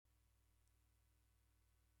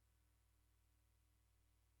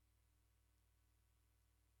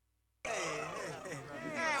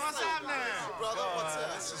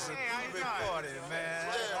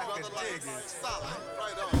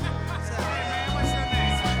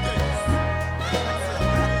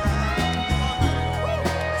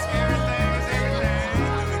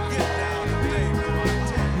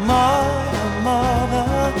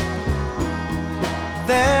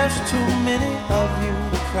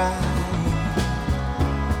crying.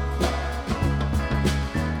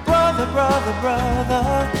 Brother, brother,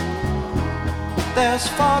 brother, there's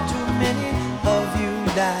far too many of you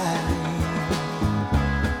dying.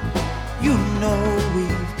 You know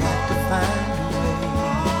we've got to find a way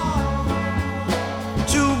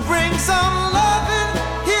to bring some loving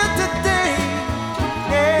here today.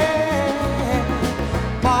 Yeah.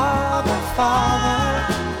 Father, Father,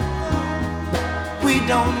 we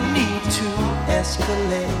don't need to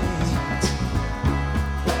escalate.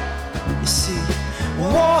 You see,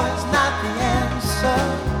 war is not the answer,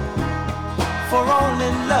 for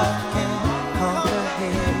only love can conquer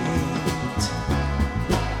hate.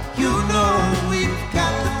 You know we've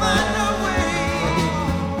got to find a way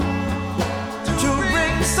to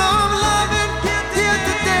bring some love in here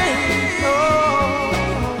today. Oh,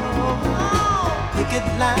 picket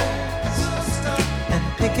lines and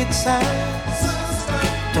picket signs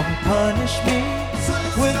don't punish me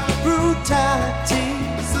with brutality.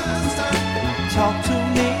 Talk to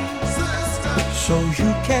me so you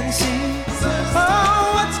can see.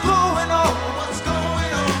 Oh, what's going on? What's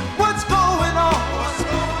going on? What's going on?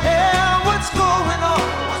 Yeah, what's going on?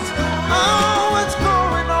 Oh, what's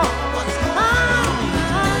going on?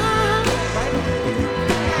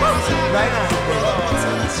 Right now.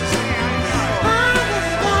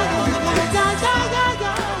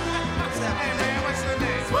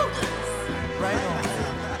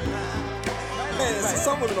 Man,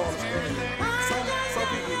 some women don't understand. Some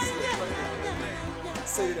people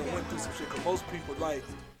say they went through some shit, because most people like,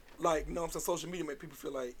 you know what I'm saying, social media make people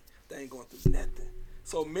feel like they ain't going through nothing.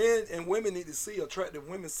 So men and women need to see attractive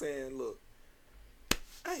women saying, look,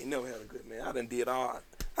 I ain't never had a good man. I done did all,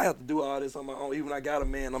 I have to do all this on my own. Even when I got a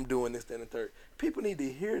man, I'm doing this, that, and the third. People need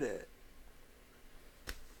to hear that.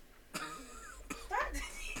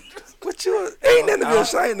 But you ain't nothing to be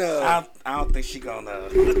ashamed of. I don't think she gonna.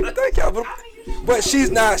 Thank y'all, but she's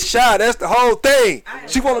not shy. That's the whole thing.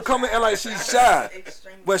 She wanna come in and like she's shy,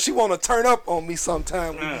 but she wanna turn up on me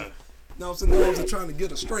sometime. You know what I'm saying? I'm trying to get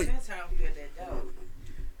her straight.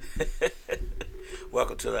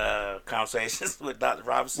 Welcome to the Conversations with Dr.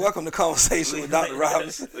 Robinson. Welcome to Conversation with Dr.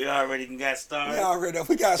 Robinson. We already got started.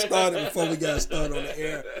 We got started before we got started on the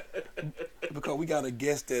air, because we got a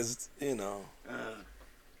guest that's, you know.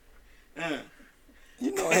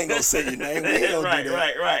 You know I ain't gonna say your name. We ain't gonna do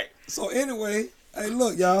that. Right. So anyway, hey,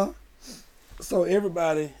 look, y'all. So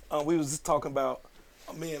everybody, we was just talking about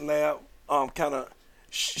me and Lab, kind of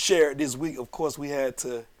shared this week. Of course, we had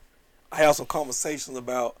to have some conversations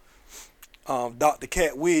about Dr.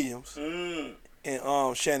 Katt Williams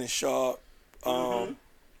and Shannon Sharp. What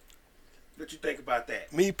you think about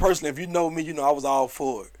that? Me personally, if you know me, you know I was all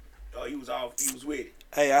for it. Oh, you was with it.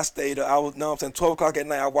 Hey, I stayed up. I was, know what I'm saying, 12 o'clock at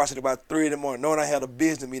night. I watched it about 3 in the morning, knowing I had a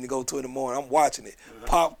business meeting to go to in the morning. I'm watching it.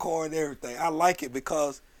 Popcorn, everything. I like it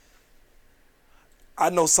because I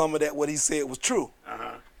know some of that, what he said was true.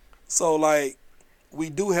 So, like, we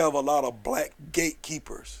do have a lot of black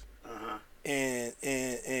gatekeepers.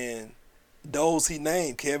 And those he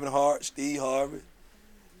named, Kevin Hart, Steve Harvey,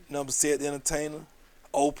 Said the Entertainer,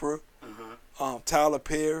 Oprah, Tyler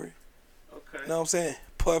Perry. Okay. You know what I'm saying?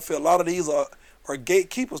 Puffy. A lot of these are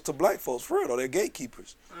gatekeepers to black folks. For real, though. They're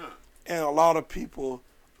gatekeepers. And a lot of people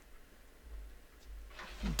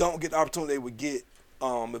don't get the opportunity they would get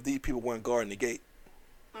if these people weren't guarding the gate.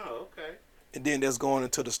 Oh, okay. And then that's going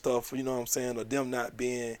into the stuff, you know what I'm saying, of them not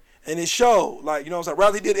being, and it showed, like, you know what I'm saying,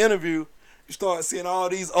 rather he did an interview, you start seeing all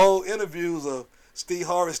these old interviews of Steve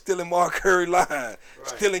Harvey stealing Mark Curry line,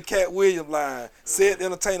 stealing Katt Williams line, Said the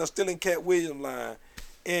Entertainer stealing Katt Williams line.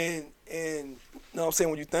 And you know what I'm saying,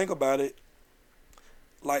 when you think about it,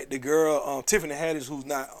 like the girl, Tiffany Haddish, who's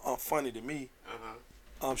not funny to me,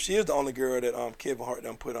 she is the only girl that Kevin Hart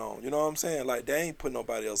done put on. You know what I'm saying? Like, they ain't put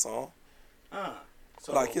nobody else on.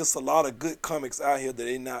 So, like, it's a lot of good comics out here that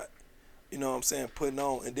they not, you know what I'm saying, putting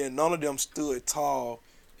on. And then none of them stood tall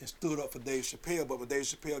and stood up for Dave Chappelle. But when Dave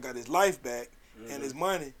Chappelle got his life back and his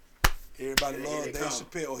money, everybody loved Dave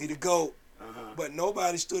Chappelle. He the GOAT. But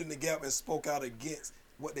nobody stood in the gap and spoke out against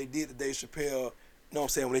what they did to Dave Chappelle, you know what I'm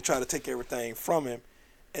saying, when they tried to take everything from him.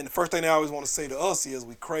 And the first thing they always want to say to us is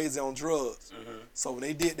we crazy on drugs. So when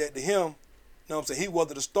they did that to him, you know what I'm saying, he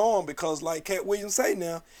weathered the storm, because like Katt Williams say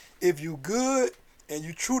now, if you good and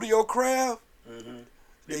you true to your craft,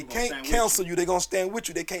 they can't cancel you. They gonna stand with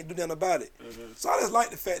you. They can't do nothing about it. So I just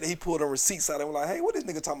like the fact that he pulled the receipts out and was like, hey, what this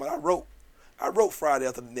nigga talking about? I wrote Friday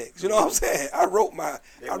After the Next. You know what I'm saying? I wrote my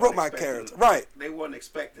character. Right. They wasn't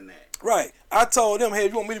expecting that. Right. I told them, hey,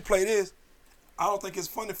 if you want me to play this, I don't think it's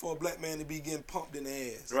funny for a black man to be getting pumped in the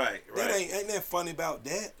ass. Right. That ain't that funny about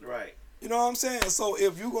that. Right. You know what I'm saying? So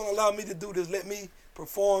if you're gonna allow me to do this, let me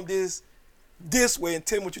perform this way and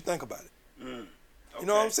tell me what you think about it. Okay. You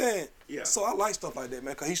know what I'm saying? Yeah. So I like stuff like that,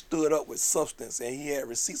 man, because he stood up with substance and he had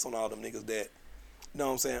receipts on all them niggas that, you know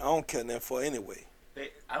what I'm saying, I don't care nothing for anyway.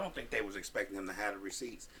 I don't think they was expecting him to have the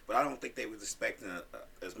receipts, but I don't think they was expecting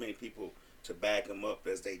as many people to back him up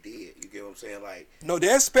as they did. You get what I'm saying? Like, no,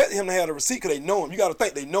 they expect him to have the receipt because they know him. You got to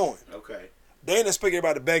think they know him. Okay. They didn't expect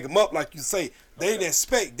everybody to back him up like you say. They didn't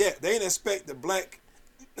expect that. They didn't expect the black,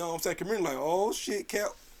 you know what I'm saying, community like, oh shit,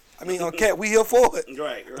 Katt, we here for it.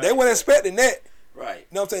 Right. They weren't expecting that. Right.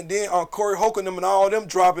 You know what I'm saying? Then Corey Holcomb them and all them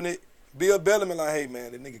dropping it. Bill Bellamy like, hey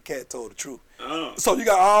man, the nigga Katt told the truth. So you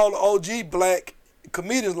got all the OG black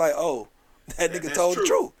comedians like, oh, that nigga told the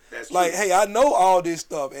truth. That's like, true. hey, I know all this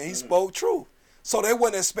stuff and he spoke truth. So they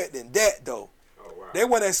wasn't expecting that though. Oh, wow. They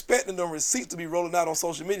weren't expecting them receipts to be rolling out on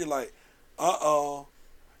social media like,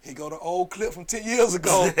 he go the old clip from 10 years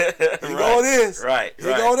ago. He go this. Right. He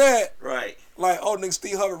go that. Right. Like, oh, nigga,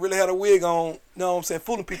 Steve Harvey really had a wig on, you know what I'm saying,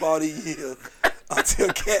 fooling people all these years until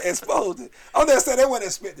Katt exposed it. I'm just saying they weren't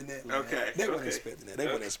expecting that, man. Okay. They weren't expecting that. They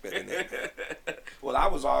weren't expecting that. Well, I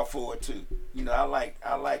was all for it too. You know, I like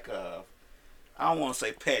I don't want to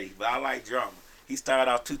say petty, but I like drama. He started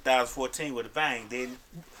out 2014 with a bang, didn't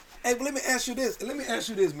he? Hey, but let me ask you this.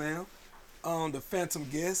 Man. The phantom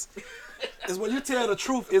guest. Is when you tell the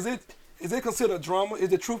truth, is it considered drama? Is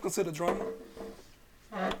the truth considered drama?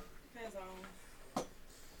 Depends on.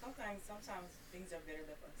 Sometimes things are better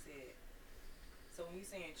left unsaid. So when you're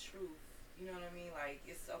saying truth, you know what I mean? Like,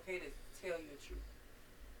 it's okay to tell your truth.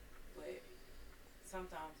 But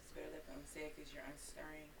sometimes it's better left unsaid because you're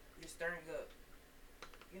stirring up,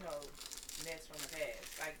 mess from the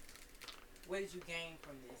past. Like, what did you gain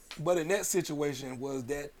from this? But in that situation, was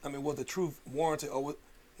the truth warranted, or was,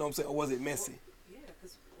 you know what I'm saying, or was it messy? Yeah,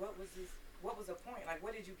 because what was the point? Like,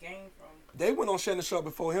 what did you gain from? They went on Shannon Sharp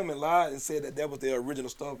before him and lied and said that was their original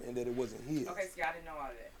stuff and that it wasn't his. Okay, see, I didn't know all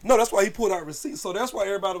of that. No, that's why he pulled out receipts. So that's why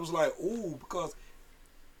everybody was like, ooh, because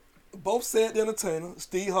both said the entertainer,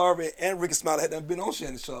 Steve Harvey and Ricky Smiley had been on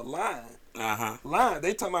Shannon Sharp lying. Lying.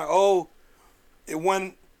 They talking about,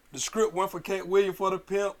 the script went for Katt William for the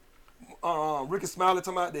pimp. Ricky Smiley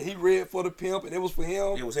talking about that he read for the pimp and it was for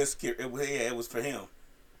him. It was his. It was for him.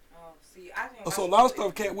 Oh, see, I didn't. So a lot of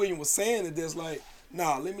stuff Katt William was saying is just like,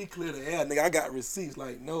 nah, let me clear the air, nigga. I got receipts.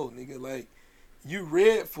 Like, no, nigga, like, you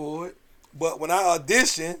read for it, but when I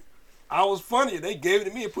auditioned, I was funnier. They gave it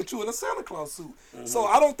to me and put you in a Santa Claus suit. So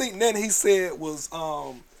I don't think nothing he said was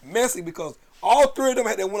messy because all three of them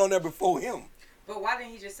went on there before him. But why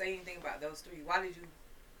didn't he just say anything about those three? Why did you?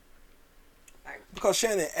 Because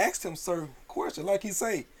Shannon asked him certain questions, like he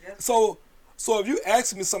say. Yep. So if you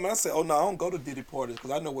ask me something, I say, oh no, I don't go to Diddy parties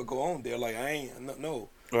because I know what go on there. Like I ain't no.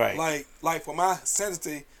 Right. Like for my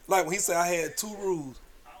sanity, like when he said I had 2 rules,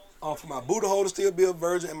 for my Buddha hole to still be a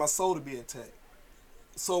virgin and my soul to be intact.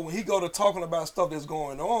 So when he go to talking about stuff that's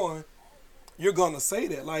going on, you're gonna say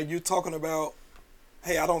that. Like you're talking about,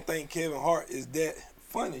 hey, I don't think Kevin Hart is that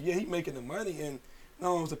funny. Yeah, he making the money and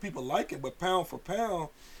the people like it, but pound for pound,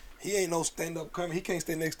 he ain't no stand-up comic. He can't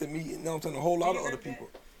stand next to me. You know what I'm saying? A whole lot of other people.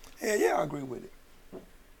 Yeah, I agree with it.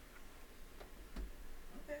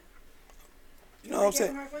 Okay. You know what I'm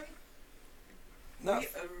saying? Not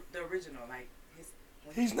the original, like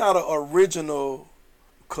he's not an original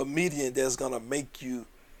comedian that's gonna make you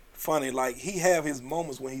funny. Like he have his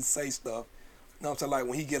moments when he say stuff. You know what I'm saying? Like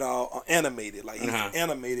when he get all animated, like he's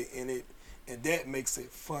animated in it, and that makes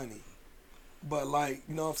it funny. But like,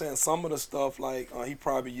 you know what I'm saying, some of the stuff like he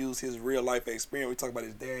probably used his real life experience. We talk about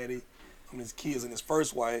his daddy, his kids and his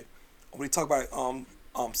first wife. When we talk about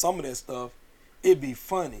some of that stuff, it'd be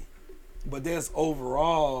funny. But there's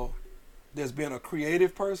being a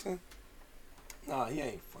creative person, nah, he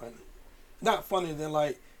ain't funny. Not funnier than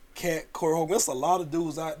like Katt, Corey Holcomb. There's a lot of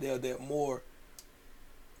dudes out there that more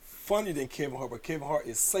funny than Kevin Hart, but Kevin Hart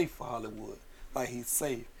is safe for Hollywood. Like he's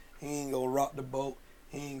safe. He ain't gonna rock the boat.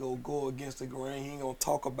 He ain't gonna go against the grain. He ain't gonna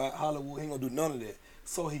talk about Hollywood. He ain't gonna do none of that.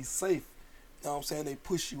 So he's safe. You know what I'm saying? They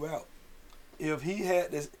push you out. If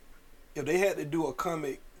they had to do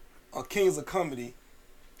a Kings of Comedy,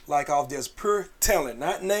 like off this pure talent,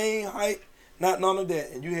 not name, height, not none of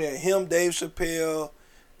that, and you had him, Dave Chappelle,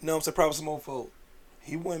 you know what I'm saying, probably some more folk,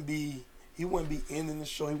 he wouldn't be ending the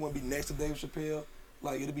show. He wouldn't be next to Dave Chappelle.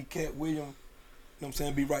 Like it'd be Katt William, you know what I'm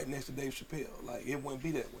saying, be right next to Dave Chappelle. Like it wouldn't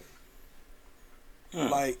be that way.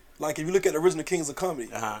 Like if you look at the original Kings of Comedy,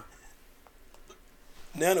 now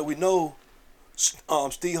that we know,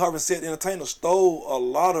 Steve Harvey said the entertainer stole a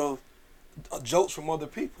lot of jokes from other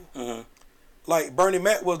people. Like Bernie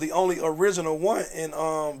Mac was the only original one in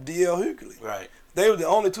D.L. Hughley. Right. They were the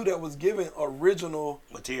only two that was given original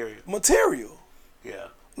material. Yeah.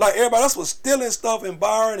 Like everybody else was stealing stuff and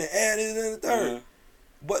borrowing and adding and the third. Mm-hmm.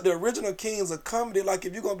 But the original kings of comedy, like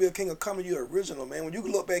if you're gonna be a king of comedy, you're original, man. When you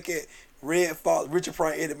look back at Red Fox, Richard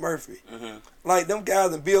Pryor, Eddie Murphy, like them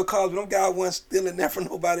guys and Bill Cosby, them guys wasn't stealing that from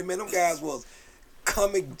nobody, man. Them guys was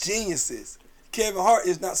comic geniuses. Kevin Hart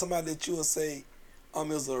is not somebody that you will say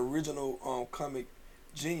is an original comic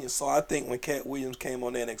genius. So I think when Katt Williams came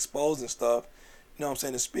on there and exposing stuff, you know what I'm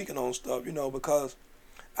saying, and speaking on stuff, you know, because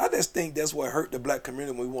I just think that's what hurt the black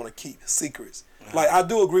community when we want to keep secrets. Like I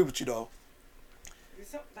do agree with you though.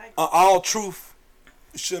 All truth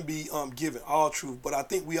shouldn't be given, all truth. But I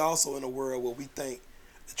think we also in a world where we think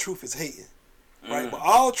the truth is hating, right? But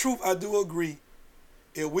all truth, I do agree.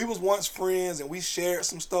 If we was once friends and we shared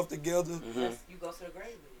some stuff together, you go to the grave with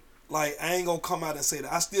it. Like I ain't gonna come out and say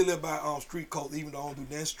that. I still live by street code, even though I don't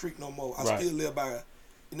do that street no more. I still live by,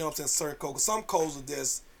 you know what I'm saying, certain code. Cause some codes are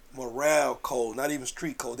just morale code, not even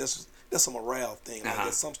street code. That's a morale thing. Like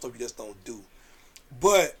there's some stuff you just don't do.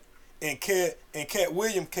 But in Katt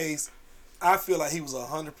Williams' case, I feel like he was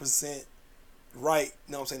 100% right,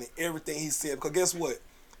 you know what I'm saying, in everything he said. Because guess what?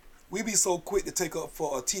 We be so quick to take up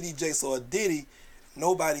for a TD Jakes or a Diddy,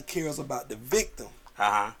 nobody cares about the victim.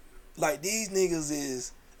 Like these niggas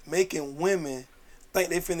is making women think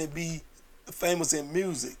they finna be famous in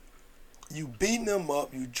music. You beating them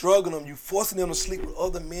up, you drugging them, you forcing them to sleep with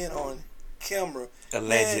other men on camera.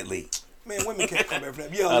 Allegedly. Man, women can't come back from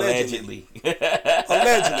that. Yeah, allegedly.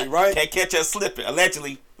 Allegedly, right? Can't catch us slipping.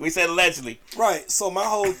 Allegedly. We said allegedly. Right. So my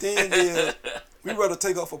whole thing is we rather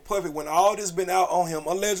take up for Puffy when all this been out on him.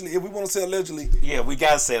 Allegedly, if we want to say allegedly. Yeah, we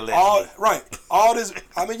got to say allegedly. All this,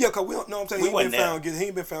 I mean, yeah, because we don't know what I'm saying. He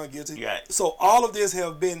ain't been found guilty. Right. So all of this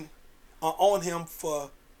have been on him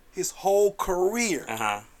for his whole career.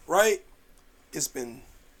 Right? It's been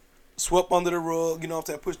swept under the rug, you know what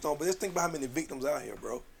I'm saying, pushed on. But let's think about how many victims out here,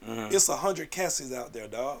 bro. It's 100 Cassies out there,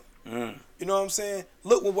 dog. You know what I'm saying?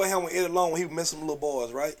 Look what happened with Eddie Long when he was messing with little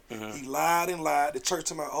boys, right? He lied and lied. The church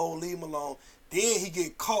told him, oh, leave him alone. Then he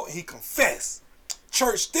get caught and he confessed.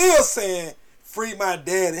 Church still saying, free my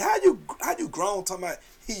daddy. How you grown talking about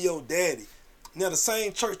he your daddy? Now the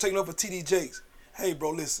same church taking over TD Jakes. Hey,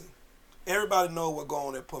 bro, listen. Everybody know what going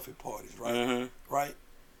on at Puffy parties, right? Right?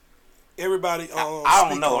 Everybody I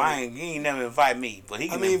don't know. He ain't never invite me, but he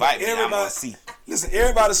can invite me. I'm gonna see. Listen,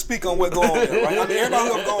 everybody speak on what go on there, right? I mean, everybody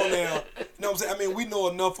who go on there, you know what I'm saying? I mean, we know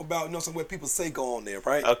enough about, you know, what people say go on there,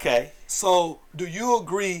 right? Okay. So, do you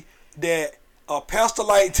agree that a pastor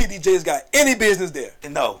like TD Jakes got any business there?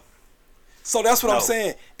 No. So that's what I'm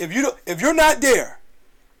saying. If you're not there,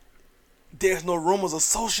 there's no rumors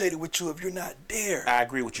associated with you if you're not there. I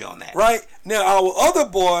agree with you on that. Right? Now, our other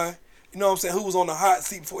boy, you know what I'm saying, who was on the hot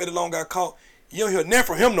seat before Eddie Long got caught, you don't hear nothing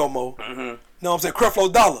from him no more. You know what I'm saying?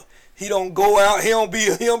 Creflo Dollar. He don't go out, he don't be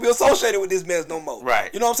associated with this mess no more.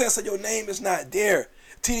 Right. You know what I'm saying? So your name is not there.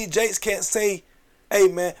 TD Jakes can't say, hey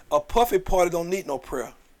man, a Puffy party don't need no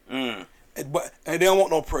prayer. And they don't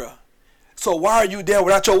want no prayer. So why are you there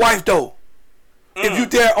without your wife though? If you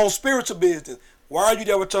there on spiritual business, why are you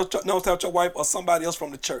there with your wife or somebody else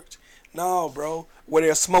from the church? No, bro. Where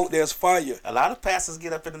there's smoke, there's fire. A lot of pastors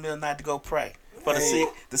get up in the middle of the night to go pray for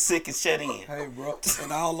the sick and shut in. Hey, bro.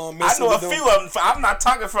 And I know a few of them. I'm not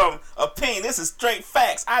talking from opinion. This is straight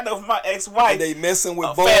facts. I know from my ex-wife. And they messing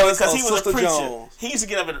with boys because he was a preacher. Jones. He used to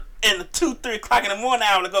get up in the 2-3 o'clock in the morning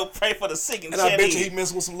hour to go pray for the sick and shut in. And I bet you he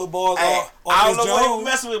messing with some little boys. I don't know what he was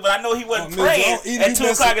messing with, but I know he wasn't praying at 2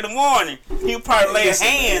 o'clock in the morning. He was probably laying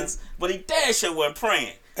hands, but he damn sure wasn't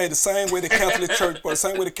praying. Hey, the same way the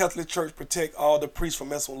Catholic Church protect all the priests from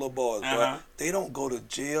messing with little boys, bro. They don't go to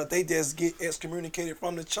jail. They just get excommunicated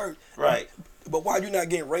from the church. Right. But why you not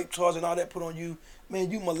getting rape charges and all that put on you? Man,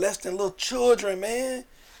 you molesting little children, man.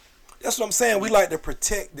 That's what I'm saying. We like to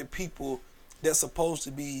protect the people that's supposed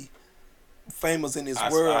to be famous in this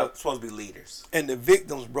world. Supposed to be leaders. And the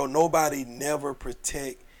victims, bro. Nobody never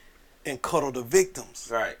protect and cuddle the victims.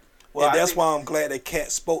 Right. Well, and that's why I'm glad that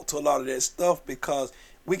Katt spoke to a lot of that stuff, because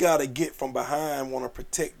we got to get from behind, want to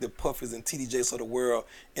protect the Puffers and TD Jakes of the world.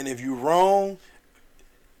 And if you wrong,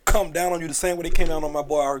 come down on you the same way they came down on my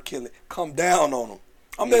boy R. Kelly. Come down on them.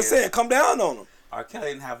 I'm just saying, come down on them. R. Kelly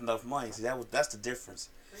didn't have enough money. See, that's the difference.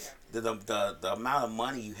 The amount of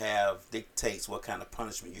money you have dictates what kind of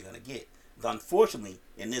punishment you're going to get. Unfortunately,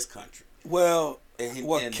 in this country. Well,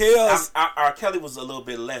 R. Kelly was a little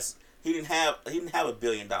bit less. He didn't have $1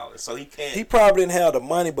 billion, so he can't. He probably didn't have the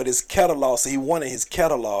money, but his catalog. So he wanted his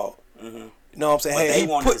catalog. You know what I'm saying? But they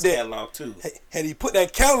wanted his catalog too. Had he put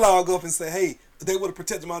that catalog up and said, "Hey, they would have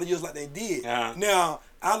protected him all the years like they did. Uh-huh. Now,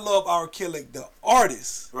 I love R. Kelly, the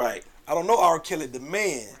artist. Right. I don't know R. Kelly, the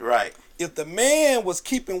man. Right. If the man was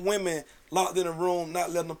keeping women locked in a room,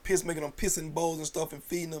 not letting them piss, making them piss in bowls and stuff and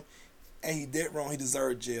feeding them, and he dead wrong, he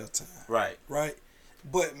deserved jail time. Right. Right?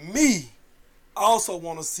 But me, I also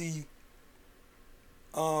want to see,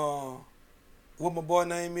 what my boy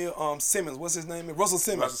name is, Simmons. What's his name? Russell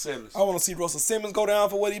Simmons. Russell Simmons. I want to see Russell Simmons go down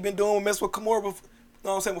for what he been doing, mess with Kimura. You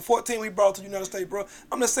know what I'm saying? With 14 when he brought to the United States, bro.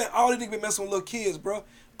 I'm just saying, all these niggas been messing with little kids, bro.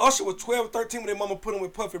 Usher was 12 or 13 when their mama put him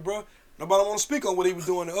with Puffy, bro. Nobody want to speak on what he was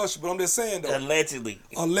doing to Usher, but I'm just saying, though. Allegedly.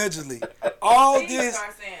 All Please this,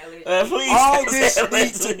 start saying allegedly. all this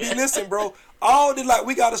needs to be, listen, bro. All this, like,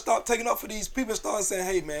 we got to start taking up for these people and start saying,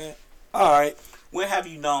 hey, man, all right. When have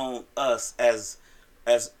you known us as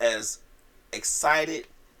excited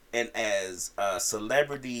and as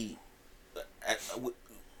celebrity?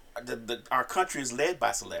 Our country is led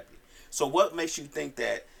by celebrity. So what makes you think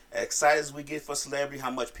that excited as we get for celebrity,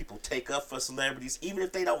 how much people take up for celebrities, even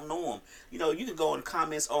if they don't know them? You know, you can go in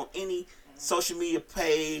comments on any social media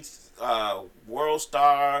page, World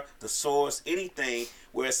Star, The Source, anything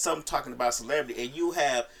where it's something talking about celebrity, and you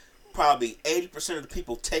have probably 80% of the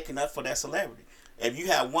people taking up for that celebrity. If you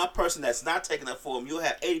have one person that's not taking up for him, you'll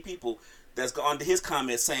have 80 people that's gone to his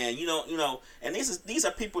comments saying, you know, and these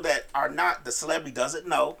are people that are not, the celebrity doesn't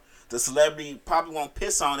know. The celebrity probably won't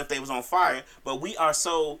piss on if they was on fire, but we are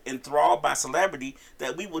so enthralled by celebrity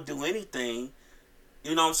that we will do anything.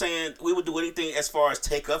 You know what I'm saying? We would do anything as far as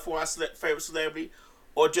take up for our favorite celebrity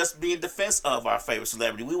or just be in defense of our favorite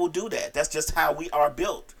celebrity. We will do that. That's just how we are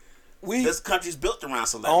built. This country's built around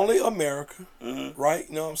celebrity. Only America, Mm-hmm. right?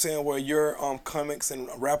 You know what I'm saying? Where your comics and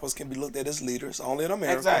rappers can be looked at as leaders. Only in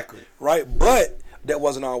America. Exactly. Right? But that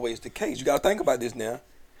wasn't always the case. You got to think about this now.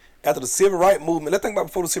 After the civil rights movement, let's think about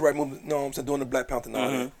before the civil rights movement, you know what I'm saying, doing the Black Panther and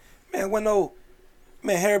all that.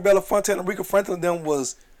 Man, Harry Belafonte and Aretha Franklin them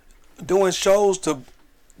was doing shows to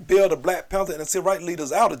bail the Black Panther and the civil rights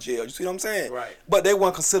leaders out of jail. You see what I'm saying? Right. But they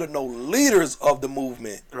weren't considered no leaders of the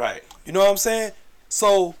movement. Right. You know what I'm saying?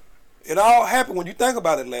 So it all happened, when you think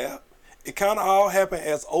about it, Lab, it kind of all happened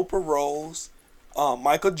as Oprah rose,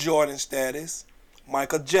 Michael Jordan status,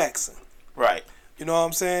 Michael Jackson. Right. You know what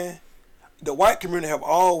I'm saying? The white community have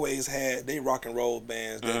always had their rock and roll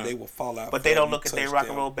bands that they will fall out. But they don't look at their rock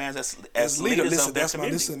and roll bands as leaders Listen, of their that's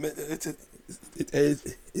community.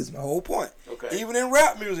 it's my whole point. Okay. Even in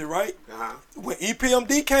rap music, right? Uh-huh. When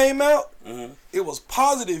EPMD came out, it was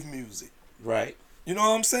positive music. Right. You know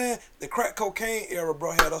what I'm saying? The crack cocaine era,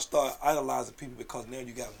 bro, had us start idolizing people because now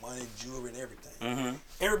you got money, jewelry, and everything.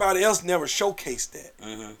 Everybody else never showcased that.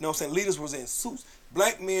 You know what I'm saying? Leaders was in suits.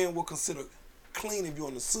 Black men were considered clean if you're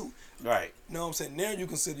in the suit. Right. You know what I'm saying? Now you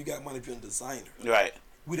consider you got money if you're a designer. Right.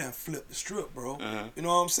 We done flipped the strip, bro. You know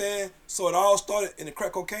what I'm saying? So it all started in the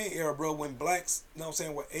crack cocaine era, bro, when blacks, you know what I'm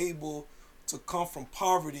saying, were able to come from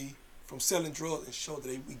poverty, from selling drugs, and show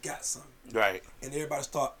that we got something. Right. And everybody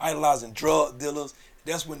started idolizing drug dealers.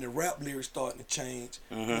 That's when the rap lyrics starting to change.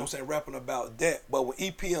 You know what I'm saying? Rapping about that. But with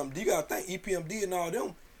EPMD, you got to think, EPMD and all them,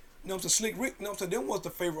 you know what I'm saying, Slick Rick, you know what I'm saying, them was the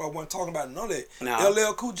favorite. I wasn't talking about none of that. No.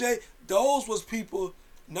 LL Cool J, those was people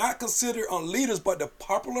not considered leaders, but the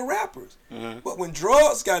popular rappers. But when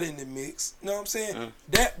drugs got in the mix, you know what I'm saying,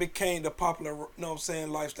 that became the popular, you know what I'm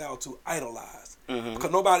saying, lifestyle to idolize.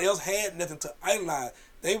 Because nobody else had nothing to idolize.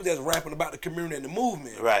 They were just rapping about the community and the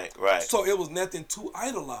movement. Right, right. So it was nothing to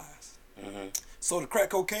idolize. So the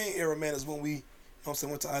crack cocaine era, man, is when we, you know what I'm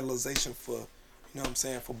saying, went to idolization for, you know what I'm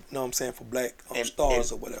saying, for black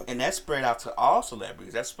stars or whatever. And that spread out to all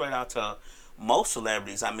celebrities. That spread out to most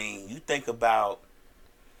celebrities. I mean, you think about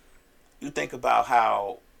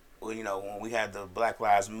how, you know, when we had the Black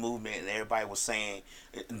Lives Movement and everybody was saying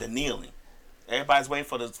the kneeling. Everybody's waiting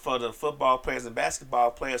for the football players and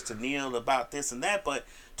basketball players to kneel about this and that. But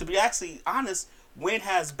to be actually honest, when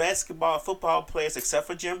has basketball, football players, except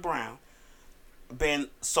for Jim Brown, been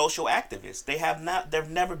social activists? They have not. They've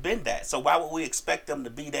never been that. So why would we expect them to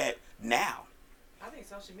be that now? I think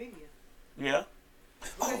social media. Yeah.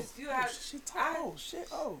 Oh shit!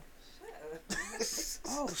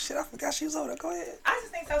 I forgot she was over there. Go ahead. I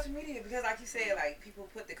just think social media, because like you said, like people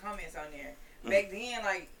put the comments on there. Back then,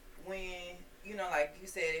 like when, you know, like you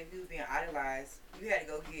said, if you was being idolized, you had to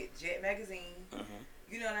go get Jet magazine.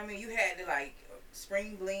 You know what I mean? You had to like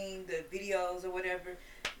Spring Gleam, the videos or whatever.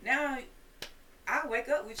 Now I wake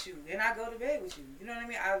up with you and I go to bed with you. You know what I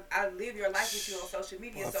mean? I live your life with you on social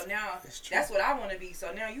media. So now that's what I want to be.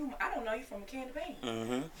 So now I don't know you from a can of paint,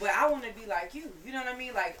 but I want to be like you. You know what I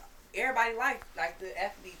mean? Like everybody like the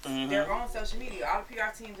athletes, they're on social media. All the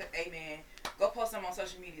PR teams, hey man, go post them on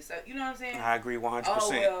social media. So you know what I'm saying? I agree 100%. Oh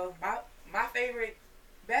well, my favorite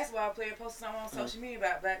basketball player posted something on social media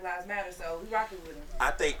about Black Lives Matter, so we rocking with him.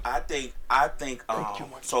 I think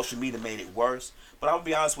social media made it worse. But I'll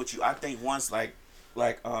be honest with you. I think once the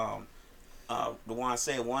one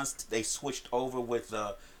said, once they switched over with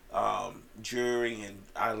the jury and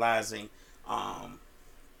idolizing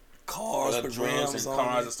Cars, drugs and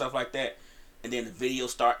cars and stuff like that, and then the videos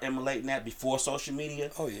start emulating that before social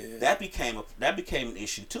media. Oh yeah, that became an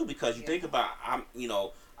issue too, because you think about,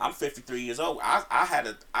 I'm 53 years old. I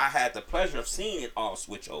had the pleasure of seeing it all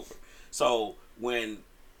switch over. So when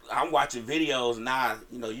I'm watching videos now,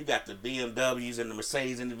 you got the BMWs and the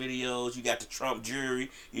Mercedes in the videos, you got the Trump jury,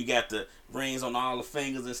 you got the rings on all the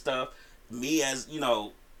fingers and stuff. Me, as in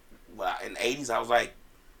the 80s, I was like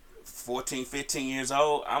 14, 15 years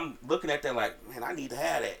old. I'm looking at that like, man, I need to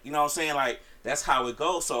have that. You know what I'm saying? Like, that's how it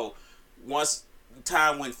goes. So once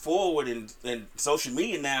time went forward and social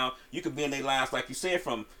media, now you can be in their lives, like you said,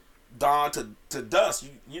 from dawn to dusk.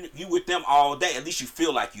 You with them all day. At least you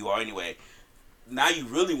feel like you are anyway. Now you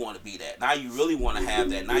really want to be that. Now you really want to have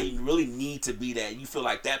that. Now you really need to be that. You feel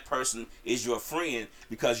like that person is your friend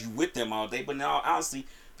because you with them all day. But now, honestly,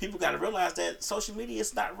 people got to realize that social media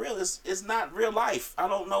is not real. It's not real life. I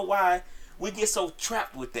don't know why we get so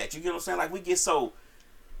trapped with that. You get what I'm saying? Like, we get so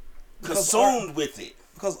consumed with it.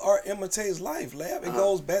 Because art imitates life, Lab. It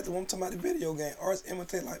goes back to what I'm talking about, the video game. Art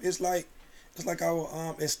imitates life. It's like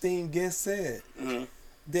our esteemed guest said. Mm-hmm.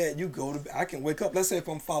 That you go to, I can wake up, let's say if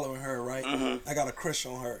I'm following her, right? Mm-hmm. I got a crush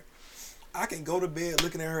on her. I can go to bed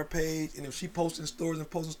looking at her page, and if she posting stories and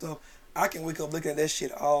posting stuff, I can wake up looking at that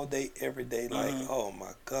shit all day, every day. Like, oh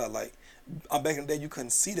my God. Like, back in the day, you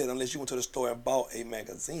couldn't see that unless you went to the store and bought a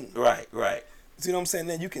magazine. Right. See what I'm saying?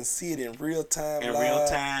 Then you can see it in real time. In real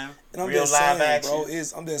time. And I'm real just live saying, action.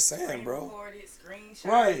 bro. I'm just saying, bro. Recorded, screenshot.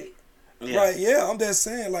 Right. Yeah. Right, yeah. I'm just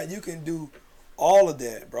saying, like, you can do all of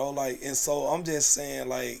that, bro. Like, and so I'm just saying,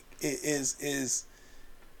 like, it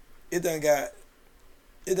done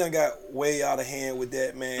got way out of hand with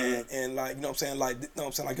that, man. And like, you know what I'm saying?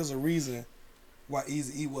 Like, there's a reason why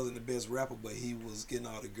Eazy-E wasn't the best rapper, but he was getting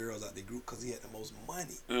all the girls out the group because he had the most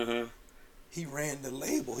money. Mm-hmm. He ran the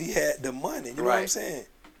label. He had the money. You know what I'm saying?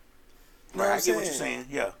 You know what I'm I get what you're saying.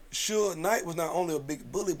 Yeah. Suge Knight was not only a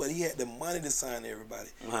big bully, but he had the money to sign everybody.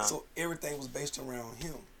 Uh-huh. So everything was based around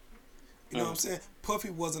him. You know what I'm saying? Puffy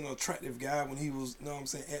wasn't an attractive guy when he was, you know what I'm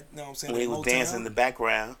saying? When he was dancing in the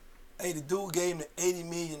background. Hey, the dude gave him the $80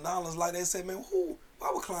 million. Like, they said, man,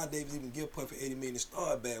 why would Clive Davis even give Puffy $80 million to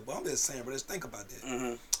start back? But I'm just saying, bro, let's think about that.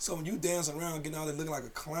 Mm-hmm. So when you dancing around, getting out there looking like a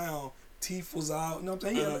clown, teeth was out, you know what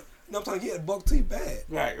I'm saying? He had buck teeth bad.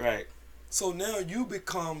 Right. So now you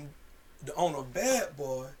become the owner of Bad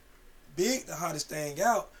Boy, Big, the hottest thing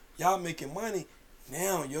out. Y'all making money.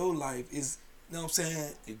 Now your life is, you know what I'm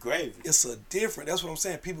saying? It's gravy. It's a different. That's what I'm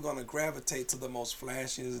saying. People gonna gravitate to the most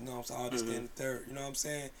flashes. You know what I'm saying? All this, that, and the third. You know what I'm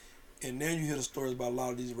saying? And then you hear the stories about a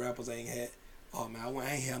lot of these rappers ain't had. Oh man,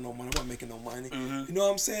 I ain't had no money. I wasn't making no money. Mm-hmm. You know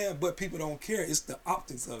what I'm saying? But people don't care. It's the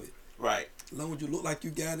optics of it. Right. As long as you look like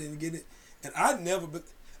you got it and get it. And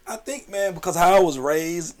I think, man, because how I was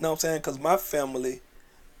raised. You know what I'm saying? Because my family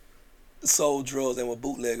sold drugs and were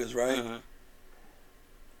bootleggers, right? Mm-hmm.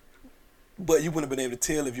 But you wouldn't have been able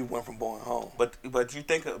to tell if you went from going home. But you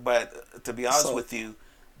think, but to be honest with you,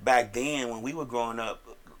 back then when we were growing up,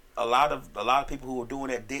 a lot of people who were doing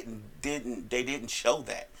that didn't show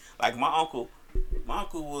that. Like my uncle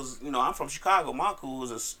was, I'm from Chicago. My uncle was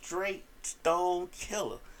a straight stone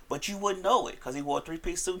killer, but you wouldn't know it because he wore a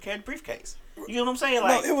 3-piece suit and carried a briefcase. You know what I'm saying?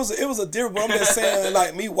 Like, no, it was a different. But I'm just saying,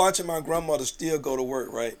 like me watching my grandmother still go to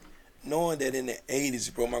work, right? Knowing that in the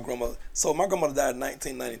 80s, bro, my grandmother died in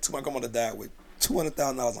 1992. My grandmother died with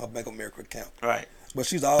 $200,000 on her Bank of America account. Right. But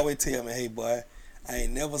she's always tell me, hey, boy, I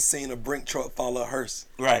ain't never seen a brink truck follow a hearse.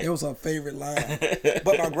 Right. It was her favorite line.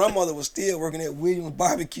 But my grandmother was still working at Williams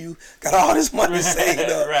Barbecue, got all this money saved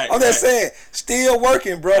up. Right, I'm just saying, still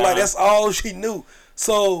working, bro. Like, that's all she knew.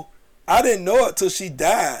 So I didn't know it till she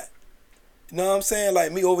died. You know what I'm saying?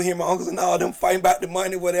 Like, me over here, my uncles and all them fighting about the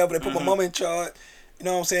money, whatever. They put my mama in charge. You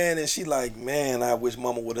know what I'm saying? And she like, man, I wish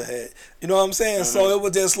mama would have had. You know what I'm saying? So it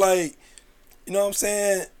was just like, you know what I'm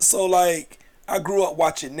saying? So like, I grew up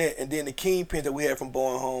watching that. And then the Kingpin that we had from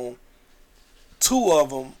Born Home, 2 of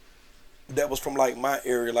them that was from like my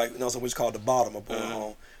area, like, you know, which is called the bottom of Born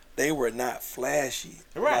Home, they were not flashy.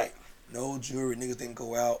 Right. Like, no jewelry, niggas didn't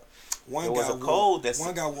go out. One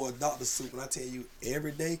guy wore a doctor suit, and I tell you,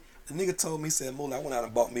 every day, the nigga told me, he said, Moolah, I went out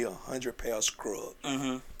and bought me 100 pair of scrubs.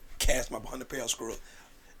 Cashed my 100 pair of scrubs.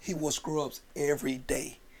 He wore scrubs every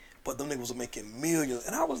day, but them niggas were making millions,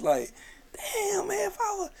 and I was like, damn, man, if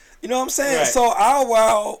I was, you know what I'm saying? Right.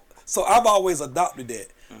 So I've always adopted that.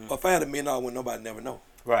 But if I had $1 million, wouldn't nobody never know.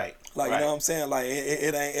 Right. Like, you know what I'm saying? Like,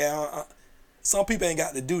 it ain't. Some people ain't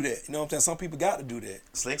got to do that. You know what I'm saying? Some people got to do that.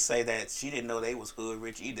 Slick say that she didn't know they was hood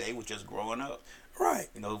rich either. They was just growing up. Right.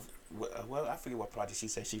 You know, well, I forget what project she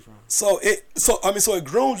said she from. So it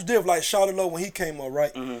grooms different. Like Charlotte Lowe, when he came up,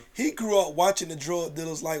 right? Mm-hmm. He grew up watching the drug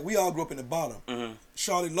dealers. Like, we all grew up in the bottom. Mm-hmm.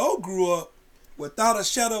 Charlotte Lowe grew up without a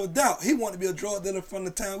shadow of a doubt. He wanted to be a drug dealer from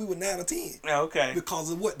the time we were 9 or 10. Okay. Because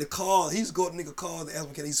of what? The cars. He's go to nigga cars and ask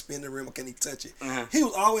him, can he spin the rim or can he touch it? Mm-hmm. He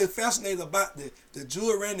was always fascinated about the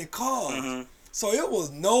jewelry and the cars. Mm-hmm. So it was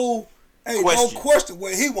no question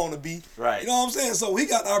where he want to be. Right. You know what I'm saying? So he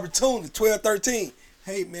got the opportunity, 12, 13.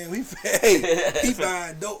 Hey, man, he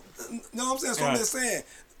buying dope. You know what I'm saying? So I'm just saying,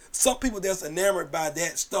 some people that's enamored by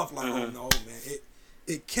that stuff, like, oh, no, man,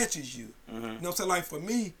 it catches you. You know what I'm saying? Like, for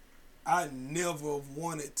me, I never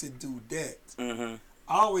wanted to do that. I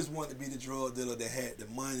always wanted to be the drug dealer that had the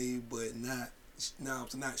money, but not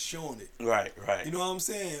showing it. Right. You know what I'm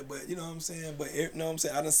saying? But you know what I'm saying? But you know what I'm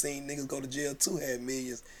saying? I done seen niggas go to jail too, had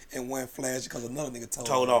millions and one flash because another nigga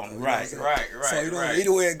told on. Right. So you know,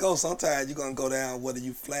 either way it goes, sometimes you're gonna go down whether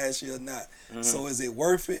you flashy or not. So is it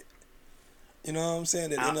worth it? You know what I'm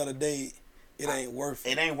saying? At the end of the day, it ain't worth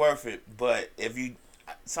it. It ain't worth it. But if you,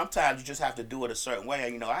 sometimes you just have to do it a certain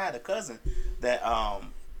way. You know, I had a cousin that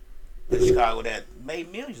in Chicago that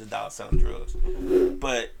made millions of dollars selling drugs,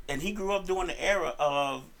 and he grew up during the era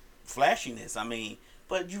of flashiness. I mean,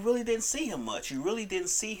 but you really didn't see him much. You really didn't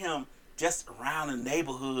see him just around the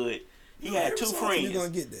neighborhood. He had two friends. You're gonna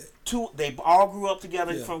get that. They all grew up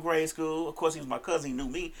together from grade school. Of course, he was my cousin. He knew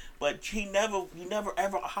me, but you never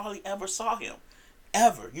ever hardly ever saw him.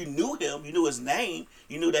 Ever. You knew him. You knew his name.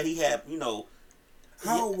 You knew that he had,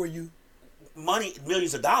 How old were you? Money,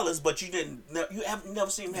 millions of dollars, but you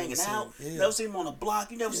never seen him hanging out. Never seen him on the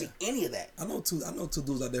block. You never seen any of that. I know two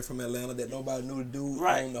dudes out there from Atlanta that nobody knew the dude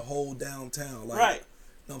owned the whole downtown. Like, right. You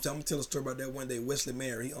know what I'm saying? I'm gonna tell a story about that one day. Wesley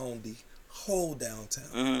Mayer, he owned the whole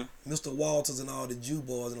downtown. Mr. Walters and all the Jew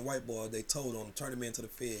boys and the white boys, they told on him, turned him into the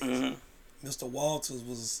feds. Mr. Walters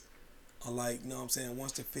was like, you know what I'm saying,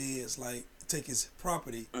 once the feds like take his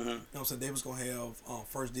property, you know what I'm saying, they was gonna have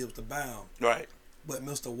first dibs to buy him. Right. But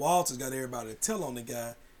Mr. Walters got everybody to tell on the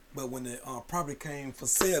guy. But when the property came for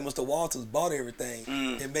sale, Mr. Walters bought everything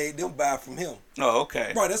and made them buy from him. Oh,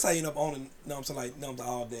 okay. Right, that's how he ended up owning, you know what I'm saying, like, you know,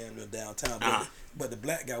 all damn near downtown. But the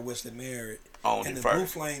black guy, Wesley Merritt, and the Blue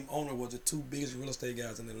Flame owner was the two biggest real estate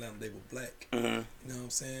guys in Atlanta. They were black. You know what I'm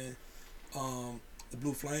saying? The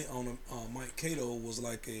Blue Flame owner, Mike Cato, was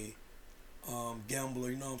like a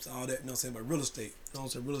gambler, you know what I'm saying, all that, you know what I'm saying, but real estate. You know what I'm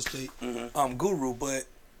saying, real estate guru. But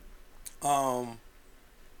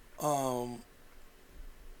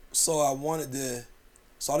so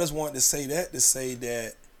I just wanted to say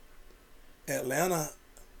that Atlanta.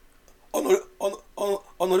 Oh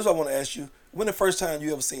no, this I want to ask you. When the first time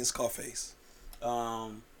you ever seen Scarface? I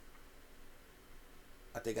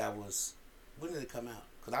think I was. When did it come out?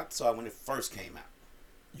 Because I saw it when it first came out.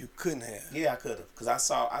 You couldn't have. Yeah, I could have. Because I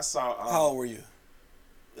saw. How old were you?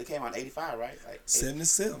 It came out in 85, right? Like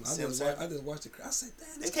 77. I just watched it. I said,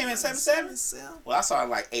 damn. It came in 77? Well, I saw it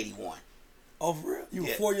like 81. Oh, for real? You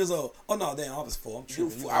were 4 years old. Oh, no, damn, I was 4. I'm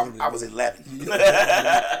tripping. I was 11.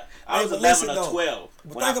 I was 11 or 12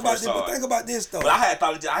 when I first saw it. But think about this, though. But I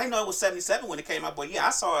didn't know it was 77 when it came out. But yeah,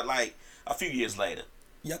 I saw it like a few years later.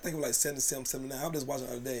 Yeah, I think it was like 77, 79. I was just watching it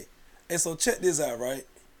the other day. And so check this out, right?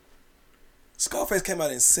 Scarface came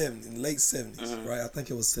out in late 70s, right? I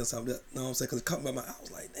think it was since I'm, you know what I'm saying? Because it caught me by my eye. I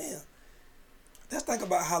was like, damn. Let's think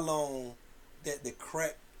about how long that the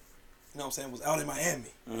crack, you know what I'm saying, was out in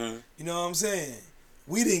Miami. You know what I'm saying?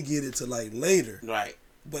 We didn't get it till like later. Right.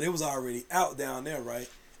 But it was already out down there, right?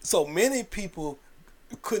 So many people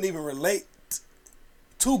couldn't even relate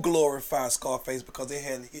to glorify Scarface because they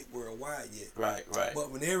hadn't hit worldwide yet. Right.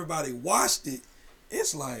 But when everybody watched it,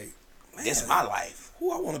 it's like, man, it's my life.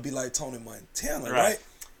 I want to be like Tony Montana, right?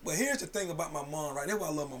 But here's the thing about my mom, right? That's why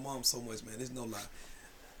I love my mom so much, man. There's no lie.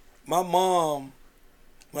 My mom,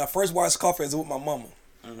 when I first watched Scarface, it was with my mama.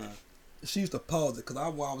 She used to pause it because I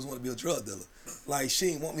always wanted to be a drug dealer. Like, she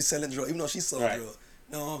didn't want me selling drugs, even though she sold drugs.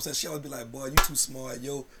 You know what I'm saying? She always be like, boy, you too smart. You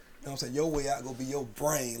know what I'm saying? Your way out gonna be your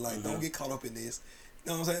brain. Like, don't get caught up in this. You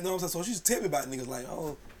know what I'm saying? You know what I'm saying? So she used to tell me about niggas like,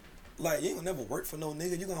 oh, like, you ain't gonna never work for no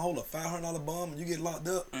nigga. You gonna hold a $500 bond and you get locked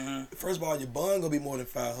up. First of all, your bond gonna be more than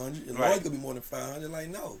 $500. Your lawyer gonna be more than $500. Like,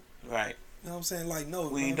 no. Right. You know what I'm saying? Like, no.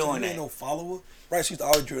 We ain't doing that. You ain't no follower. Right? She used to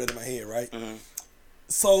always drill that in my head, right?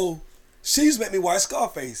 So she used to make me watch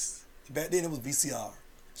Scarface. Back then it was VCR.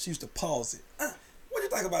 She used to pause it. What do you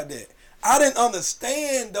think about that? I didn't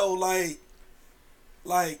understand though,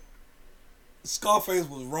 like Scarface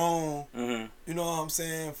was wrong. Mm-hmm. You know what I'm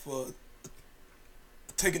saying, for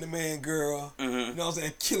taking the man girl. Mm-hmm. You know what I'm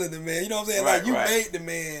saying, killing the man. You know what I'm saying, Right, like you right.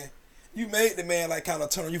 made the man like kind of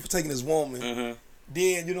turn on you for taking his woman. Mm-hmm.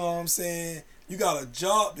 Then you know what I'm saying, you got a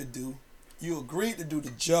job to do. You agreed to do the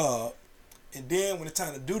job, and then when it's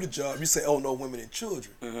time to do the job, you say, "Oh, no women and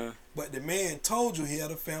children." Mm-hmm. But the man told you he had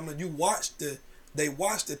a family. They watched the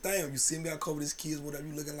thing. You see him got covered his kids, whatever.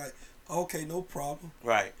 You looking like, okay, no problem.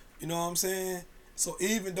 Right. You know what I'm saying? So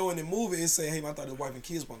even though in the movie it say, "Hey, man, I thought his wife and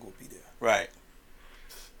kids weren't gonna be there." Right.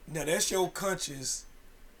 Now that's your conscience.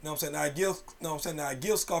 You know what I'm saying? Now I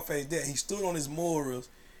give Scarface that. He stood on his morals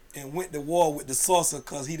and went to war with the saucer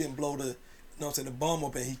because he didn't blow the the bomb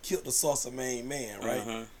up, and he killed the saucer main man, right?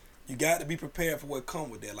 Mm-hmm. You got to be prepared for what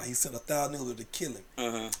come with that. Like he sent 1,000 niggas to kill him.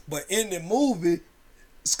 Mm-hmm. But in the movie,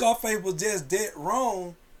 Scarface was just dead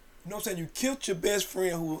wrong. You know what I'm saying? You killed your best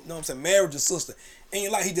friend who, you know what I'm saying, married your sister.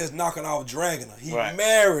 Ain't like he just knocking off dragging her. He Right.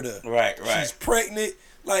 married her. Right. She's pregnant.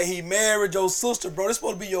 Like he married your sister, bro. This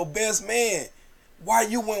supposed to be your best man. Why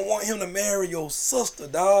you wouldn't want him to marry your sister,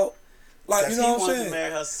 dog? Like, you know what I'm saying? To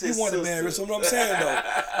marry her sister. He wanted to marry her. So, you know what I'm saying,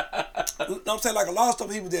 though? You know what I'm saying? Like, a lot of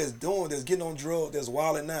stuff he was just doing, that's getting on drugs, that's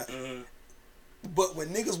wilding out. Mm-hmm. But when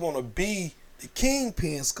niggas want to be the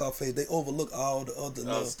kingpin Scarface, they overlook all the other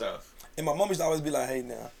Other stuff. And my mom used to always be like, "Hey,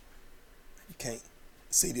 now, you can't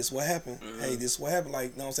see this what happened. Mm-hmm. Hey, this what happened."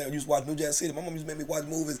 Like, you know what I'm saying? I used to watch New Jack City. My mom used to make me watch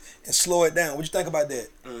movies and slow it down. What you think about that?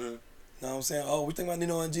 Mm-hmm. You know what I'm saying? Oh, we think about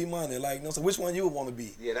Nino and G Money. Like, you know, so which one you would want to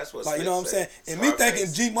be? Yeah, that's what. Like, you know what I'm saying? And Scarface. me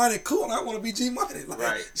thinking G Money cool, and I want to be G Money. Like,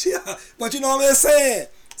 Right. Yeah, but you know what I'm saying?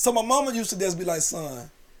 So my mama used to just be like,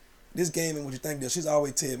 "Son, this game ain't what you think." She's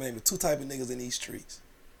always tell me, two type of niggas in these streets.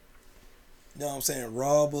 You know what I'm saying?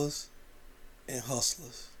 Robbers and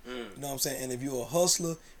hustlers. Mm. You know what I'm saying? And if you're a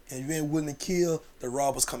hustler and you ain't willing to kill, the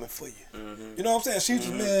robbers coming for you. Mm-hmm. You know what I'm saying? She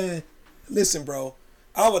just, man, listen, bro.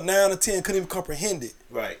 I was 9 or 10, couldn't even comprehend it.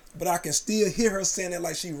 Right. But I can still hear her saying that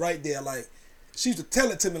like she right there. Like, she used to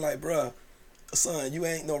tell it to me like, "Bruh, son, you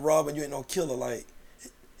ain't no robber, you ain't no killer. Like,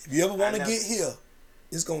 if you ever want to get here,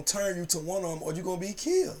 it's going to turn you to one of them or you're going to be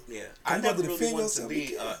killed." Yeah. I I never wanted to really defend wanted yourself, to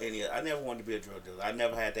be I never wanted to be a drug dealer. I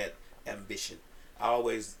never had that ambition. I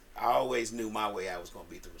always knew my way I was going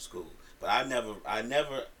to be through school. But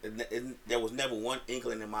there was never one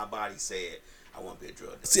inkling in my body said, I want to be a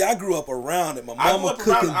drug dealer. See, I grew up around it. My mama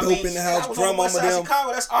cooking dope in the house, grandmama them.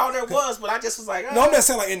 Chicago, that's all there was, but I just was like, No, I'm not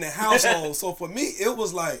saying like in the household. So for me, it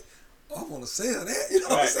was like, I want to sell that. You know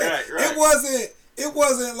what I'm saying? Right. It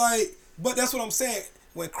wasn't like, but that's what I'm saying.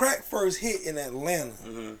 When crack first hit in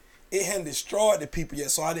Atlanta, it hadn't destroyed the people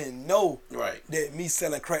yet, so I didn't know that me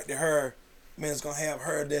selling crack to her, man, it's gonna have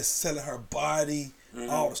her that's selling her body,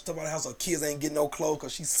 all the stuff out of the house. Her kids ain't getting no clothes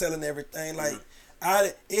because she's selling everything. Like,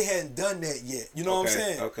 it hadn't done that yet. You know what I'm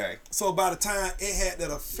saying? Okay. So by the time it had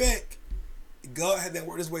that effect, God had that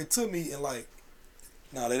work this way to me, and like,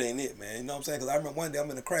 no, that ain't it, man. You know what I'm saying? Because I remember one day I'm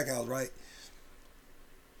in the crack house, right?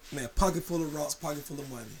 Man, pocket full of rocks, pocket full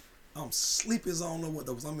of money. I'm sleepy as I don't know what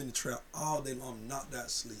though, because I'm in the trap all day long. I'm knocked out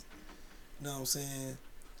sleep. You know what I'm saying?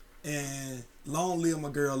 And long live my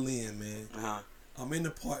girl Lynn, man. I'm in the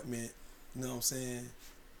apartment. You know what I'm saying?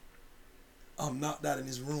 I'm knocked out in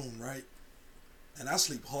this room, right? And I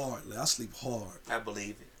sleep hard. Like, I sleep hard. I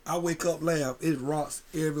believe it. I wake up, laugh. It's rocks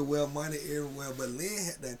everywhere, money everywhere. But Lynn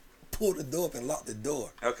had to pull the door up and lock the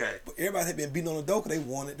door. Okay. But everybody had been beating on the door because they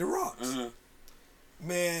wanted the rocks.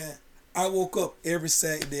 Man, I woke up, every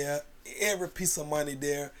sack there, every piece of money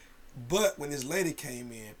there. But when this lady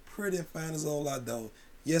came in, pretty and fine as all I know,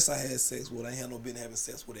 yes, I had sex with her. I ain't had no business having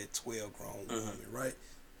sex with that 12-grown woman, right?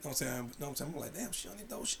 You know what I'm saying? You know what I'm saying? I'm like, damn, she only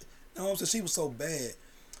dope shit. You know what I'm saying? She was so bad.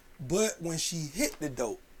 But when she hit the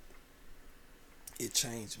dope, it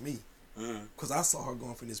changed me. Because I saw her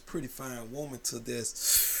going from this pretty fine woman to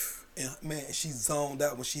this, and man, she zoned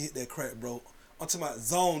out when she hit that crack, bro. I'm talking about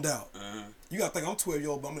zoned out. You got to think I'm 12 years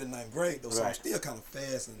old, but I'm in the 9th grade, though, so I'm still kind of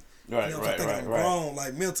fast. And you know what I'm thinking? I'm grown,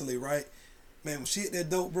 like mentally, right? Man, when she hit that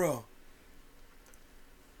dope, bro,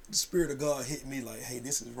 the Spirit of God hit me like, hey,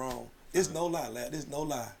 this is wrong. It's no lie, lad. This no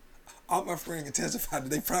lie. All my friends can testify that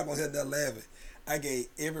they probably gonna have that laughing. I gave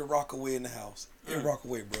every rock away in the house. Every rock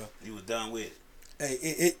away, bro. You was done with it.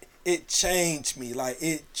 Hey, it changed me. Like,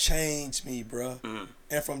 it changed me, bro.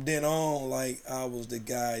 And from then on, like, I was the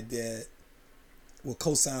guy that will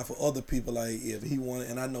co-sign for other people. Like, if he wanted,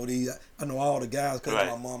 and I know all the guys because of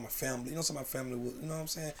my mom, my family. You know, so my family was, you know what I'm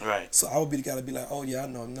saying? Right. So I would be the guy to be like, oh yeah, I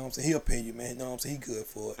know. You know what I'm saying? He'll pay you, man. You know what I'm saying? He good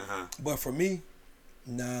for it. But for me,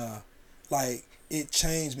 nah. Like, it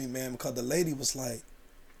changed me, man, because the lady was like,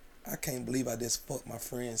 I can't believe I just fucked my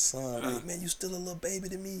friend's son. Like, man, you still a little baby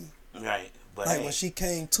to me. Right. But like when she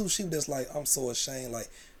came to, she was just like, I'm so ashamed. Like,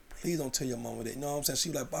 please don't tell your mama that. You know what I'm saying? She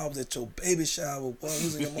was like, Bob, I was at your baby shower, boy,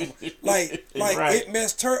 using your mama. like Right. it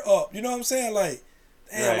messed her up. You know what I'm saying? Like,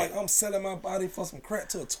 damn, Right. like I'm selling my body for some crack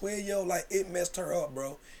to a 12-year-old. Like, it messed her up,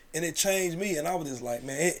 bro. And it changed me. And I was just like,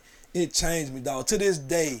 man, it changed me, dog. To this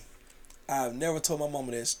day, I've never told my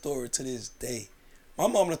mama that story to this day. My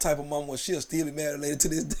mama the type of mama where she'll still be mad later to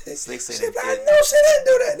this day. Slick say She'll be that- like, no, she didn't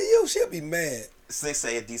do that to you. She'll be mad. Slick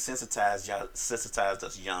say it desensitized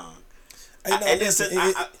us young. Hey, no, And listen,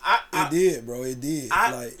 listen, it did, bro. It did.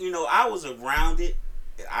 Like, I was around it.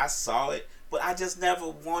 I saw it, but I just never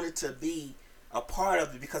wanted to be a part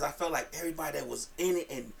of it because I felt like everybody that was in it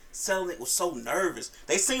and selling it was so nervous.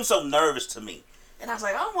 They seemed so nervous to me, and I was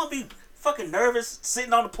like, I don't want to be fucking nervous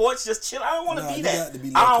sitting on the porch just chill. I don't want to be that.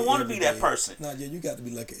 I don't want to be that person. Nah, yeah, you got to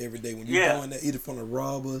be lucky every day when you're doing that, either from the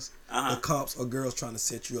robbers, the cops, or girls trying to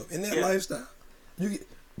set you up. In that lifestyle, you get.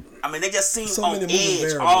 I mean, they just seem So on many moving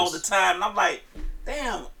edge all variables. the time, and I'm like,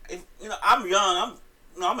 damn. If, I'm young.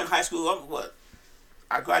 I'm in high school.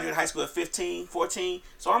 I graduated high school at 15, 14.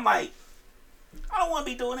 So I'm like, I don't want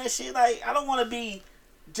to be doing that shit. Like, I don't want to be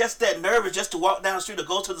just that nervous just to walk down the street or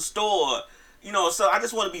go to the store. So I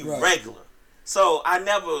just want to be regular. So I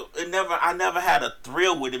never had a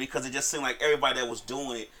thrill with it because it just seemed like everybody that was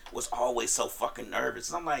doing it was always so fucking nervous.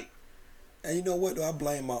 And I'm like, and you know what, though? I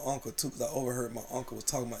blame my uncle, too, because I overheard my uncle was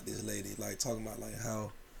talking about this lady, like, talking about, like,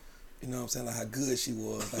 how, you know what I'm saying, like, how good she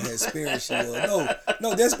was, like, how experienced she was.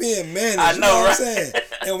 No, that's being managed, I know, you know what right? I'm saying?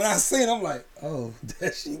 And when I seen it, I'm like, oh,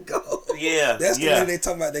 there she go. Yeah, That's the lady they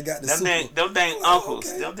talking about, they got the them dang like, uncles.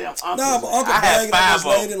 okay. Them damn uncles. Nah, my uncle I had bragging on five this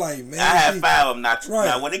of lady, them. like, man. I had she- 5 of them. Right.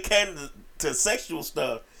 Now, when it came to sexual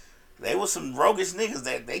stuff, they was some roguish niggas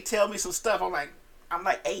that they tell me some stuff. I'm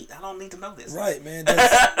like 8. I don't need to know this. Right, man.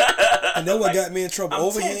 And that's what got me in trouble. I'm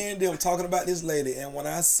Overhearing them talking about this lady, and when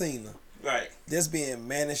I seen her, Right. just being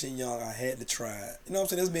mannish and young, I had to try it. You know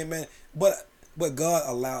what I'm saying? Just being man, but God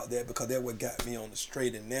allowed that because that what got me on the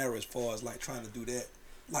straight and narrow as far as like trying to do that,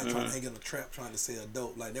 like trying to hang in a trap, trying to sell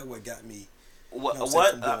dope. Like that what got me. What from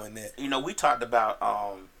doing that. We talked about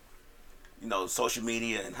social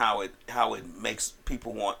media and how it makes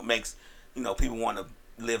people want to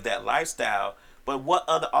live that lifestyle. But what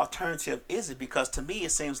other alternative is it? Because to me,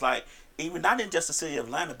 it seems like even not in just the city of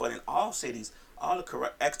Atlanta, but in all cities, all the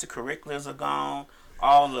extracurriculars are gone.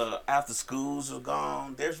 All the after schools are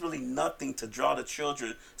gone. There's really nothing to draw the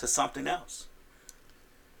children to something else.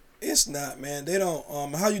 It's not, man. They don't.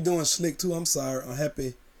 How you doing, Slick? Too. I'm sorry. I'm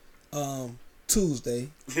happy. Tuesday.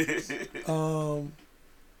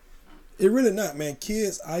 It really not, man.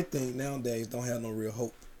 Kids, I think nowadays don't have no real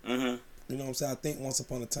hope. Mm-hmm. You know what I'm saying? I think once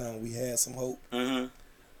upon a time we had some hope. Mm-hmm. You know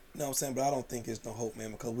what I'm saying? But I don't think it's no hope,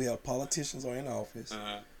 man, because we have politicians are in office. Mm-hmm.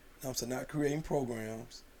 You know what I'm saying? Not creating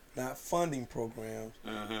programs, not funding programs.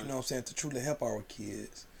 Mm-hmm. You know what I'm saying? To truly help our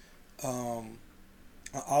kids.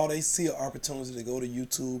 All they see are opportunities to go to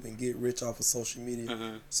YouTube and get rich off of social media.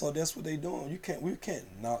 Mm-hmm. So that's what they doing. We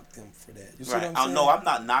can't knock them for that. You see Right. what I'm saying? No, I'm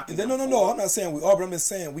not knocking them. No. I'm not saying we are, but I'm just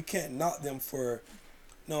saying we can't knock them for,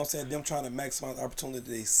 you know what I'm saying, them trying to maximize the opportunity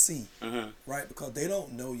they see. Mm-hmm. Right? Because they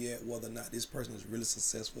don't know yet whether or not this person is really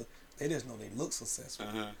successful. They just know they look successful.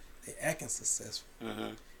 Mm-hmm. They acting successful.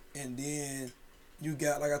 Mm-hmm. And then you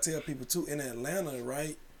got, like I tell people too, in Atlanta,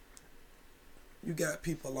 right? You got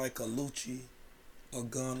people like a Lucci, a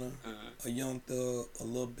Gunna, a Young Thug, a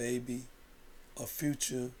Lil Baby, a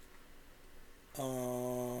Future.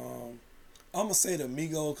 I'm gonna say the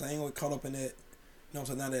Migos because I ain't gonna get caught up in that. You know what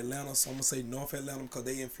I'm saying? Not Atlanta, so I'm gonna say North Atlanta because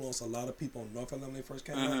they influenced a lot of people in North Atlanta when they first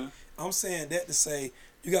came out. I'm saying that to say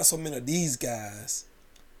you got so many of these guys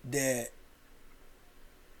that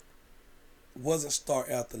wasn't star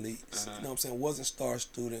athletes. You know what I'm saying? Wasn't star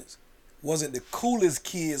students. Wasn't the coolest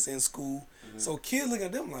kids in school. So kids looking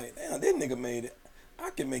at them like, damn, that nigga made it. I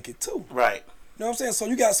can make it too. Right. You know what I'm saying? So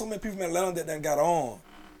you got so many people in Atlanta that done got on. You know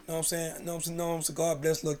what I'm saying? You know what I'm saying? God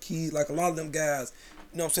bless little kid. Like a lot of them guys,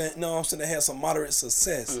 you know what I'm saying? You know what I'm saying? They had some moderate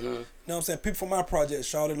success. You know what I'm saying? People from my project,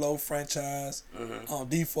 Charlotte Low franchise,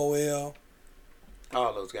 D4L.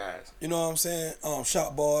 All those guys. You know what I'm saying?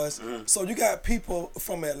 Shop Boys. So you got people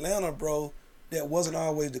from Atlanta, bro, that wasn't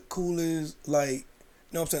always the coolest, like, you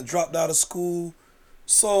know what I'm saying, dropped out of school.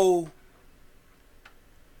 So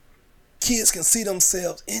kids can see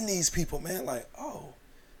themselves in these people, man, like, oh,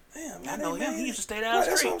 man, I know him. He used to stay down right, the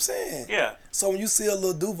that's street. what I'm saying. Yeah. So when you see a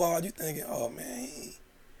little Duval, you thinking, oh, man, he ain't, you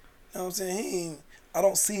know what I'm saying, I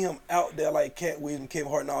don't see him out there like Katt Williams, Kevin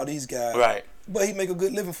Hart, and all these guys. Right. But he make a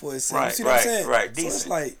good living for himself. Right, You see what I'm saying? right, So it's decent.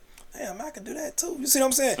 like, damn, I can do that too. You see what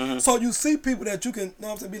I'm saying? So you see people that you can, you know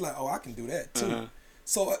what I'm saying, be like, oh, I can do that too.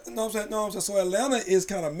 So you know what I'm saying? No, I'm saying. So Atlanta is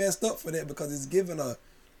kind of messed up for that because it's given a,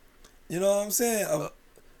 you know what I'm saying,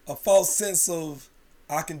 a false sense of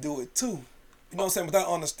I can do it too. You know what I'm saying? Without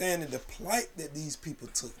understanding the plight that these people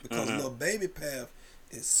took, because Lil Baby path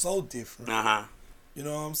is so different. You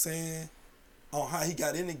know what I'm saying? On how he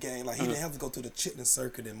got in the game, like he didn't have to go to the chitlin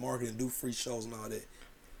circuit and market and do free shows and all that. You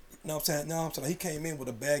know what I'm saying? No, I'm saying he came in with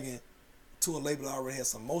a bagging to a label that already had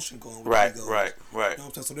some motion going with Right. You know what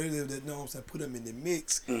I'm saying? So they did, you know what I'm saying, put him in the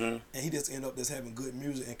mix, and he just ended up just having good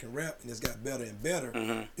music and can rap, and it's got better and better.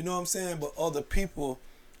 You know what I'm saying? But other people,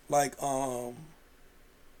 like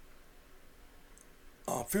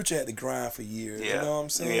Future had to grind for years. You know what I'm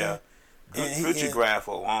saying? Yeah. Future grind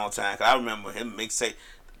for a long time. Cause I remember him say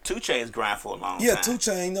 2 Chainz grind for a long time. Yeah, 2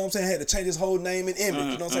 Chainz, you know what I'm saying, had to change his whole name and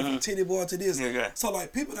image. You know what I'm saying? From Titty Boy to this. So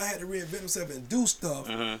like people that had to reinvent themselves and do stuff,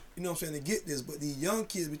 you know what I'm saying, to get this. But these young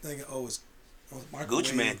kids be thinking, oh, it's microwave.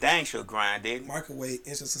 Gucci Man dang sure grind, didn't he? Microwave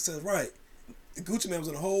instant success, right. Gucci Man was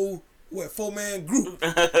in a whole 4-man group. You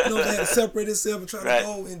know what I'm saying? Had to separate itself and try to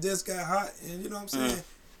go and just got hot, and you know what I'm saying? You know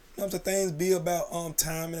what I'm saying? Things be about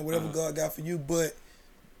timing and whatever God got for you, but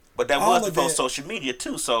that was before social media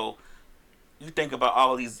too, so you think about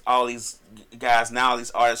all these guys now,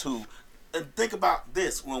 these artists who, and think about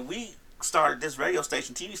this, when we started this radio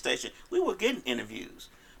station, TV station, we were getting interviews.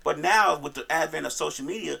 But now with the advent of social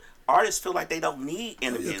media, artists feel like they don't need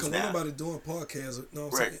interviews now. Because nobody doing podcasts. You know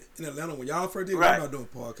what I'm saying? In Atlanta, when y'all first did, we're not doing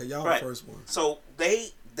podcasts. Y'all the first one. So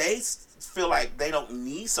they feel like they don't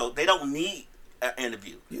need an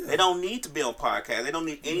interview. Yeah. They don't need to be on podcast. They don't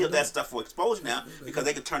need any of that stuff for exposure now because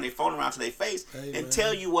they can turn their phone around to their face and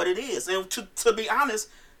tell you what it is. And to be honest,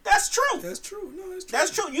 that's true. That's true. No, that's true. That's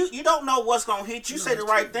true. You don't know what's gonna hit. You say the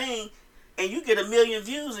right thing, and you get 1 million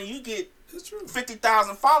views, and you get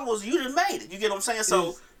 50,000 followers. You done made it. You get what I'm saying?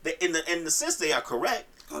 So in the sense they are correct.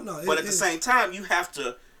 Oh no. But at the same time, you have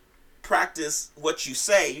to practice what you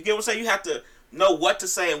say. You get what I'm saying? You have to know what to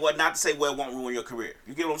say and what not to say where it won't ruin your career.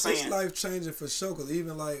 You get what I'm saying? It's life changing for sure. Cause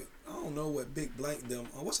even like I don't know what Big Blank them.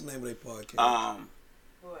 What's the name of their podcast?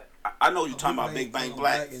 What? I know you're talking about Big Bang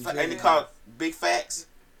Black. Ain't it called Big Facts?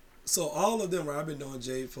 So all of them, right? I've been doing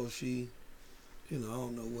Jade for she, you know, I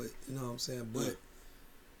don't know what, you know what I'm saying, but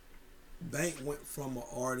Bank went from an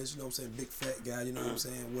artist, you know what I'm saying, big fat guy, you know what I'm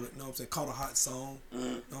saying, with, you know what I'm saying, caught a hot song, you know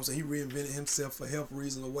what I'm saying, he reinvented himself for health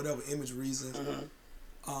reasons or whatever, image reasons.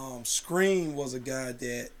 Scream was a guy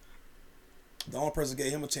that the only person who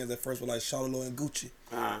gave him a chance at first was like Charlotte and Gucci.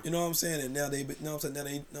 You know what I'm saying? And now they, you know what I'm saying, now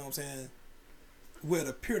they, you know what I'm saying, well, it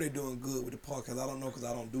appear they're doing good with the podcast. I don't know because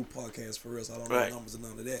I don't do podcasts for real, so I don't know numbers and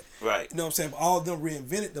none of that. Right. You know what I'm saying? But all of them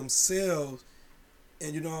reinvented themselves,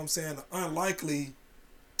 and you know what I'm saying, the unlikely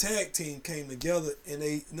tag team came together and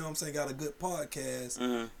they, you know what I'm saying, got a good podcast, you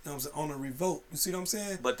know what I'm saying, on a revolt. You see what I'm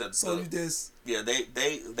saying? But you just... Yeah,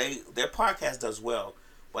 their podcast does well,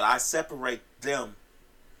 but I separate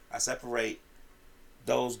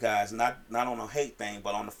those guys not on a hate thing,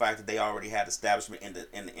 but on the fact that they already had establishment in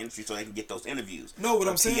the industry, so they can get those interviews. No, what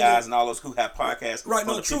I'm saying, PIs and all those who have podcasts, right?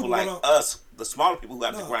 No, the true. People like us, the smaller people who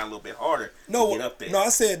have to grind a little bit harder to get up there. No, I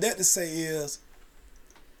said that to say is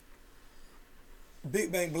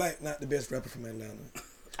Big Bang Black not the best rapper from Atlanta.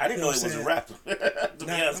 I didn't know he was a rapper.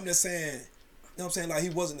 I'm just saying, you know what I'm saying, like he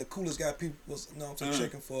wasn't the coolest guy people was, you know what I'm saying,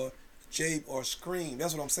 checking for. Jabe or Scream.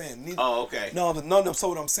 That's what I'm saying. Neither, okay. No, but none of them. So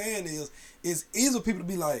what I'm saying is, it's easy for people to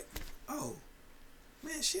be like, oh,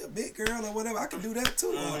 man, she a big girl or whatever. I can do that too.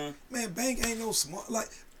 Or, man, Bank ain't no smart. Like,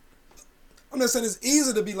 I'm just saying it's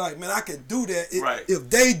easy to be like, man, I can do that. If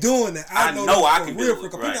they doing that, I know I can do it.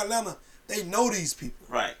 Because people in Atlanta, they know these people.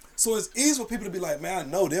 Right. So it's easy for people to be like, man, I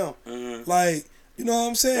know them. Like, you know what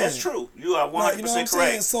I'm saying? That's true. You are 100% like, you know what I'm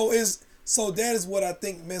correct. Saying? So that is what I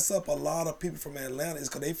think mess up a lot of people from Atlanta is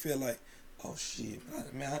because they feel like, oh shit,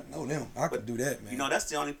 man, I know them. I could do that, man. You know,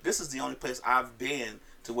 this is the only place I've been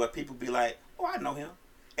to where people be like, oh, I know him.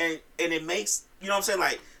 And it makes, you know what I'm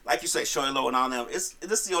saying, like you say, Shorty Low and all them, this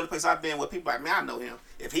is the only place I've been where people like, man, I know him.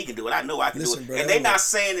 If he can do it, I know I can do it. Bro, and they not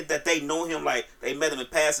saying it that they know him like they met him in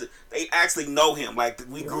passing. They actually know him like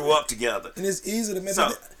we grew up together. And it's easy to make. I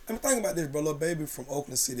mean, think about this, bro. Lil Baby from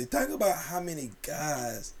Oakland City. Think about how many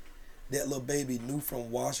guys that Lil Baby knew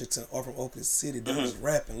from Washington or from Oakland City that was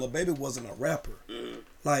rapping. Lil Baby wasn't a rapper.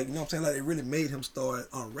 Like, you know what I'm saying? Like, they really made him start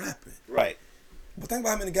rapping. Right. But think about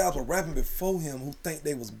how many guys were rapping before him who think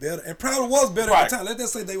they was better. And probably was better at the time. Let's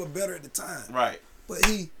just say they were better at the time. Right. But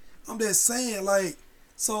I'm just saying, like,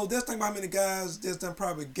 so just think about how many guys just done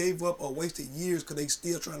probably gave up or wasted years because they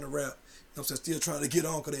still trying to rap. You know what I'm saying? Still trying to get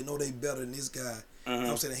on because they know they better than this guy. You know what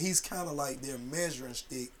I'm saying? And he's kind of like their measuring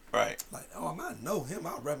stick. Right. Like, oh, I know him.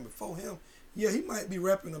 I was rapping before him. yeah, he might be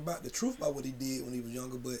rapping about the truth about what he did when he was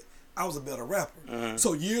younger, but I was a better rapper.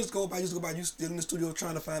 So years go by, you still in the studio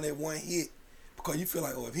trying to find that one hit because you feel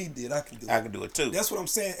like, oh, if he did, I can do it. I can do it too. That's what I'm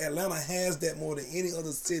saying. Atlanta has that more than any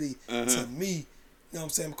other city to me. You know what I'm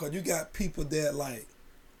saying? Because you got people that like,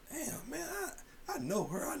 damn, man, I know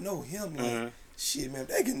her, I know him. Like, shit, man, if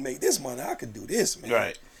they can make this money, I can do this, man.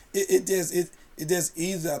 Right. It just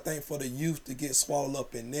easy, I think, for the youth to get swallowed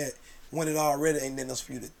up in that when it already ain't nothing else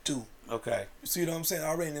for you to do. Okay. You see what I'm saying?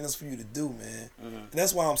 Already ain't nothing else for you to do, man. And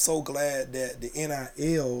that's why I'm so glad that the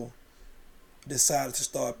NIL decided to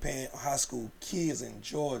start paying high school kids in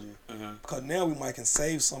Georgia. Because now we might can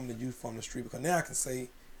save some of the youth from the street. Because now I can say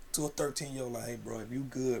to a 13-year-old, like, hey, bro, if you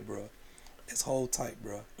good, bro, let's hold tight,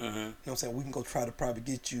 bro. You know what I'm saying? We can go try to probably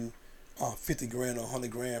get you 50 grand or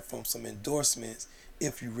 100 grand from some endorsements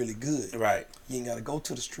if you really good. Right. You ain't got to go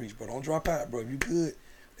to the streets, bro. Don't drop out, bro. If you good,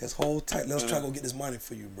 let's hold tight. Let's try to go get this money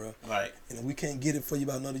for you, bro. Right. And if we can't get it for you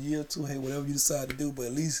about another year or two, hey, whatever you decide to do, but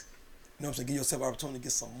at least, you know what I'm saying, give yourself an opportunity to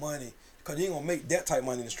get some money. Because you ain't going to make that type of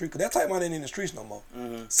money in the street. Because that type of money ain't in the streets no more.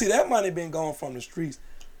 See, that money been gone from the streets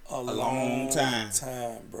a long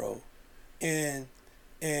time, bro. And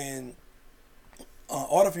in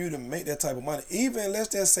order for you to make that type of money, even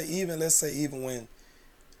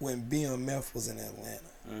when BMF was in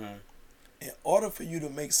Atlanta, in order for you to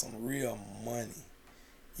make some real money,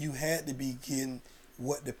 you had to be getting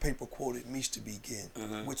what the paper quoted Meech to be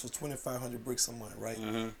getting, which was 2,500 bricks a month, right?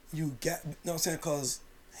 You got, you know what I'm saying? Because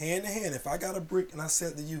hand in hand, if I got a brick and I sell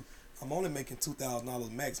it to you, I'm only making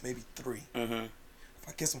 $2,000 max, maybe $3,000. If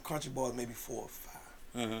I get some country bars, maybe $4,000 or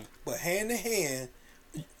 $5,000. But hand in hand,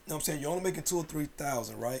 you know what I'm saying, you're only making $2,000 or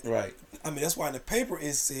 $3,000, right? Right. I mean, that's why in the paper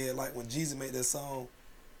it said, like when Jesus made that song,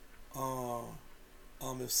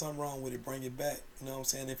 if something wrong with it, bring it back. You know what I'm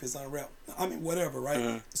saying? If it's unwrapped, I mean, whatever,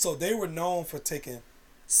 right? So they were known for taking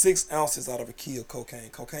 6 ounces out of a key of cocaine.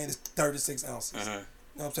 Cocaine is 36 ounces. You know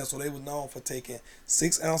what I'm saying? So they were known for taking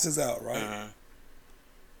 6 ounces out, right?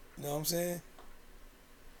 You know what I'm saying?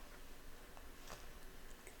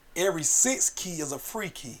 Every 6 key is a free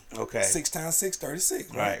key. Okay. 6 times 6,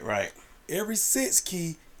 36. Right? Right. Every 6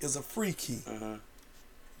 key is a free key.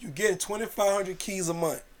 You're getting 2,500 keys a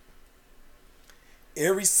month.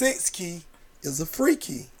 Every 6 key is a free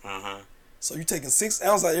key. So you're taking 6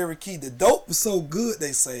 ounces out of every key. The dope was so good,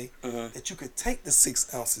 they say, that you could take the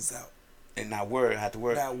 6 ounces out. And not have to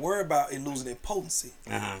worry. Not worry about it losing in potency.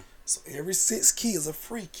 So every 6 key is a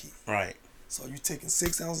free key. Right. So you're taking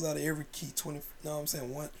 6 ounces out of every key. 20. You know what I'm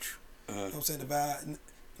saying? One. You know what I'm saying? Divide. You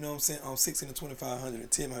know what I'm saying? 6 into 2,500 and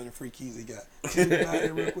 10 free keys he got. Can you divide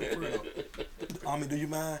that real quick for real? I mean, do you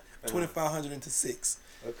mind? 2,500 into 6.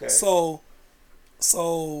 Okay. So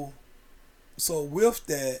with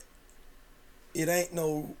that, it ain't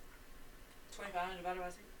no. 2,500 divided by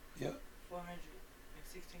 6. Yep.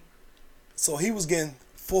 416. So he was getting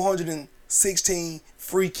 416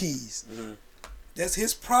 free keys. That's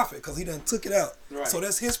his profit because he done took it out. Right. So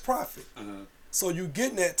that's his profit. So you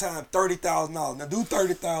getting that time $30,000. Now do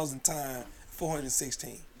 30,000 times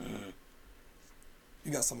 416.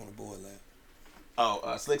 You got something on the board, lad.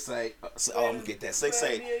 Oh, Slick say. I'm gonna get that. Slick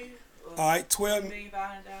say. All right, 12 million.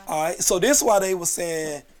 All right, so this is why they were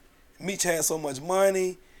saying Meech had so much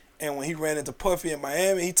money, and when he ran into Puffy in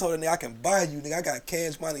Miami, he told him, "I can buy you, nigga. I got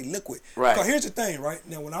cash money, liquid." Right. Because here's the thing, right?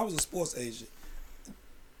 Now, when I was a sports agent,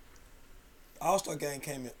 All-Star Game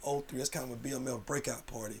came in 03. That's kind of a BMF breakout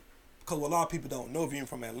party. Because what a lot of people don't know, if you're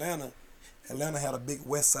from Atlanta, Atlanta had a big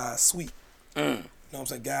West Side suite. You know what I'm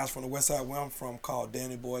saying? Guys from the West Side where I'm from called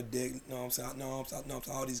Danny Boy, Dick, you know what I'm saying? No, I'm saying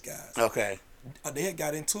all these guys. Okay. They had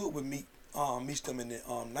got into it with Meech them in the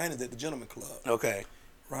 90s at the Gentleman Club. Okay.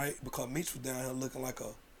 Right? Because Meech was down here looking like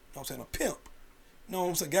a pimp. You know what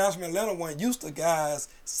I'm saying? Guys from Atlanta weren't used to guys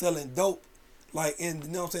selling dope like in, you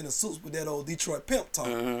know what I'm saying, the suits with that old Detroit pimp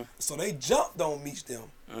talk. So they jumped on Meech them.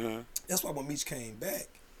 That's why when Meech came back,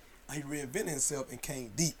 he reinvented himself and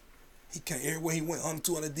came deep. He came everywhere he went, 100,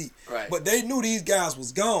 200 deep. Right. But they knew these guys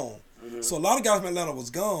was gone. So a lot of guys from Atlanta was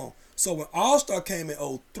gone. So when All-Star came in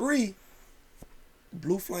 03,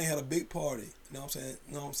 Blue Flame had a big party. You know what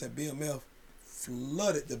I'm saying? BMF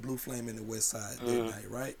flooded the Blue Flame in the West Side that night,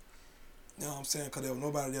 right? You know what I'm saying? Because there was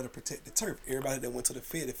nobody there to protect the turf. Everybody that went to the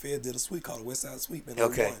Fed did a sweep called the West Side Sweep in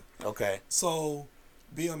 01. Okay. So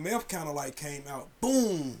BMF kind of like came out,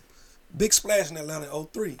 boom, big splash in Atlanta in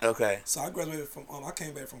 03. Okay. So I graduated from, I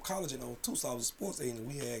came back from college in 02, so I was a sports agent.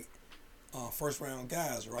 We had first round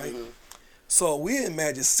guys, right? So we in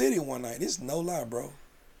Magic City one night. This is no lie, bro.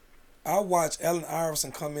 I watched Allen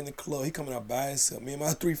Iverson come in the club. He coming out by himself. Me and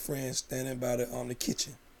my 3 friends standing by the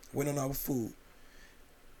kitchen, waiting on our food.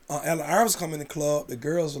 Allen Iverson come in the club. The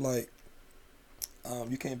girls were like,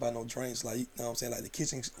 you can't buy no drinks, like, you know what I'm saying, like the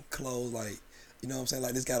kitchen clothes, like, you know what I'm saying,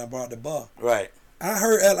 like this guy that brought the bar. Right. I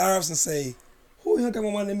heard Al Iverson say, who the hell got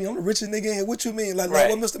more money than me? I'm the richest nigga in here. What you mean? Like, Right.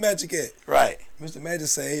 what Mr. Magic at? Right. Mr. Magic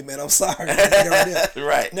say, hey, man, I'm sorry.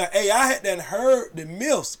 Right. Now, I had then heard the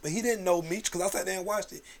myths, but he didn't know Meech because I sat there and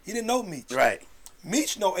watched it. He didn't know Meech. Right.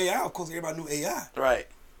 Meech know AI. Of course, everybody knew AI. Right.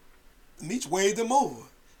 Meech waved them over.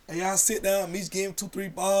 AI sit down. Meech gave him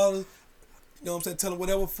 2-3 bottles. You know what I'm saying? Tell him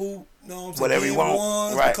whatever food. You know what I'm saying? Whatever he want.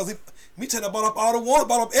 Ones, right. Because Meech had bought up all the ones,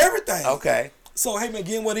 bought up everything. Okay. So, hey, man,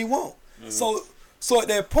 give him what he want. So at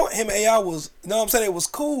that point, him and AI was, you know what I'm saying, it was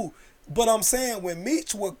cool. But I'm saying when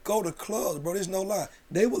Meech would go to clubs, bro, there's no lie.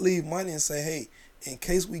 They would leave money and say, hey, in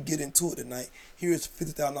case we get into it tonight, here's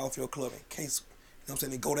 $50,000 for your club. In case, you know what I'm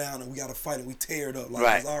saying, they go down and we got to fight and we tear it up. Like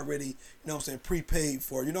right. It's already, you know what I'm saying, prepaid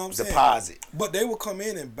for, you know what I'm saying? Deposit. But they would come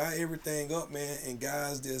in and buy everything up, man, and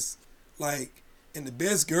guys just, like, and the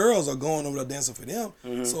best girls are going over there dancing for them.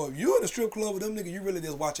 So if you're in a strip club with them niggas, you really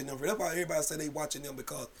just watching them. That's why everybody say they watching them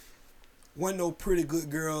because one no pretty good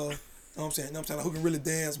girl, you know what I'm saying, like, who can really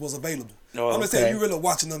dance was available. Oh, I'm just saying you really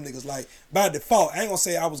watching them niggas. Like, by default, I ain't gonna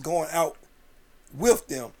say I was going out with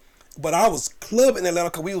them, but I was clubbing in Atlanta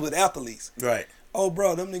because we was with athletes. Right. Oh,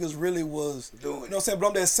 bro, them niggas really was doing. You know what I'm saying? But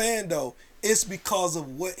I'm just saying though, it's because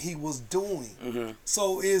of what he was doing.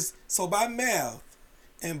 So by math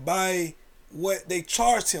and by what they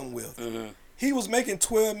charged him with, he was making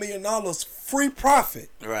 $12 million free profit.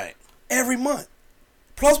 Right. Every month.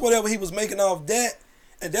 Plus whatever he was making off that.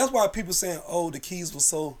 And that's why people saying, oh, the keys were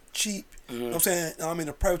so cheap. You know what I'm saying? I mean,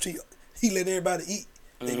 the private cheap, he let everybody eat.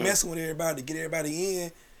 They messing with everybody to get everybody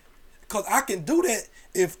in. Because I can do that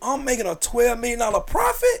if I'm making a $12 million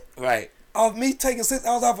profit. Right. Of me taking $6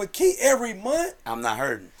 off a key every month. I'm not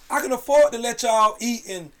hurting. I can afford to let y'all eat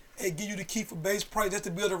and give you the key for base price just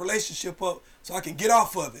to build a relationship up so I can get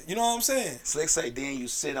off of it. You know what I'm saying? Slick say then you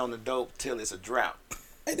sit on the dope till it's a drought.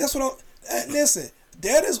 Hey, that's what I'm... Listen,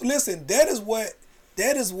 that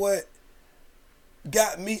is what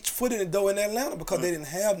got Meech foot in the door in Atlanta because they didn't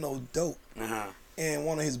have no dope. And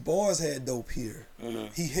one of his boys had dope here.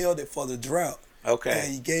 He held it for the drought. Okay.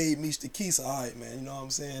 And he gave Meech the key. So, all right, man, you know what I'm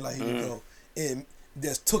saying? Like, here you go. And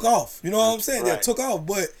just took off. You know what I'm saying? Right. That took off.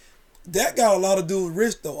 But that got a lot of dudes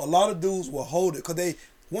rich, though. A lot of dudes will hold it because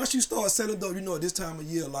once you start selling dope, you know, at this time of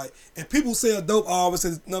year, like, and people sell dope always,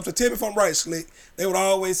 you know what I'm saying? Tell me if I'm right, Slick. They would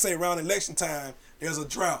always say around election time, there's a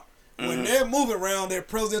drought. When they're moving around their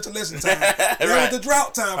presidential election time, that was the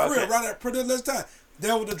drought time, for real, around that presidential election time.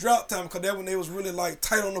 That was the drought time because that when they was really like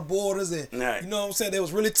tight on the borders and you know what I'm saying, they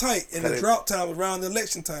was really tight. And the drought time was around the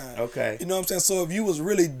election time. Okay. You know what I'm saying? So if you was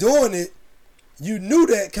really doing it, you knew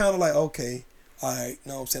that kind of like, okay, all right, you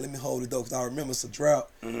know what I'm saying, let me hold it though because I remember it's a drought.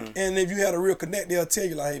 And if you had a real connect, they'll tell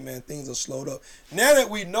you like, hey man, things are slowed up. Now that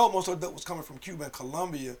we know most of the dope was coming from Cuba and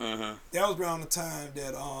Colombia, that was around the time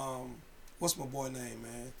that, what's my boy name,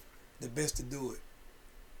 man? The best to do it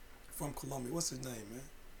from Colombia. What's his name, man?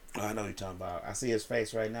 Oh, I know what you're talking about. I see his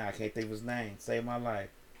face right now. I can't think of his name. Save my life.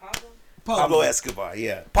 Pablo Escobar,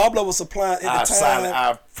 yeah. Pablo was supplying at the time.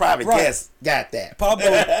 Our private guest got that. Pablo,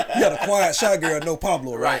 yeah, the quiet shy girl, no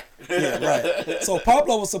Pablo, right? Yeah, right. So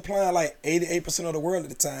Pablo was supplying like 88% of the world at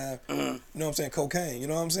the time. You know what I'm saying? Cocaine. You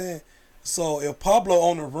know what I'm saying? So if Pablo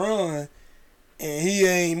on the run and he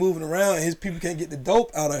ain't moving around and his people can't get the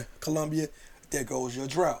dope out of Colombia, there goes your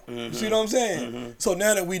drought. You see what I'm saying? So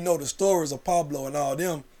now that we know the stories of Pablo and all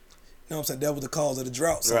them, you know what I'm saying, that was the cause of the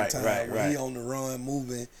drought sometimes. When he on the run,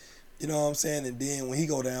 moving, you know what I'm saying? And then when he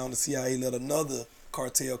go down, the CIA let another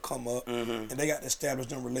cartel come up and they got to establish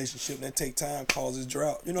them relationship and that take time, causes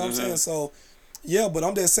drought. You know what I'm saying? So, yeah, but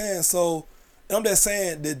I'm just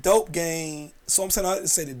saying, the dope game, so I'm saying I didn't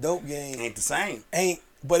say the dope game. Ain't the same.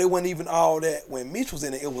 But it wasn't even all that. When Meech was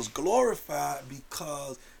in it, it was glorified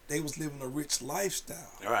because they was living a rich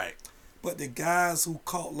lifestyle. Right. But the guys who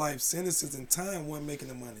caught life sentences in time weren't making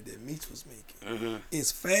the money that Meech was making.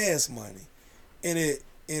 It's fast money. And it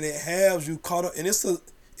has you caught up, and it's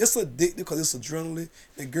addictive because it's adrenaline.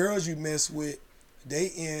 The girls you mess with, they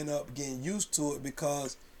end up getting used to it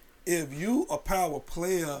because if you a power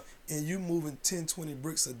player and you moving 10, 20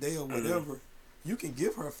 bricks a day or whatever, you can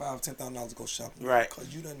give her $5,000, $10,000 to go shopping. Right.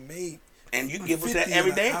 Because you done made, and you can give her that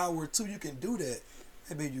every day. An hour or two, you can do that.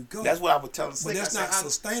 Hey, baby, you go. That's what I was telling Slick. But that's not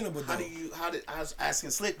sustainable, though. I was asking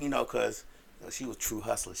Slick, because she was a true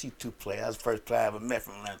hustler. She two player. That was the first player I ever met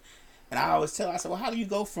from Atlanta. And I always tell her, I said, well, how do you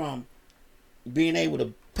go from being able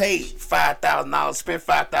to pay $5,000, spend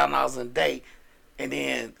 $5,000 a day, and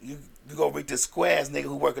then you go reach this squares nigga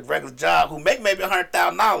who work a regular job who make maybe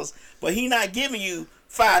 $100,000, but he not giving you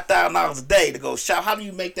 $5,000 a day to go shop. How do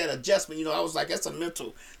you make that adjustment? You know, I was like,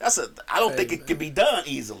 I don't think it can be done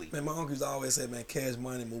easily. Man, my uncle used to always say, man, cash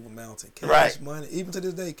money move a mountain. Cash Right. money, even to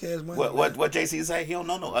this day, cash money. What JC say? He don't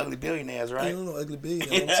know no ugly billionaires, right? He don't know ugly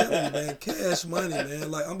billionaires. I'm telling you, man, cash money,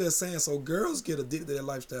 man. Like, I'm just saying, so girls get addicted to that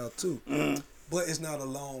lifestyle too. Mm-hmm. But it's not a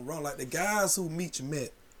long run. Like, the guys who Meech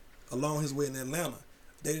met along his way in Atlanta,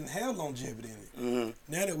 they didn't have longevity in it.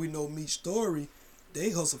 Mm-hmm. Now that we know Meech's story, they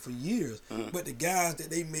hustled for years. Mm-hmm. But the guys that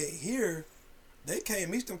they met here,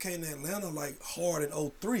 Meech them came to Atlanta like hard in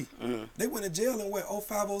 03. Mm-hmm. They went to jail in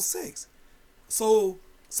 05, 06. So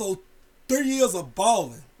 3 years of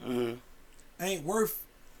balling ain't worth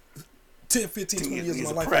 10, 15, 20 years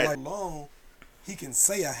of my life. Like long, he can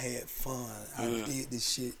say I had fun. I did this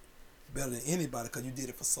shit better than anybody because you did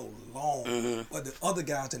it for so long. But the other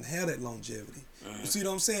guys didn't have that longevity. You see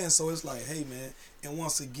what I'm saying? So it's like, hey, man. And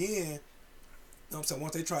once again, you know what I'm saying,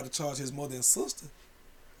 once they tried to charge his mother and sister,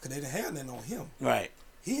 because they didn't have nothing on him. Right.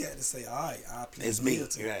 He had to say, all right, I plead It's me.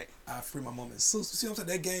 guilty. Right. I free my mom and sister. See what I'm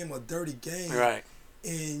saying? That game a dirty game. Right.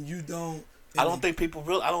 And you don't... I don't think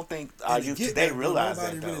our youth today realize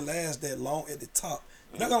that, nobody though. really lasts that long at the top.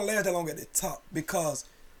 Not going to last that long at the top because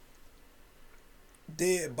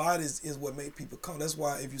dead bodies is what make people come. That's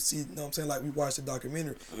why if you see, you know what I'm saying, like we watched the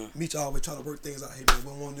documentary, Meech always trying to work things out. Hey, man,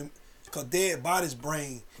 we don't want them... Because dead bodies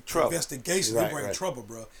bring trouble. Investigation. Right, they bring right. trouble,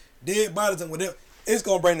 bro. Dead bodies and whatever, it's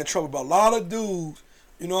going to bring the trouble. But a lot of dudes,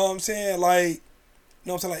 you know what I'm saying, like, you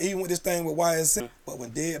know what I'm saying, like even with this thing with YSN, but when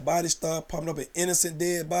dead bodies start popping up, and innocent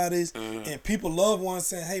dead bodies, and people, loved ones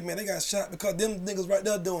saying, hey, man, they got shot because them niggas right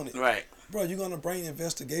there doing it. Right. Bro, you're going to bring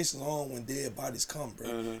investigations on when dead bodies come,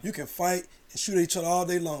 bro. You can fight and shoot each other all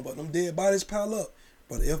day long, but them dead bodies pile up.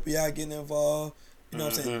 But the FBI getting involved, you know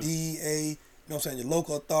what I'm saying, DEA, you know what I'm saying, your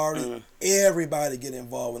local authority, everybody get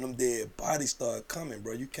involved when them dead bodies start coming,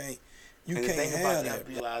 bro. You can't And the have thing about that. that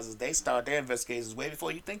realizes they start their investigations way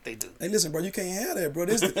before you think they do. Hey, listen, bro, you can't have that, bro.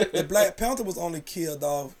 The Black Panther was only killed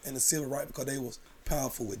off in the civil rights because they was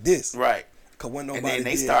powerful with this. Right. Because when nobody And then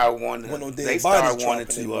they did, started wanting when no to, dead they bodies started wanting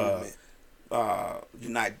dropping in the movement. to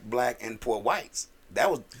unite black and poor whites. That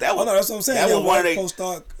was Oh, no, that's what I'm saying. That Yeah, was one of white they. folks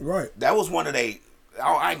start, right. That was one of they.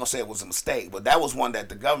 I ain't gonna say it was a mistake, but that was one that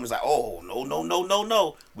the government's like, oh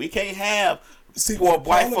no, we can't have See, poor the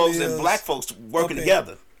white problem folks is, and black folks working okay,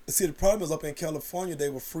 together. See, the problem is up in California, they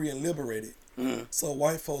were free and liberated. So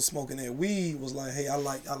white folks smoking that weed was like, hey, I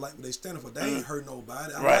like what they standing for. They ain't hurt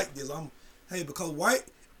nobody. I like this. Because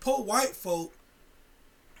poor white folk,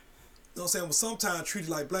 you know what I'm saying, was sometimes treated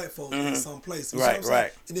like black folks in some places. You see what I'm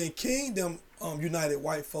saying? And then Kingdom united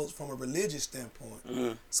white folks from a religious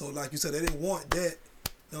standpoint. So like you said, they didn't want that.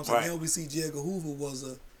 You know what I'm saying? Now we see J. Edgar Hoover was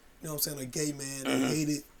you know what I'm saying, a gay man that hated,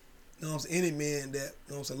 you know what I'm saying, any man that,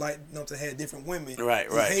 you know what I'm saying, like, you know what I'm saying, had different women. He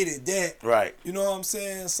hated that. Right. You know what I'm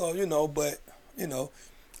saying? So, you know, but, you know.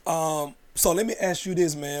 So let me ask you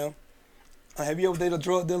this, ma'am. Have you ever dated a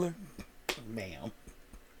drug dealer? Ma'am.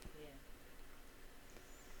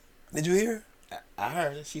 Did you hear? I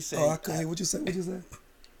heard it. She said. Oh, I couldn't hear what you said. What you said? I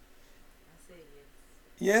said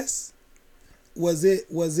Yes. yes. Was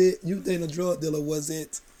it you dating a drug dealer? Was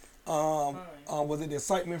it was it the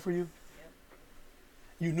excitement for you? Yep.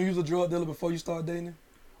 You knew you was a drug dealer before you started dating? Of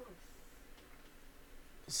course.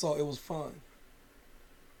 So it was fun.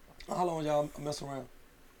 How long y'all mess around?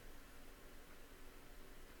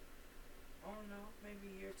 I don't know, maybe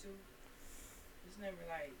a year or two. It's never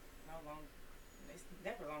like no long. It's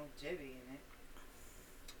never longevity in it.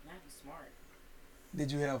 Now you smart. Did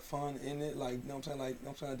you have fun in it? Like, you know what I'm saying? Like, you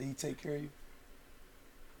know what I'm saying? Did he take care of you?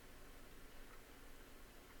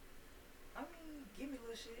 I mean, give me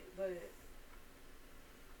little shit, but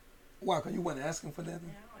Why? Because you wasn't asking for nothing?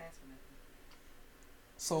 yeah, I don't ask for nothing.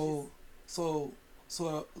 So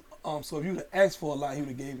if you would have asked for a lot, he would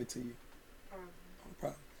have gave it to you. Probably. No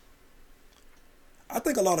problem. I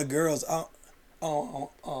think a lot of girls, how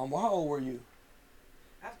old were you?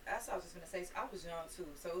 That's what I was just gonna say. I was young too,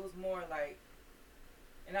 so it was more like,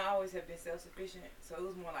 and I always have been self-sufficient, so it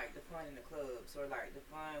was more like the fun in the clubs or like the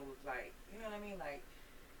fun with like, you know what I mean, like.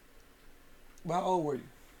 But how old were you?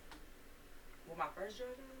 With my first drug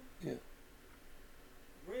dealer? Yeah.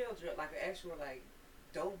 Real drug, like an actual like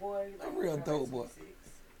dope boy. Like A real like dope boy. 26.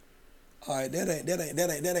 All right,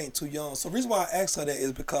 that ain't too young. So the reason why I asked her that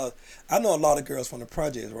is because I know a lot of girls from the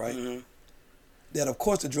projects, right? That of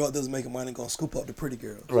course the drug dealers making money gonna scoop up the pretty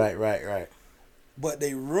girls. Right. But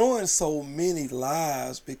they ruin so many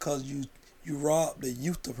lives because you robbed the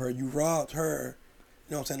youth of her. You robbed her,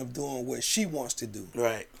 you know what I'm saying, of doing what she wants to do.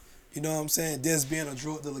 Right. You know what I'm saying? Just being a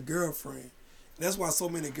drug dealer girlfriend. That's why so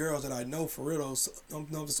many girls that I know, for real, so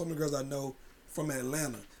many girls I know from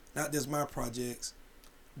Atlanta, not just my projects,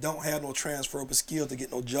 don't have no transferable skills to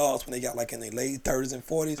get no jobs when they got like in their late 30s and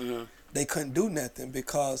 40s. They couldn't do nothing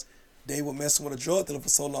because they were messing with a drug dealer for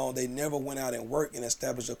so long. They never went out and worked and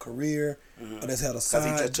established a career or just had a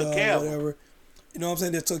side job or whatever. You know what I'm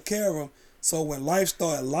saying? They took care of them. So when life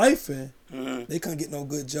started lifing, they couldn't get no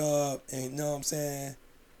good job and, you know what I'm saying?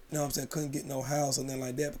 You know what I'm saying? Couldn't get no house or nothing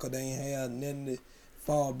like that because they ain't had nothing to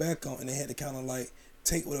fall back on, and they had to kind of like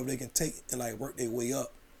take whatever they can take and like work their way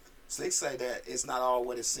up. So they say that it's not all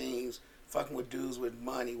what it seems. Fucking with dudes with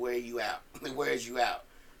money wear you out. It wears you out.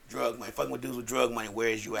 Drug money. Fucking with dudes with drug money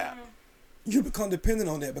wears you out. You become dependent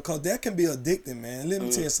on that because that can be addicting, man. Let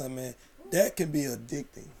me tell you something, man. That can be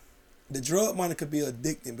addicting. The drug money could be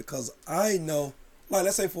addicting because I know, like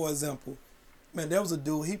let's say for example, man, there was a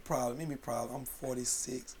dude, I'm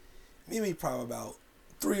 46. Maybe probably about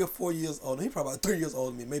 3 or 4 years older. He probably about 3 years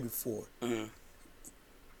older than me, maybe 4.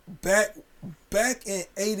 Back in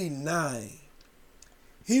 '89,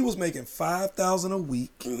 he was making $5,000 a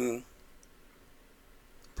week,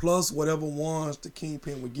 plus whatever ones the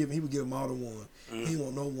kingpin would give him. He would give him all the ones. He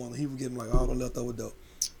won't no one. He would give him like all the leftover dope.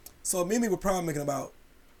 So Mimi was probably making about,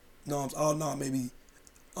 maybe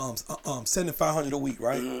 $7,500 a week,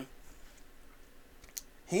 right?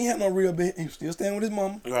 He ain't had no real bit. He was still staying with his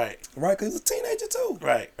mama. Right, because he was a teenager too.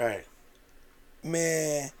 Right.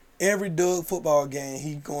 Man, every Doug football game,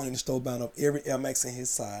 he going in the store buying up every Air Max in his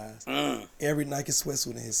size, every Nike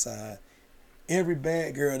sweatsuit in his size. Every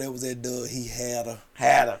bad girl that was at Doug, he had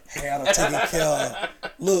her taking care of.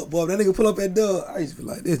 Look, boy, that nigga pull up at Doug, I used to be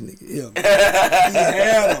like, this nigga, yeah, he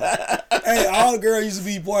had her. Hey, all the girls used to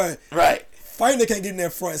be, boy, fighting they can't get in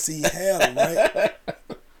that front seat. He had them, right?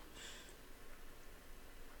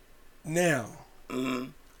 Now,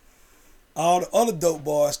 all the other dope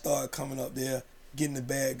boys started coming up there, getting the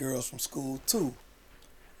bad girls from school too.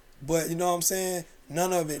 But you know what I'm saying?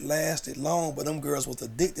 None of it lasted long, but them girls was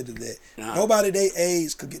addicted to that. Nobody their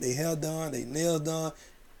age could get their hair done, their nails done.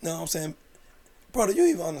 You know what I'm saying? Brother, you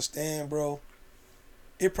even understand, bro?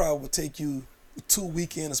 It probably would take you 2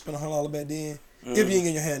 weekends to spend $100 back then. If you ain't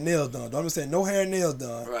getting your hair and nails done. I'm just saying no hair and nails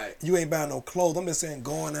done. Right. You ain't buying no clothes. I'm just saying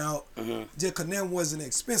going out. Just because them wasn't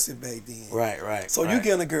expensive back then. Right. So you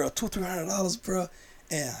getting a girl $200-$300, bro.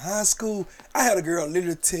 In high school, I had a girl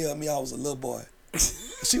literally tell me I was a little boy.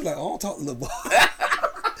 She was like, I don't talk to little boy.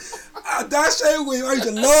 I used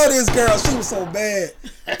to love this girl. She was so bad.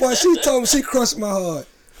 But she told me, she crushed my heart.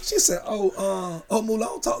 She said, Moolah, I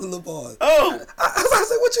don't talk to little boys. I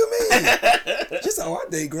said, what you mean? She said, I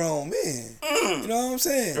date grown men. You know what I'm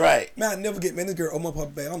saying? Right. Man, I never get, man, this girl opened up her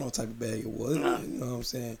bag. I don't know what type of bag it was. You know what I'm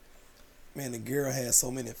saying? Man, the girl had so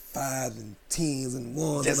many 5s and 10s and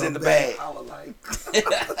 1s. Just in the bag. I was like,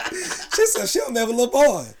 she said she don't have a little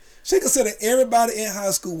boy. She considered everybody in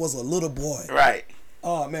high school was a little boy. Right.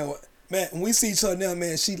 Oh, man, when we see each other now,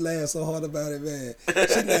 man, she laughed so hard about it, man.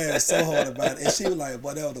 She laughed so hard about it. And she was like,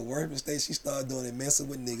 boy, that was the worst mistake she started doing and messing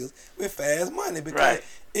with niggas with fast money because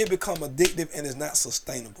it become addictive and it's not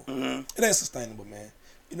sustainable. It ain't sustainable, man.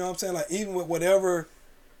 You know what I'm saying? Like, even with whatever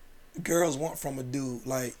girls want from a dude,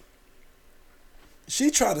 like,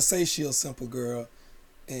 she tried to say she a simple girl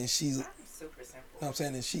and she's... super simple. You know what I'm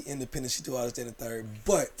saying? And she independent, she do all this, that, and the third.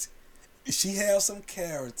 But she has some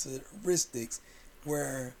characteristics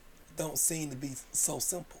where don't seem to be so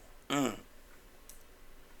simple.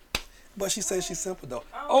 But she says she's simple though.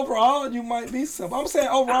 Overall, you might be simple. I'm saying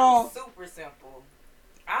overall. I'm super simple.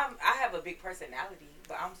 I have a big personality,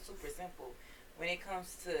 but I'm super simple when it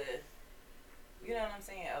comes to, you know what I'm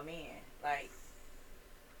saying, a man. Like,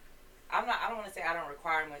 I don't want to say I don't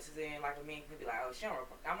require much, then like a man can be like, oh, she don't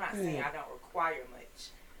require. I'm not saying I don't require much.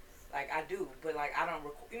 Like, I do, but like I don't,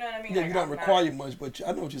 you know what I mean? Yeah, like, you don't require much, but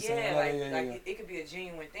I know what you're saying. Like it could be a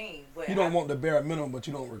genuine thing, but you don't want the bare minimum, but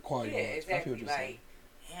you don't require much. Yeah, exactly. I feel what you're saying.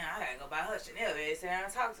 Yeah, I gotta go buy her Chanel and sit down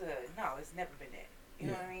and talk to her. No, it's never been that. You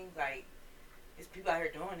know what I mean? Like, it's people out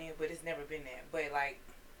here doing it, but it's never been that. But like,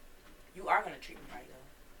 you are gonna treat me right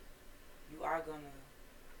though. You are gonna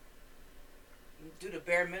do the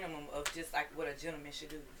bare minimum of just like what a gentleman should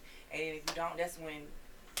do. And if you don't, that's when.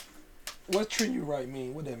 What treat you right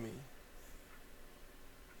mean? What that mean?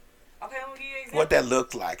 Okay, I'm gonna give you an example. What that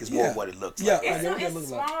look like is more what it looks like. It's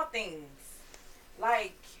small things.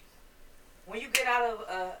 Like, when you get out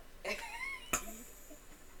of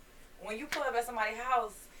when you pull up at somebody's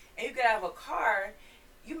house and you get out of a car,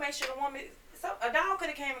 you make sure the woman, a dog could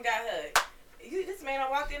have came and got her. This man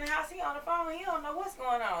walked in the house, he on the phone, he don't know what's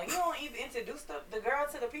going on. You don't even introduce the girl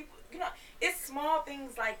to the people. You know, it's small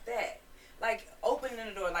things like that. Like, opening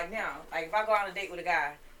the door, like now, like if I go on a date with a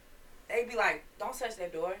guy, they be like, don't touch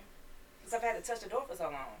that door. Because I've had to touch the door for so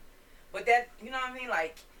long. But that, you know what I mean?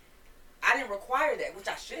 Like, I didn't require that, which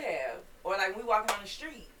I should have. Or like when we walking on the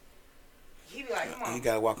street, he be like, come on. You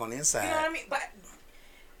gotta walk on the inside. You know what I mean?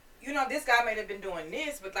 But this guy may have been doing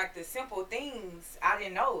this, but like the simple things I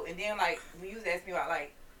didn't know. And then like when you was asking me about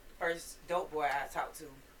like first dope boy I talked to,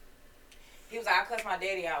 he was like, I cussed my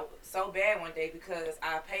daddy out so bad one day because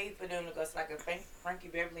I paid for them to go to like a Frankie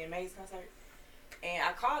Beverly and Maze concert. And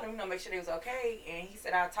I called him, make sure they was okay. And he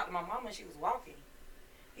said, I talked to my mama and she was walking.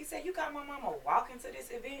 He said, you got my mama walking to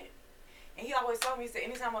this event? And he always told me, he said,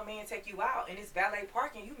 anytime a man take you out and it's valet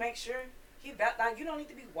parking, you make sure like, you don't need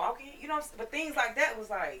to be walking. But things like that was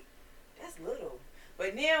like, that's little.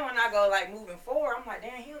 But then when I go like moving forward, I'm like,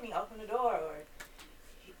 damn, he don't need to open the door. Or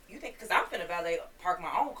you think, because I'm finna valet park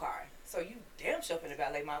my own car. So you damn sure finna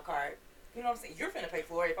valet my car. You know what I'm saying? You're finna pay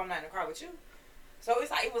for it if I'm not in the car with you. So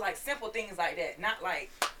it's like, it was like simple things like that. Not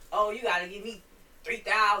like, oh, you gotta give me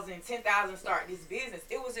 3,000, 10,000 start this business.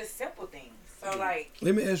 It was just simple things. So like.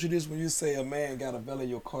 Let me ask you this: when you say a man gotta valet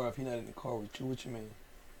your car if he's not in the car with you, what you mean?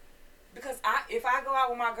 Because if I go out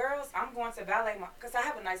with my girls, I'm going to valet because I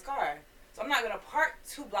have a nice car. So I'm not gonna park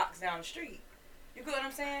 2 blocks down the street. You get what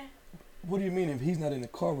I'm saying? What do you mean if he's not in the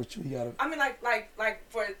car with you? He gotta. I mean, like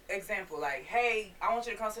for example, like, hey, I want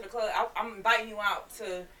you to come to the club. I'm inviting you out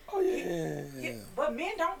to. Oh yeah. But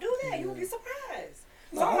men don't do that. You would be surprised.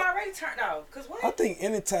 No, So I'm already turned off. Cause what? I think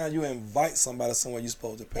anytime you invite somebody somewhere, you're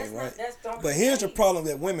supposed to pay, That's right? don't But here's the pay. problem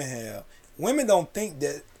that women have. Women don't think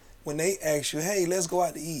that when they ask you, hey, let's go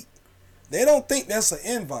out to eat, they don't think that's an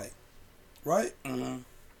invite, right? Mm-hmm.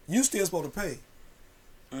 You still supposed to pay.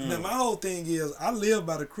 Now, my whole thing is, I live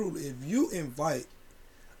by the rule. If you invite,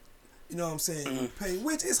 you know what I'm saying, you pay,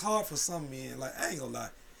 which is hard for some men. Like, I ain't gonna lie.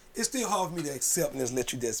 It's still hard for me to accept and just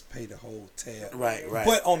let you just pay the whole tab. Right.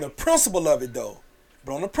 But on the principle of it, though,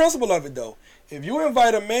 if you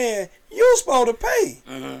invite a man, you supposed to pay.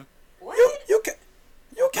 Mm-hmm. What?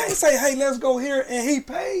 You can't say, hey, let's go here, and he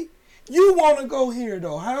pay. You want to go here,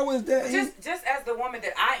 though. How is that? Just as the woman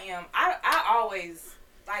that I am, I always,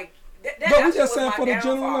 like, that But we actually just was saying my for the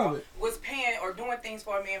general downfall, of it. was paying or doing things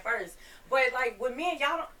for a man first. But, like, with men,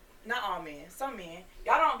 y'all don't, not all men, some men,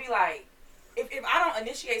 y'all don't be like, if I don't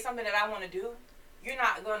initiate something that I want to do, you're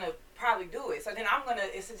not going to probably do it. So then I'm going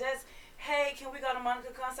to suggest, hey, can we go to Monica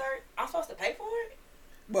concert? I'm supposed to pay for it?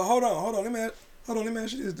 But hold on. Let me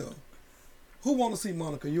ask you this, though. Who want to see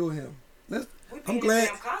Monica? You or him? I'm glad.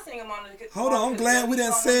 Hold on, I'm glad we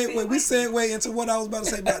done segue. We segue into what I was about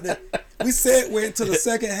to say about that. We segue into the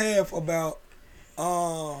second half about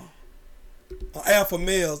alpha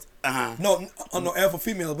males. No, alpha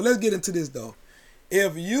females. But let's get into this though.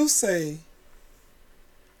 If you say,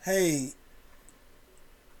 hey,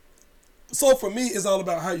 so for me, it's all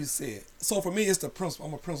about how you say it. So for me, it's the principle.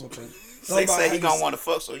 I'm a principle person. Slick say he gonna want to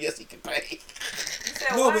fuck, so yes, he can pay.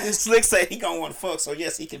 No, but it's Slick say he gonna want to fuck, so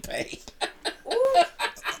yes, he can pay.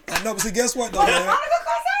 no, but see, guess what though, man?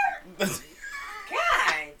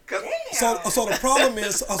 God damn. So the problem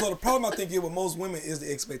is, the problem I think is with most women is the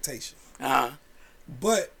expectation.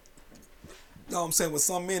 But you know what I'm saying, with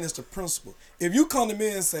some men, it's the principle. If you come to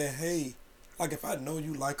me and say, hey, like if I know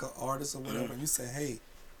you like an artist or whatever, and you say, hey,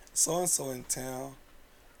 so and so in town,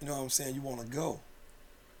 you know what I'm saying, you want to go.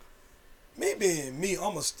 Me being me,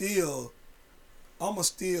 I'ma still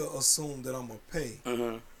assume that I'm gonna pay.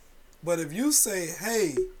 But if you say,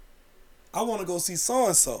 hey, I want to go see so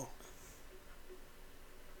and so,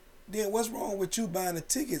 then what's wrong with you buying the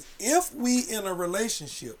tickets? If we in a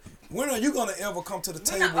relationship, when are you gonna ever come to the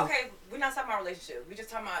table? We're not talking about relationship. We're just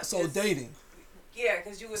talking about dating. Yeah,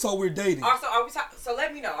 because you was. So we're dating. Also, so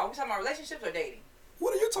let me know. Are we talking about relationships or dating?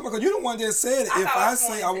 What are you talking about? Because you're the one that said it. If I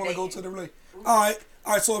say I want to go to the relationship, all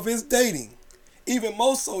right. So if it's dating, even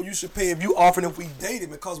more so, you should pay if you offering if we dating.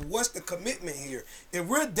 Because what's the commitment here? If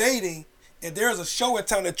we're dating and there's a show in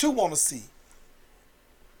town that you want to see,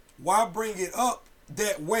 why bring it up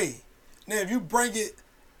that way? Now, if you bring it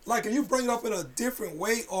up in a different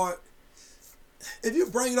way, or if you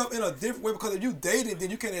bring it up in a different way, because if you dated, then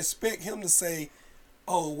you can expect him to say,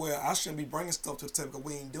 oh, well, I shouldn't be bringing stuff to the table because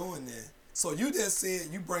we ain't doing that. So you just said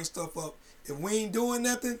you bring stuff up. If we ain't doing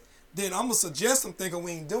nothing, then I'm going to suggest some thinking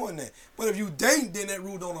we ain't doing that. But if you dating, then that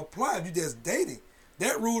rule don't apply. If you just dating,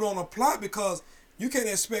 that rule don't apply because you can't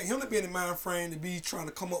expect him to be in the mind frame to be trying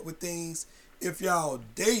to come up with things if y'all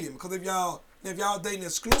dating. Because if y'all dating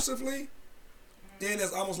exclusively, then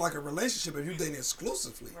that's almost like a relationship if you dating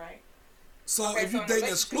exclusively. Right. So if you dating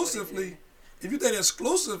exclusively,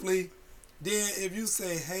 then if you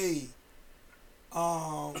say, hey,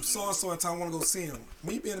 so and so in town, I want to go see him.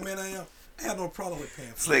 Me being the man I am, I have no problem with paying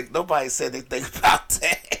for it. Slick, nobody said anything about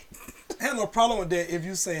that. I have no problem with that if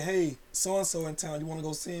you say, hey, so and so in town, you want to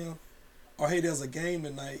go see him? or hey, there's a game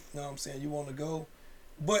tonight, you know what I'm saying, you want to go.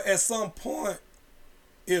 But at some point,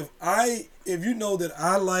 if you know that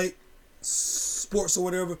I like sports or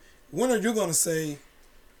whatever, when are you going to say,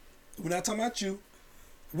 we're not talking about you,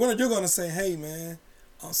 when are you going to say, hey, man,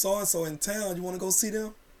 I'm so-and-so in town, you want to go see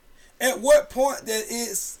them? At what point that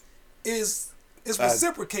is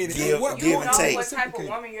reciprocated? Give You know and take. what type of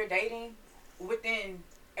woman you're dating within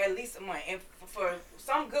at least a month. And for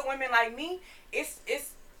some good women like me, it's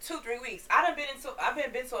 2-3 weeks. I've been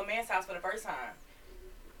to a man's house for the first time.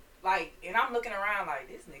 Like, and I'm looking around like,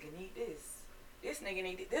 this nigga need this. This nigga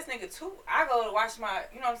need this. This nigga too. I go to wash my,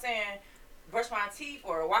 you know what I'm saying, brush my teeth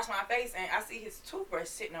or wash my face, and I see his toothbrush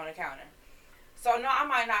sitting on the counter. So no, I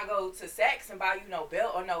might not go to Saks and buy you no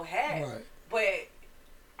belt or no hat, Right. but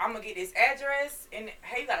I'm gonna get this address and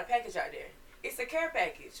hey, you got a package out there. It's a care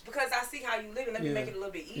package because I see how you live and let me make it a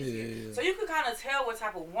little bit easier. Yeah. So you can kind of tell what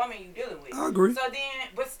type of woman you dealing with. I agree. So then,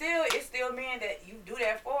 but still, it's still men that you do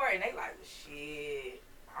that for, and they like, well, shit,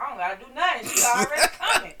 I don't gotta do nothing. She already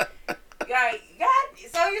coming. Like, God,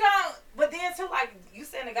 so you know. But then too, like you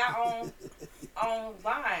said, the guy on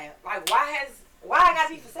line, like why I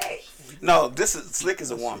gotta be for sex? No, this is Slick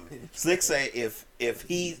is a woman. Slick say if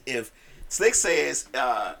Slick says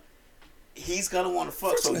he's gonna want to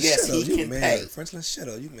fuck, so yes, he can pay. Frenchland, shut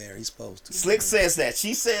up. You married. He's supposed to. Slick says that.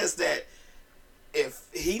 She says that if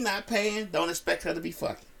he not paying, don't expect her to be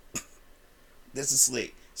fucking. This is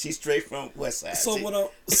Slick. She's straight from West Side. So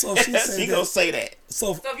she said she gonna say that.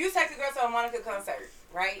 So if you take a girl to a Monica concert,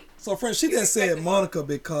 right? So friend, she just said Monica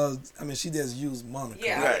because she just used Monica.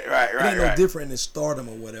 Yeah. Right. It ain't no different than Stardom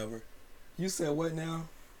or whatever. You said what now?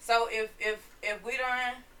 So if we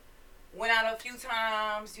done went out a few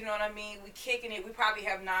times, you know what I mean, we kicking it, we probably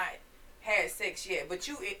have not had sex yet, but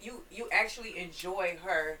you actually enjoy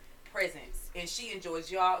her presence and she enjoys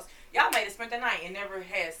y'all might have spent the night and never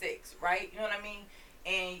had sex, right? You know what I mean?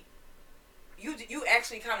 And you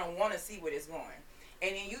actually kind of want to see where it's going,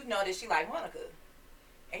 and then you know that she like Monica,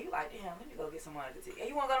 and you like, damn, let me go get some Monica tea. And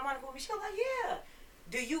you want to go to Monica with me? She like, yeah.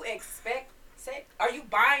 Do you expect sex? Are you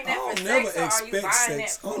buying that for sex, or are you buying that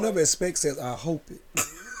for... I don't never expect sex. I hope it.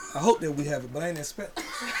 I hope that we have it, but I ain't expect.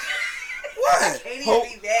 What?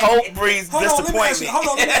 Hope breeds disappointment.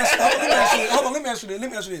 Hold on, let me ask you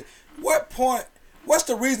this. What point? What's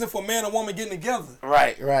the reason for man and woman getting together?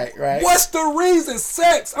 Right. What's the reason?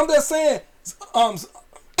 Sex. I'm just saying.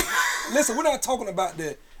 Listen, we're not talking about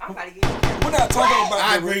that. I'm about to get you. We're not talking about.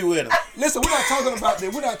 I agree with him. Listen, we're not talking about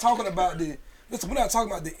that. We're not talking about the. Listen, we're not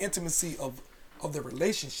talking about the intimacy of the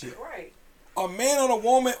relationship. Right. A man and a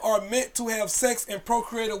woman are meant to have sex and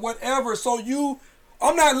procreate or whatever. So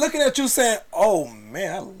I'm not looking at you saying, "Oh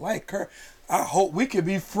man, I like her. I hope we can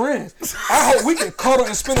be friends. I hope we can cuddle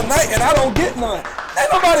and spend the night and I don't get none."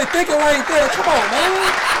 Ain't nobody thinking like that. Come on, man.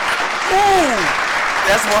 No.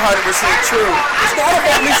 That's 100% true. It's not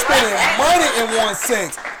about me spending money in one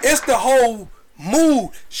sex. It's the whole mood.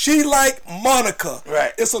 She like Monica.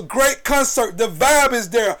 Right. It's a great concert. The vibe is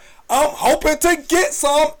there. I'm hoping to get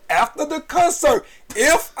some after the concert.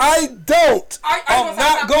 If I don't, I'm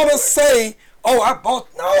not gonna say, "Oh, I bought."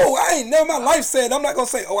 No, I ain't never in my life said. I'm not gonna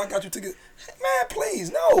say, "Oh, I got you tickets." Man,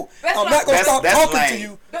 please, no. I'm not gonna stop talking to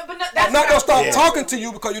you. I'm not gonna stop talking to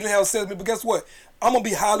you because you didn't have sex with me. But guess what? I'm gonna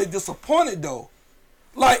be highly disappointed though.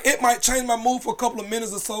 Like, it might change my mood for a couple of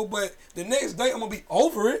minutes or so, but the next day I'm gonna be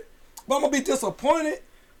over it. But I'm gonna be disappointed.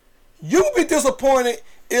 You will be disappointed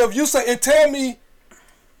if you say, and tell me,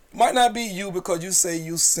 might not be you because you say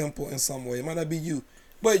you simple in some way. It might not be you.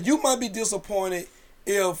 But you might be disappointed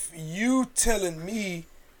if you telling me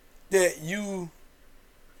that you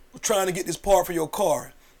trying to get this part for your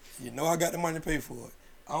car. You know I got the money to pay for it.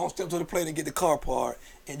 I don't step to the plate and get the car part,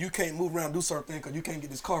 and you can't move around and do certain things because you can't get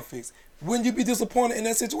this car fixed. Wouldn't you be disappointed in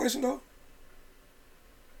that situation, though?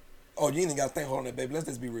 Oh, you ain't even got to think hard on that, baby. Let's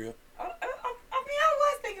just be real. I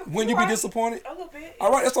was thinking... Wouldn't you be disappointed? A little bit.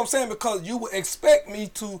 All right, that's what I'm saying, because you would expect me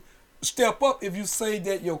to step up if you say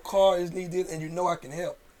that your car is needed and you know I can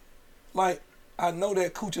help. Like, I know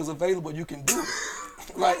that cooch is available, you can do it.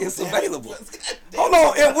 Like, it's available. Hold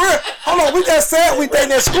on, we just said we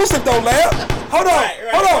dating exclusive though, lab. Hold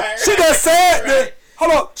on. She just said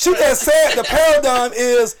the paradigm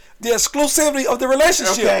is the exclusivity of the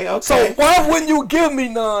relationship. Okay. So why wouldn't you give me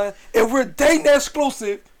none if we're dating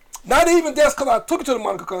exclusive? Not even just because I took you to the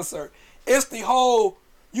Monica concert. It's the whole,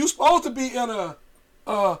 you supposed to be in a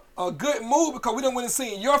good mood because we done went and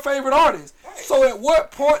seen your favorite artist. Right. So at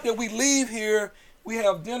what point did we leave here, we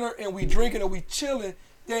have dinner and we drinking and we chilling,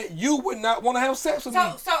 that you would not want to have sex with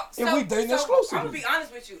me? So if we dating exclusively. I'm gonna be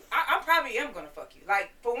honest with you. I probably am gonna fuck you.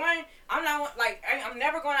 Like, for one, I'm not like I'm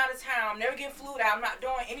never going out of town. I'm never getting flued out. I'm not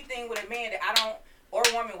doing anything with a man that I don't, or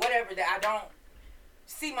a woman, whatever, that I don't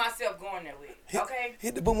see myself going there with. Okay.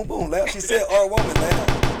 Hit the boom boom boom laugh. She said or woman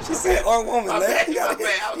laugh. She said or woman laugh. You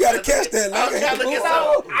gotta catch that laugh. So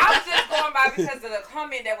I was just going by because of the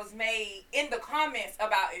comment that was made in the comments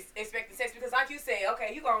about expecting sex. Because like you said,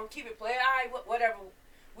 okay, you gonna keep it play, all right, whatever.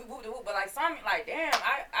 We whoop the whoop, but like something like, damn,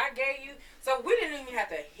 I gave you. So we didn't even have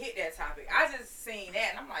to hit that topic. I just seen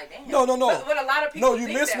that and I'm like, damn. No. But a lot of people you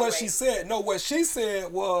missed what she said. No, what she said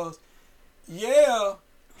was, yeah,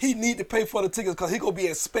 he need to pay for the tickets because he gonna be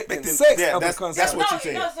expecting sex of the concert. That's what she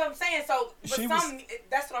said. No, that's what I'm saying. So,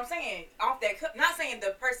 that's what I'm saying. Off that, not saying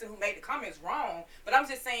the person who made the comments wrong, but I'm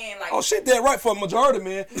just saying like. Oh, shit, that right for a majority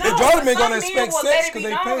man. No, majority men gonna expect sex because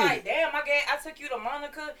they paid. Like, damn, I took you to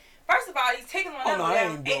Monica. First of all, these tickets on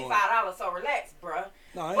them $85, so relax, bruh.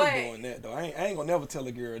 No, I ain't doing that though. I ain't gonna never tell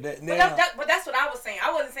a girl that. Now, but that's what I was saying.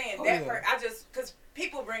 I wasn't saying that. Yeah. I just because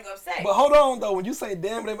people bring up sex. But hold on though, when you say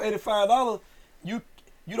damn them $85, you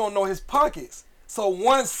don't know his pockets. So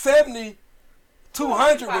 170,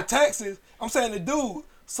 200 with taxes. I'm saying the dude.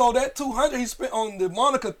 So that 200 he spent on the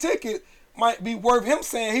Monica ticket might be worth him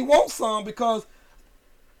saying he wants some because.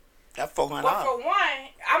 That's $400. But for one,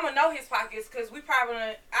 I'm gonna know his pockets because we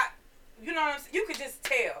probably, you know what I'm saying? You could just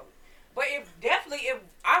tell. But if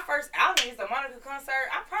our first outing is a Monica concert,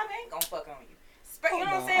 I probably ain't gonna fuck on you. You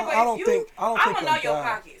know what I'm saying? But I'm gonna know your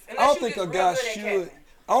pockets. I don't think a guy should.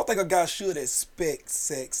 I don't think a guy should expect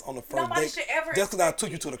sex on the first Nobody date. Should ever just because I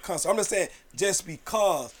took you to the concert. I'm just saying just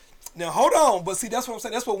because. Now hold on, but see that's what I'm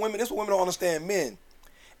saying. That's what women don't understand. Men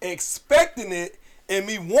expecting it. And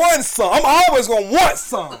me want some. I'm always gonna want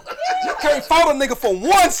some. You can't fault a nigga for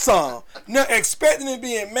one some. Now expecting it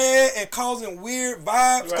being mad and causing weird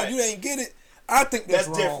vibes because you ain't get it. I think that's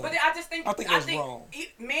wrong. Different. But I think that's wrong.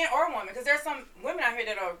 Man or woman, because there's some women out here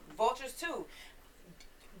that are vultures too.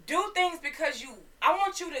 Do things because I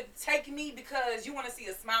want you to take me because you want to see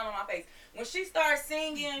a smile on my face. When she starts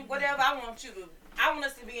singing, whatever, I want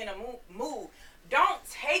us to be in a mood. Don't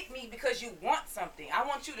take me because you want something. I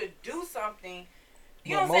want you to do something.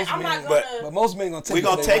 You know what I'm saying? I'm not gonna. But most men gonna take you.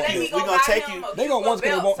 We're gonna take you. They gonna want to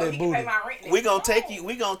want that booty.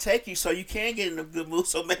 We're gonna take you so you can get in a good mood.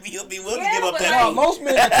 So maybe you'll be willing to give up that. No, most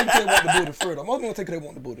men don't think they want the booty further. Most men don't think they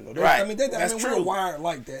want the booty though. Right. I mean, we're wired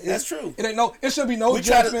like that. That's true. It ain't no. It should be no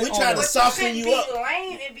judgment. We try to soften you up. Be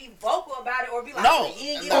lame and be vocal about it, or be like,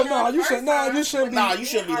 you shouldn't be. You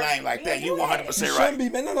shouldn't be lame like that. You 100% right. You shouldn't be,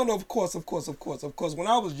 man. No. Of course. When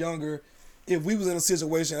I was younger. If we was in a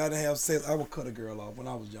situation I didn't have sex, I would cut a girl off when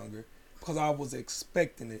I was younger because I was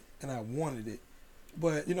expecting it and I wanted it.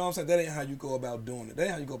 But you know what I'm saying? That ain't how you go about doing it.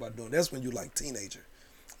 That's when you like teenager.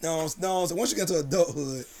 No. So once you get to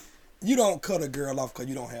adulthood, you don't cut a girl off because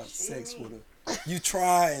you don't have sex with her. You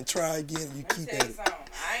try and try again. And you keep at it.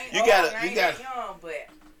 I ain't young, but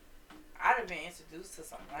I'd have been introduced to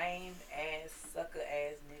some lame ass sucker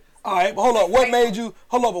ass niggas. All right, but hold up.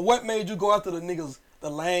 But what made you go after the niggas? The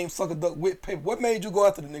lame sucker duck with paper. What made you go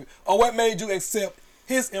after the nigga? Or what made you accept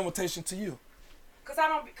his invitation to you? Because I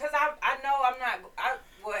know I'm not.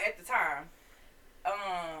 Well, at the time,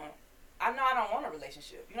 I know I don't want a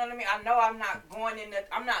relationship. You know what I mean? I know I'm not going in.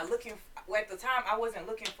 I'm not looking. Well, at the time, I wasn't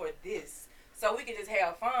looking for this. So we could just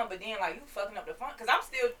have fun. But then, like, you fucking up the fun. Because I'm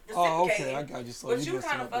still reciprocating. Oh, okay, I got you. So but you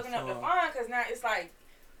kind of fucking up the fun. Because now it's like,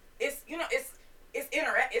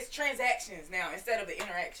 it's transactions now instead of an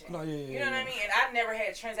interaction. No, yeah. You know what I mean? And I've never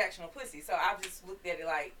had transactional pussy, so I've just looked at it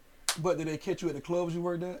like. But did they catch you at the clubs you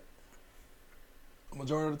worked at? A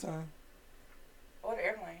majority of the time? Or the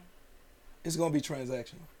airplane. It's gonna be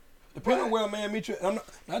transactional. Depending on where a man meet you at, I'm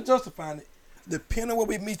not justifying it. Depending on where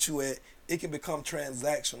we meet you at, it can become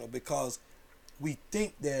transactional because we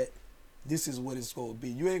think that this is what it's supposed to be.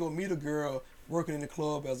 You ain't gonna meet a girl working in the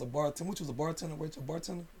club as a bartender. Which was a bartender? Wait, a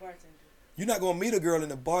bartender? Bartender. You're not gonna meet a girl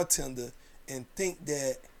in a bartender and think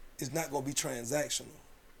that it's not gonna be transactional.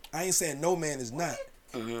 I ain't saying no man is not.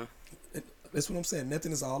 Mm-hmm. That's what I'm saying.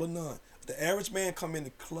 Nothing is all or none. The average man come in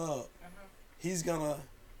the club, he's gonna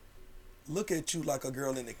look at you like a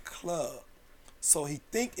girl in the club, so he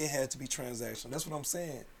think it has to be transactional. That's what I'm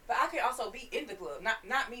saying. But I can also be in the club,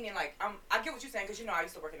 not meaning like I get what you're saying because I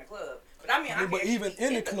used to work in the club. But I mean, but even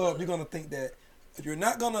in the club, you're gonna think that you're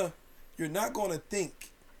not gonna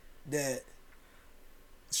think that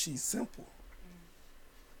she's simple,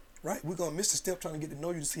 right? We're gonna miss a step trying to get to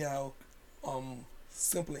know you to see how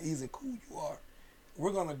simple and easy and cool you are.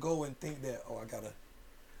 We're gonna go and think that I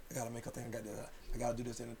gotta make her think I gotta do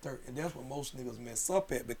this and the third, and that's what most niggas mess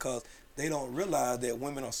up at because they don't realize that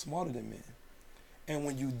women are smarter than men. And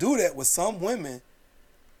when you do that with some women,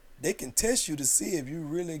 they can test you to see if you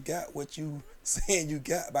really got what you saying you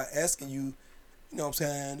got by asking you, you know what I'm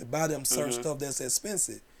saying, to buy them certain stuff that's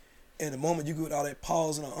expensive. And the moment you get all that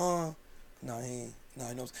pause and nah, he ain't, nah,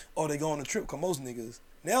 you know, or they go on a trip, cause most niggas,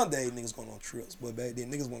 nowadays niggas going on trips, but back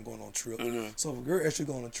then niggas weren't going on trips. So if a girl actually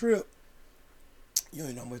go on a trip, you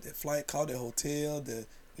ain't know how much that flight cost, that hotel, the, you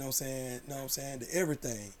know what I'm saying, the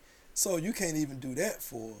everything. So you can't even do that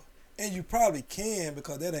for her. And you probably can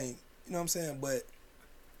because that ain't, you know what I'm saying, but,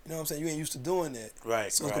 you know what I'm saying, you ain't used to doing that.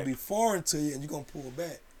 Right, so it's going to be foreign to you and you're going to pull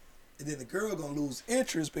back. And then the girl going to lose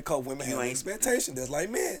interest because women have expectations. That's like,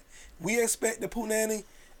 man, we expect the punani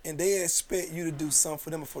and they expect you to do something for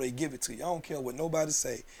them before they give it to you. I don't care what nobody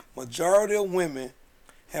say. Majority of women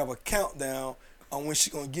have a countdown on when she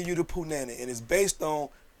going to give you the punani, and it's based on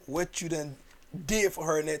what you done did for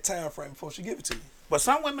her in that time frame before she give it to you. But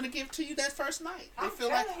some women will give it to you that first night. They feel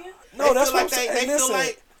like no, that's what I'm saying. They feel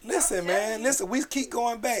like, listen, man, listen. We keep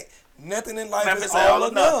going back. Nothing in life is all all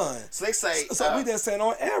or none. So they say. So we just saying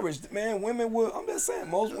on average, man, women will. I'm just saying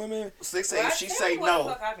most women. So they say if she say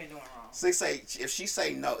no. So they say if she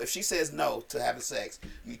say no, if she says no to having sex,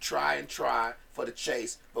 you try and try for the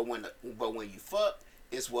chase, but when you fuck,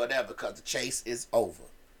 it's whatever because the chase is over.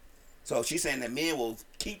 So she's saying that men will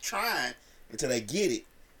keep trying until they get it,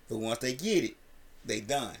 but once they get it, they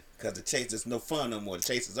done because the chase is no fun no more. The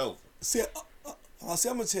chase is over. See, I'm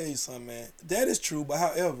gonna tell you something, man. That is true, but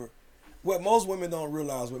however, what most women don't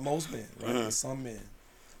realize with most men, right? Some men,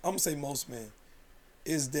 I'm gonna say most men,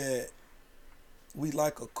 is that we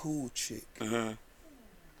like a cool chick. And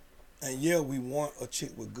yeah, we want a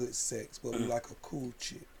chick with good sex, but we like a cool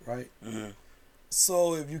chick, right?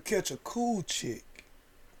 So if you catch a cool chick,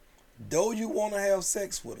 though you want to have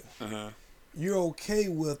sex with her, you're okay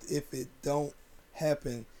with if it don't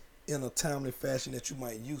happen in a timely fashion that you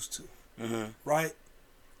might used to. Right?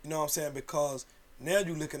 You know what I'm saying? Because now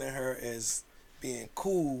you're looking at her as being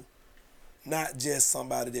cool, not just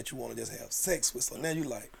somebody that you want to just have sex with. So now you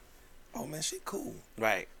like, oh man, she cool.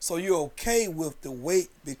 Right. So you're okay with the wait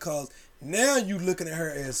because now you looking at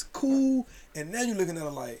her as cool, and now you're looking at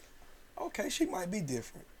her like, okay, she might be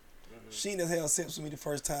different. She ain't just had sex with me the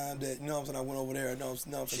first time that, you know what I'm saying, I went over there.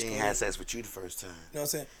 She ain't had sex with you the first time. You know what I'm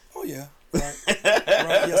saying? Oh yeah. Right.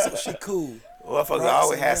 Right. Yeah, so she cool. Well, folks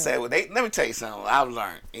always have sex with. Let me tell you something. I've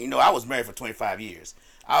learned. You know, I was married for 25 years.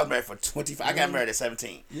 I was married for 25. I got married at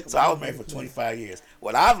 17. Yeah, so I was married for 25 years.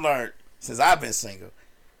 What I've learned since I've been single,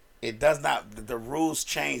 it does not. The rules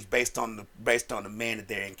change based on the man that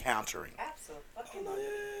they're encountering. Absolutely.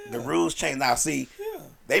 Yeah. The rules change. Now, see,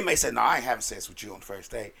 they may say, "No, I ain't having sex with you on the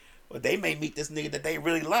first day," but they may meet this nigga that they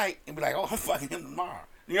really like and be like, "Oh, I'm fucking him tomorrow."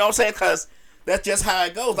 You know what I'm saying? Because that's just how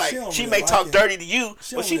it goes. Like she may talk dirty to you,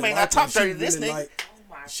 but she may not talk dirty to this nigga.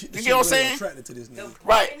 You know what I'm saying? Attracted to this nigga.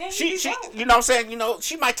 Right. She you know what I'm saying? You know,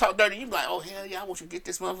 she might talk dirty. You be like, oh hell yeah, I want you to get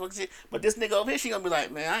this motherfucker shit. But this nigga over here, she gonna be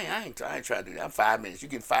like, man, I ain't trying to do that. I'm 5 minutes. You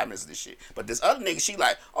get 5 minutes of this shit. But this other nigga, she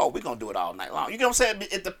like, oh, we gonna do it all night long. You know what I'm saying?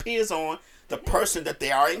 It depends on the person that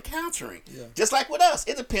they are encountering. Yeah. Just like with us,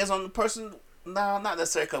 it depends on the person. No, not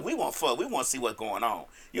necessarily because we want fuck. We want to see what's going on.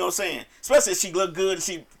 You know what I'm saying? Especially if she look good and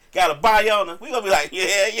she got a body on her. We gonna be like,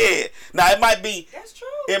 yeah. Now it might be. That's true.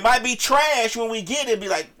 It might be trash when we get it. Be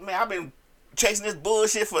like, man, I've been chasing this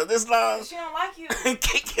bullshit for this long. She don't like you.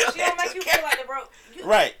 She don't make you feel like the broke.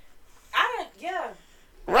 Right. I don't. Yeah.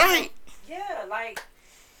 Right. Yeah, like,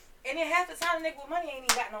 and then half the time the nigga with money ain't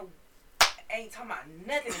even got no. Ain't talking about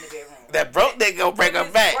nothing in the bedroom. That broke nigga gonna break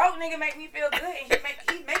her back. Broke nigga make me feel good, and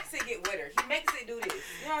he makes it get wetter. He makes it do this.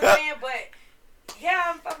 You know what I'm saying? But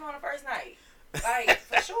yeah, I'm fucking on the first night, like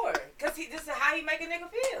for sure, cause this is how he make a nigga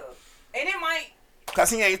feel, and it might. Cause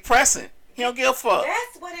he ain't pressing. He don't give a fuck.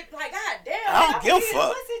 That's what it like. God damn. I don't give a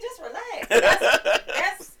fuck. Just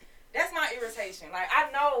relax. That's my irritation. Like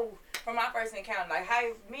I know from my first encounter, like how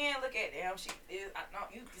men look at them. She is. I know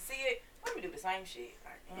you can see it. Let me do the same shit.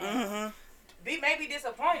 Like, Be maybe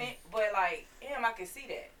disappointed, but like, damn, I can see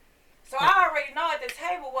that. So I already know at the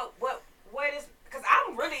table what is, because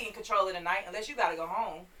I'm really in control of the night unless you gotta go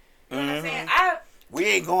home. You know what I'm saying? We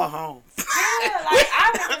ain't going home. Yeah, like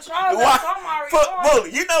I'm in control. So I'm already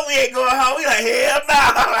going. You know we ain't going home. We like, hell no,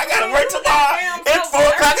 I gotta work tomorrow. It's 4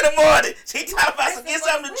 o'clock in the morning. She talking about some get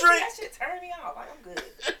something to drink. That shit turn me off. Like I'm good.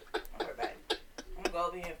 Don't worry about it. I'm gonna go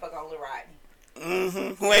over here and fuck on Lil Rodney.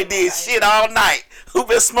 Who ain't did shit all night? Who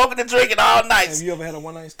been smoking and drinking all night? Have you ever had a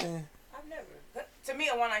one night stand? I've never. To me,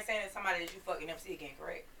 a one night stand is somebody that you fucking never see again.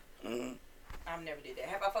 Correct? I've never did that.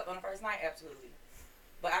 Have I fucked on the first night? Absolutely.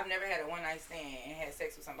 But I've never had a one night stand and had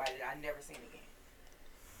sex with somebody that I never seen again.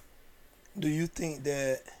 Do you think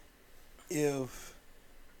that if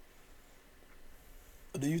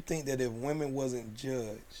do you think that if women wasn't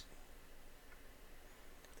judged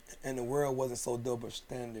and the world wasn't so double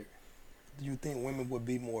standard, do you think women would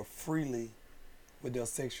be more freely with their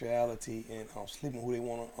sexuality and sleeping who they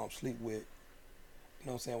want to sleep with? You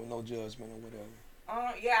know what I'm saying? With no judgment or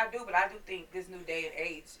whatever. Yeah, I do, but I do think this new day and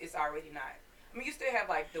age is already not. I mean, you still have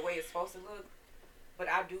like the way it's supposed to look, but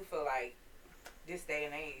I do feel like this day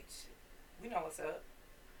and age, we know what's up.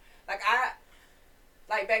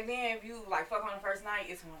 Like back then, if you like fuck on the first night,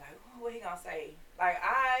 it's more like, oh, what he gonna say? Like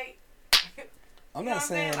I'm not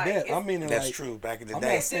saying like, that. I mean, that's like, true. Back in the I'm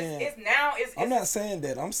day, not saying. It's I'm not saying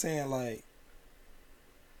that. I'm saying like,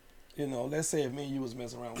 you know, let's say if me and you was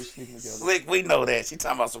messing around, we sleeping together. we know that. She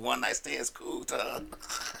talking about some one night stands, cool to her.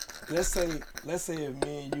 Let's say if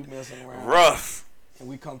me and you messing around, rough, and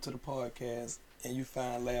we come to the podcast and you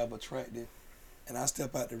find Lab attractive, and I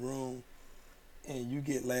step out the room, and you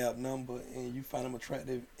get Lab number and you find him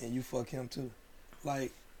attractive and you fuck him too.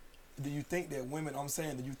 Like, do you think that women? I'm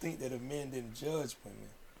saying, do you think that if men didn't judge women?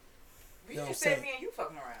 You just said me and you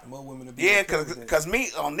fucking around. More women would be. Yeah, cause me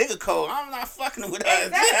on nigga code, I'm not fucking with her.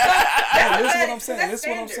 No, listen what I'm saying. Listen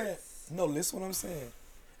what I'm saying. No, listen what I'm saying.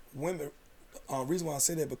 Women, reason why I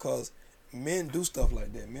say that because men do stuff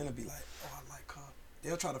like that. Men will be like, oh, I like her.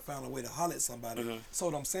 They'll try to find a way to holler at somebody. Mm-hmm. So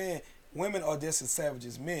what I'm saying, women are just as savage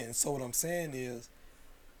as men. So what I'm saying is,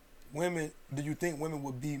 women. Do you think women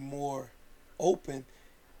would be more open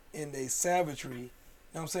in their savagery? You know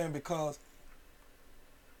what I'm saying? Because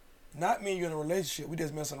not me and you in a relationship, we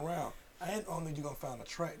just messing around. I ain't only you gonna find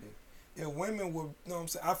attractive. If women would, you know what I'm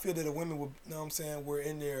saying, I feel that if women would, you know what I'm saying, were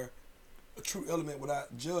in their a true element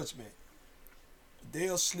without judgment,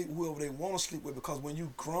 they'll sleep whoever they want to sleep with because when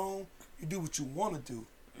you grown, you do what you want to do.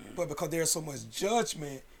 But because there's so much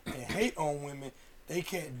judgment and hate on women, they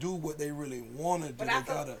can't do what they really want to do. But I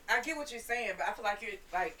get what you're saying, but I feel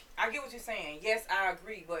like I get what you're saying. Yes, I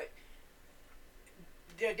agree, but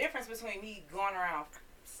the difference between me going around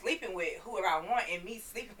sleeping with whoever I want and me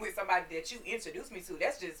sleeping with somebody that you introduced me to,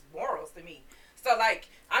 that's just morals to me. So like,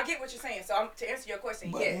 I get what you're saying. So to answer your question,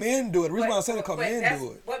 but yes. Men do it. The reason why I said it because men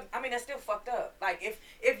do it. But I mean, that's still fucked up. Like if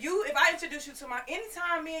I introduce you to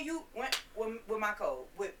anytime me and you went with my code,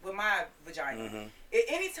 with my vagina,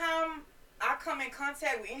 anytime I come in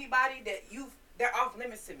contact with anybody they're off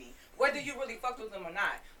limits to me, whether you really fucked with them or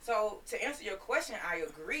not. So to answer your question, I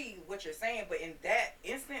agree with what you're saying, but in that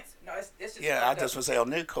instance, no, it's just I just would say on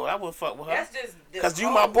Nick code, I wouldn't fuck with her. That's just because you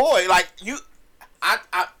my boy. Like you, I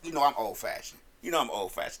you know I'm old fashioned. You know I'm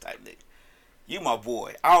old fashioned type nigga. You my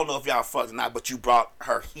boy. I don't know if y'all fucked or not, but you brought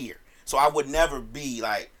her here, so I would never be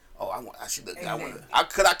like, oh,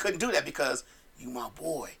 I couldn't do that because you my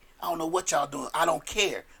boy. I don't know what y'all doing. I don't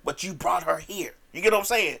care, but you brought her here. You get what I'm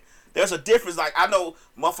saying? There's a difference. Like, I know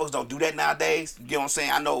motherfuckers don't do that nowadays. You get what I'm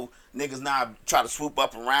saying? I know niggas now try to swoop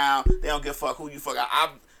up around. They don't give a fuck who you fuck.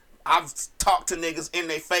 I've talked to niggas in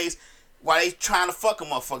their face while they trying to fuck a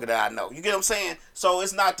motherfucker that I know. You get what I'm saying? So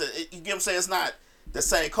it's not you get what I'm saying? It's not the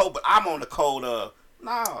same code, but I'm on the code of,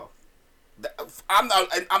 no. I'm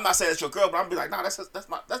not saying that's your girl, but I'm be like, no, that's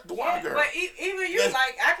the one girl. But even you,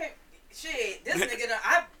 like, I can, shit, this nigga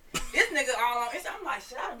all on. I'm like,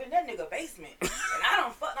 shit, I done been in that nigga basement, and I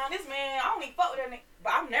don't fuck on this man. I don't even fuck with that nigga,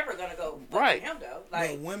 but I'm never gonna go fuck with him though.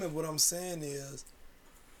 Like, but women, what I'm saying is,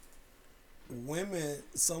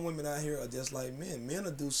 some women out here are just like men. Men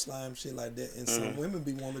will do slime shit like that, and some women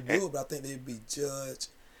be wanting to do it, but I think they'd be judged.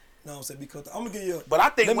 You know what I'm saying? Because I'm gonna give you. But I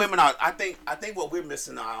think women are. I think what we're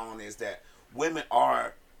missing out on is that women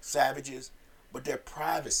are savages, but they're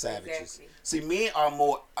private savages. Exactly. See, men are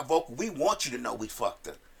more vocal. We want you to know we fucked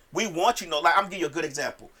her. We want you to know. Like, I'm gonna give you a good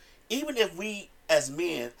example. Even if we as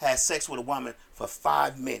men had sex with a woman for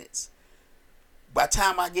 5 minutes, by the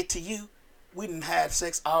time I get to you, we done had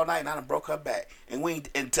sex all night and I done broke her back.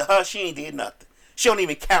 And to her, she ain't did nothing. She don't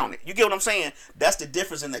even count it. You get what I'm saying? That's the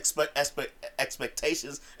difference in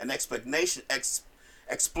expectations and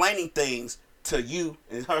explaining things to you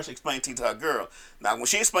and her explaining things to her girl. Now, when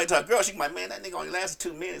she explained to her girl, she like, man, that nigga only lasted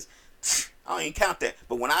 2 minutes. I don't even count that.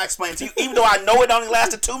 But when I explain to you, even though I know it only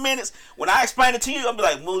lasted 2 minutes, when I explain it to you, I'll be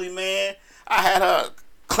like, Moody, man, I had her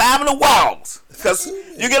climbing the walls. Because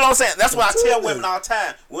you get what I'm saying? That's why I tell women all the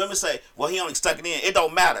time. Women say, well, he only stuck it in. It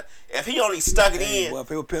don't matter. If he only stuck it in. Well, if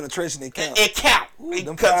it was penetration, it count. It count.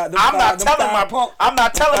 Because I'm not telling my boy I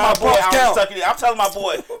only stuck it in. I'm telling my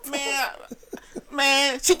boy,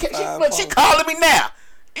 man, she calling me now.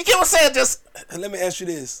 You get what I'm saying? Just. And let me ask you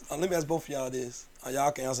this. Let me ask both of y'all this.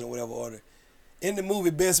 Y'all can answer in whatever order. In the movie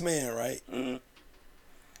Best Man, right? Mm-hmm.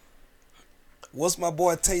 What's my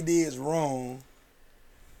boy Tay did wrong,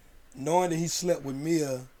 knowing that he slept with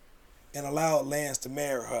Mia and allowed Lance to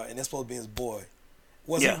marry her, and that's supposed to be his boy.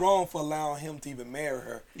 Was he wrong for allowing him to even marry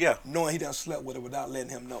her? Yeah. Knowing he done slept with her without letting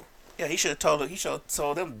him know. Yeah, he should have told her. He should have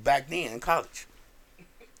told them back then in college.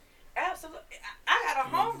 Absolutely. I got a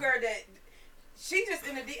homegirl that she just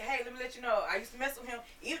in the deep. Hey, let me let you know. I used to mess with him.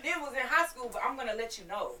 Even then was in high school, but I'm gonna let you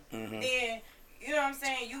know. Then you know what I'm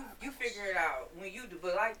saying. You figure it out when you do.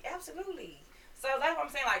 But like absolutely. So that's what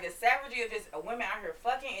I'm saying. Like the savagery of just a women out here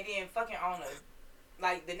fucking and then fucking on a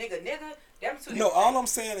like the nigga. Them two. No, all I'm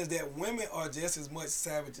saying is that women are just as much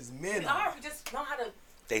savage as men. We are. We just know how to.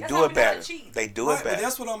 They do it better. They do it better. But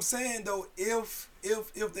that's what I'm saying though. If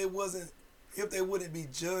they wasn't. If they wouldn't be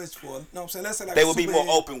judged for, you know what I'm saying? Let's say like they would be more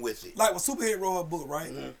open with it. Like when Superhead wrote her book,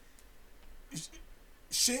 right?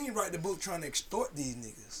 She ain't write the book trying to extort these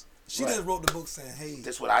niggas. She just wrote the book saying, "Hey,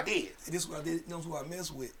 this what I did. This what I did. Knows who I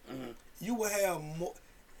mess with." You would have more.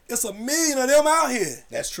 It's 1 million of them out here.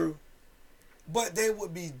 That's true. But they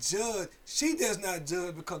would be judged. She does not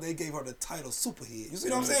judge because they gave her the title Superhead. You see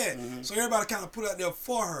what I'm saying? So everybody kind of put out there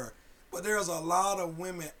for her. But there's a lot of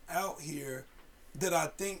women out here that I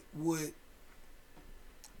think would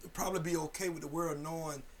probably be okay with the world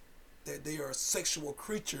knowing that they are sexual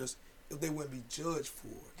creatures if they wouldn't be judged for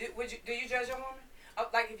it. Do you judge a woman?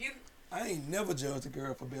 Like if you... I ain't never judged a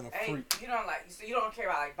girl for being a freak. You don't like... So you don't care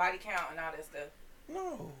about like body count and all that stuff?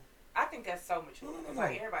 No. I think that's so mature. No.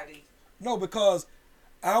 Like everybody... No, because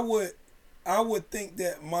I would think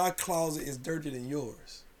that my closet is dirtier than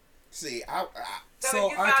yours. See, So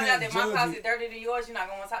if you found out that my closet is dirtier than yours, you're not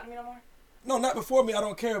going to talk to me no more? No, not before me. I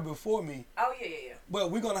don't care before me. Oh, yeah.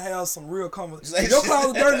 But we're going to have some real conversation. Your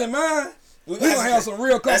closet dirtier than mine? We're going to have some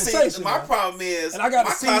real conversation. My problem is, and I got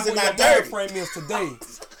to see what your mind frame is today.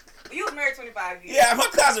 You was married 25 years. Yeah, my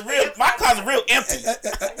closet real empty.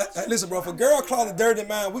 Listen, bro, if a girl closet dirtier than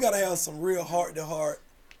mine, we got to have some real heart-to-heart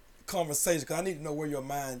conversation because I need to know where your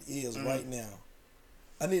mind is right now.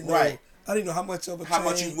 I need to know. I need to know how much of a how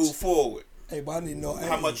much you move forward. Hey, but I need to know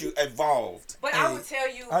how much you evolved. But I would tell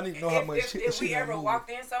you, I need to know how much if we ever walked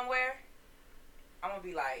in somewhere, I'm gonna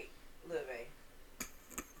be like, look, babe.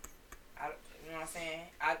 You know what I'm saying?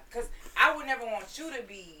 Because I would never want you to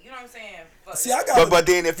be. You know what I'm saying? See, I got. But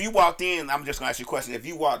then if you walked in, I'm just gonna ask you a question. If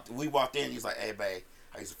we walked in, he's like, hey, babe,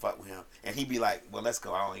 I used to fuck with him, and he'd be like, well, let's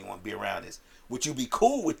go. I don't even want to be around this. Would you be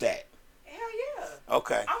cool with that? Hell yeah.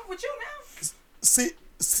 Okay. I'm with you now. See,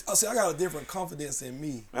 I got a different confidence in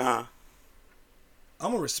me. I'm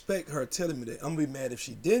going to respect her telling me that. I'm going to be mad if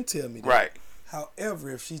she didn't tell me that. Right.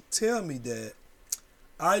 However, if she tell me that,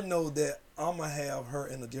 I know that I'm going to have her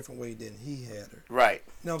in a different way than he had her. Right.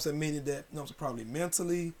 You know what I'm saying? Meaning that, you know what I'm saying, probably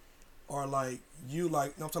mentally or like you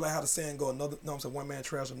like, you know what I'm saying, like how the saying go, another, you know what I'm saying, one man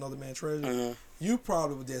trash, another man treasure. You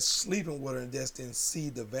probably were just sleeping with her and just didn't see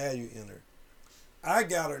the value in her. I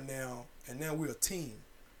got her now, and now we're a team.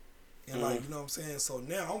 And like, you know what I'm saying? So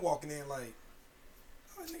now I'm walking in like,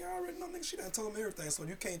 oh, nigga, I already know, nigga, she done told me everything, so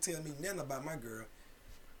you can't tell me nothing about my girl.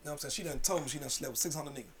 You know what I'm saying? She done told me she done slept with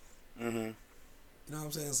 600 niggas. You know what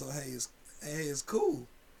I'm saying? So, hey, it's cool.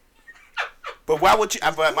 But why would you,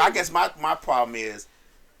 I guess my problem is,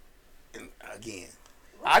 and again,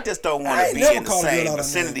 I just don't want to be in the same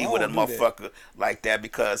vicinity with a motherfucker like that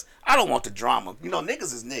because I don't want the drama. You know,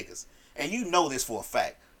 niggas is niggas. And you know this for a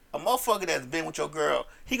fact. A motherfucker that's been with your girl,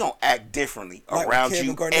 he gonna act differently around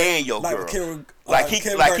you and your girl. Like he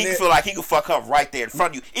feel like he can fuck her right there in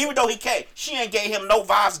front of you. Even though he can't. She ain't gave him no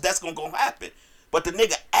vibes that's gonna happen. But the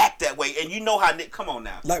nigga act that way, and you know how nigga, come on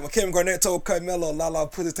now. Like when Kevin Garnett told Carmelo, Lala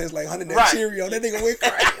pussy tastes like honey nut Cheerio. That nigga went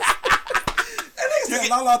crazy. That nigga said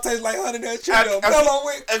Lala tastes like honey nut Cheerio. Melo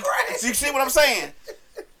went crazy. You see what I'm saying?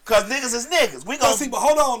 Cause niggas is niggas. We gonna see, but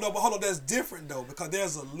hold on, that's different though, because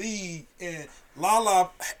there's a lead and Lala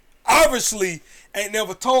obviously ain't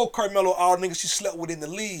never told Carmelo all the niggas she slept with in the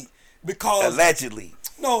league because allegedly.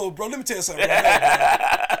 No, bro, let me tell you something. Right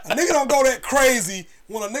now, a nigga don't go that crazy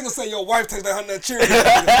when a nigga say your wife tastes like honey nut Cheerio.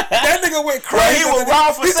 That nigga went crazy. Well, he was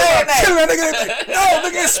wrong for saying that. No,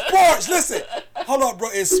 nigga, it's sports. Listen, hold up, bro,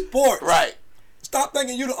 it's sports. Right. Stop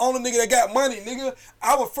thinking you the only nigga that got money, nigga.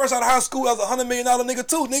 I was fresh out of high school as $100 million nigga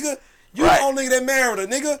too, nigga. You the only nigga that married her,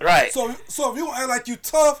 nigga. Right. So if you don't act like you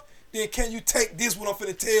tough, then can you take this what I'm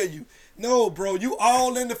finna tell you? No, bro. You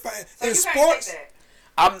all in the fight. So in sports.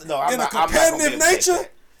 I'm in not, a competitive nature.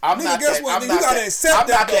 I'm nigga, not guess that, what? I'm Nigga, you gotta accept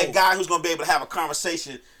that. I'm not that guy who's gonna be able to have a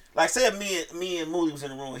conversation. Like, say if me and Moody was in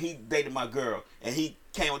the room, he dated my girl, and he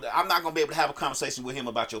came with. I'm not gonna be able to have a conversation with him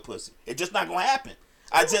about your pussy. It's just not gonna happen.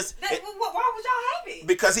 Why was y'all happy?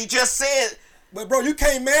 Because he just said But bro, you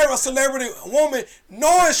can't marry a celebrity woman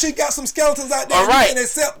knowing she got some skeletons out there. All right. You can't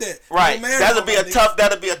accept that. Right. That'll be a tough.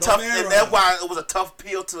 marry And that's her. why it was a tough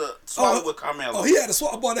pill to swallow with Carmelo. Oh, he had to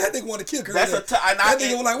swallow. Boy, that nigga wanted to kill Carmelo. That's a tough. That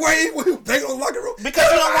nigga was like, wait, they gonna lock it room. Because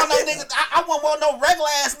you don't want no nigga. I won't want no regular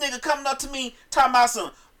ass nigga coming up to me talking about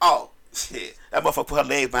some. Oh shit, that motherfucker put her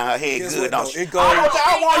legs behind her head. Guess Good, what, don't though? she? It goes- I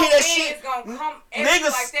don't want to hear that shit. shit.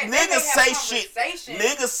 Niggas, Niggas say shit.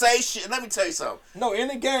 Niggas say shit. Let me tell you something. No, in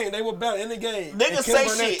the game, they were better. In the game. Niggas And say Kevin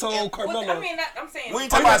Garnett shit. told Carmelo. I mean, I'm saying. We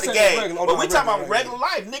ain't talking about the game, regular. but we talking about regular. regular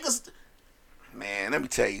life. Niggas, man, let me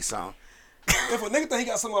tell you something. If a nigga think he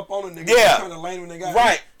got something up on a nigga, Yeah. kind of lame when they got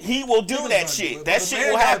Right, he will do Niggas that gonna do shit. it, That but the shit man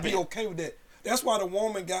will gotta happen. Be okay with that. That's why the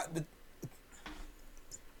woman got to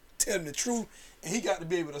tell him the truth, and he got to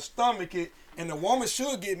be able to stomach it. And the woman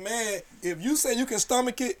should get mad if you say you can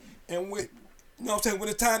stomach it, and with, you know what I'm saying, when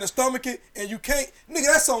it's time to stomach it, and you can't, nigga,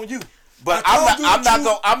 that's on you. But I I'm told you the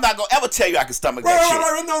truth. not gonna ever tell you I can stomach that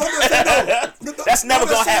shit. No. That's never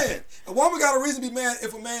gonna happen. A woman got a reason to be mad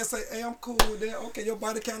if a man say, "Hey, I'm cool with that. Okay, your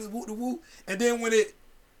body count is whoop to whoop," and then when it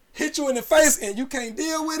hit you in the face and you can't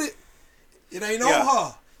deal with it, it ain't on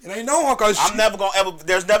her. It ain't on her because I'm never gonna ever.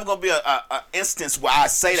 There's never gonna be a instance where I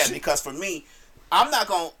say that because for me, I'm not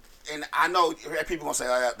gonna. And I know people gonna say,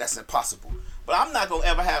 "Oh, that's impossible," but I'm not gonna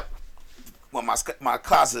ever have. Well, my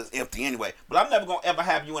closet is empty anyway. But I'm never gonna ever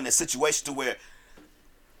have you in a situation to where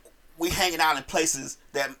we hanging out in places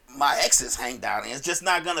that my exes hang down in. It's just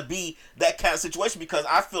not gonna be that kind of situation because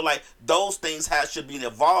I feel like those things should be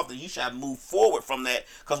evolved and you should have moved forward from that.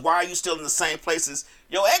 Because why are you still in the same places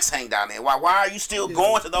your ex hang down in? Why are you still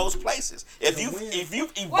going to those places? If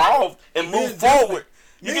you've evolved and moved forward.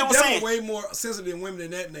 You get what I'm saying? Way more sensitive than women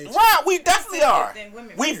in that nature. Right, we definitely are.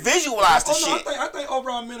 Women, We visualize the Oh no, shit. I think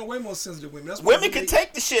overall men are way more sensitive than women. That's why Women can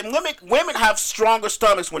take the shit. Women have stronger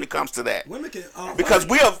stomachs when it comes to that. Women can Because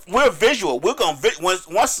we're visual. We're gonna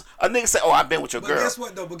once a nigga say, "Oh, I've been with your But girl."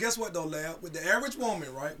 guess what though, Lab? With the average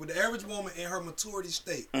woman, right? With the average woman in her maturity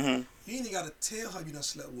state, you ain't even gotta tell her you done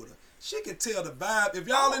slept with her. She can tell the vibe. If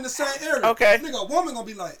y'all in the same area, Okay. nigga, a woman gonna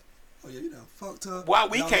be like, "Oh yeah, you done fucked her." Why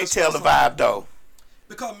we Y'all can't just tell the fucked something. vibe though?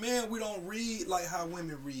 Because men, we don't read like how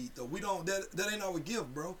women read though. We don't. That ain't our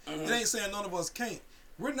gift, bro. It ain't saying none of us can't.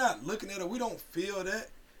 We're not looking at her. We don't feel that.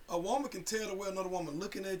 A woman can tell the way another woman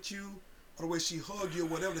looking at you, or the way she hug you, or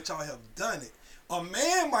whatever that y'all have done it. A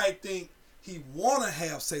man might think he wanna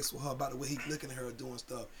have sex with her by the way he looking at her doing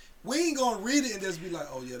stuff. We ain't gonna read it and just be like,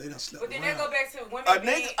 "Oh yeah, they done slept." But then around. that go back to women.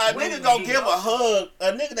 A nigga gonna give a hug.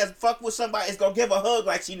 A nigga that fuck with somebody is gonna give a hug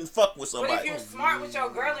like she done fuck with But somebody. if you're smart with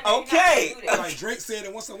your girl, and Okay. you're not gonna do that. Like Drake said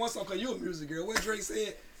it once. Cause you a music girl. What Drake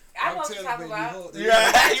said? I know what telling you're talking baby, about. hug.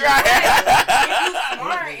 Right. If you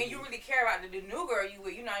smart and you really care about the new girl you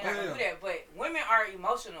with, you're not gonna do that. But women are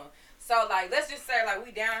emotional. So like, let's just say like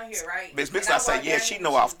we down here, right? Bitch, And I I say, walk yeah, down she here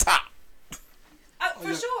know with off you. top.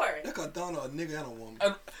 For sure. That cut down a nigga and a woman.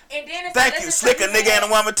 And then it's Thank let's you, just slick say a you nigga had-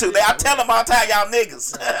 and a woman too. I tell them all the time, y'all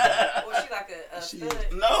niggas. Well, she like a She- stud.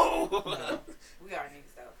 No. We are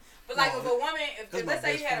niggas though. But like if a woman, if let's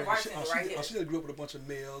say you had a bartender right here, She just grew up with a bunch of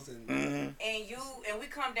males and. and we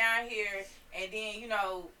come down here, and then you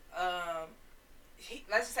know,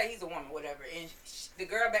 let's just say he's a woman, whatever, and the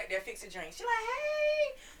girl back there fix a drink. She like,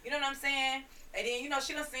 hey, you know what I'm saying? And then you know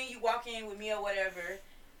she done seen you walk in with me or whatever,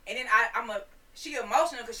 and then she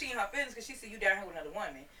emotional because she in her feelings because she see you down here with another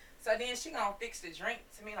woman. So then she gonna fix the drink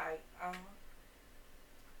to me like,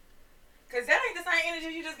 cause that ain't the same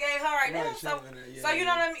energy you just gave her right now. So you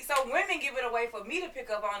know what I mean? So women give it away for me to pick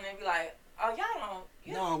up on and be like, oh y'all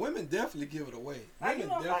don't. No, women definitely give it away. Like,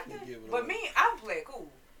 Women definitely give it away. But me, I would play it cool.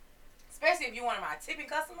 Especially if you one of my tipping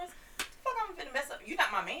customers. Fuck, I'm finna mess up. You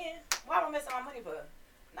not my man. Why am I messing my money for?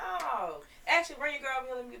 No. Actually, bring your girl over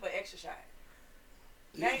here and let me give her an extra shot.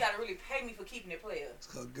 Now you gotta really pay me for keeping it player.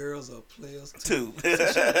 Because girls are players Too.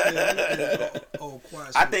 I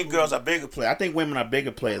I think girls are bigger players. I think women are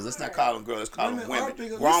bigger players. Let's not call them girls. Let's call them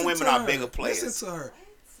women. Grown women are bigger players. Listen to her.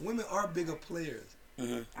 Women are bigger players.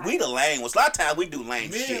 We the lame ones. A lot of times we do lame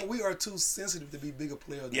Men, shit. we are too sensitive to be bigger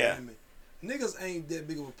players than women. Niggas ain't that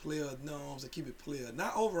big of a player, to keep it player.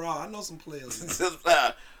 Not overall. I know some players.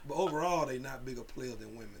 But overall, they not bigger players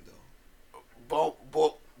than women, though.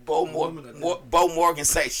 Bo Morgan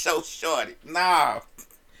say, show shorty. Nah.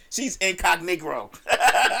 She's incognito.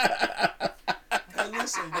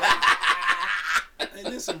 Hey,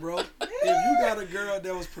 listen, bro. If you got a girl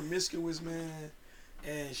that was promiscuous, man,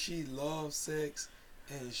 and she loves sex,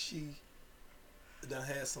 and she done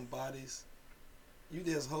had some bodies, you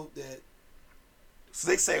just hope that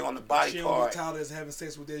Slick say on the body She don't part. get tired of having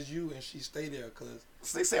sex with that's you, and she stay there, cause.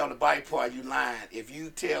 Slick say on the body part, you lying. If you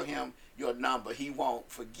tell him your number, he won't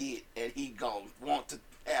forget, and he gon' want to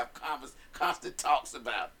have constant talks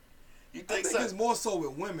about it. You think I think so? it's more so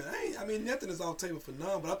with women. I mean, nothing is off table for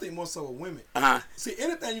none, but I think more so with women. See,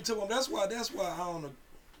 anything you tell them, that's why I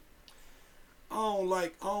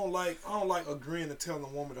don't like agreeing to telling a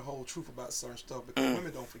woman the whole truth about certain stuff, because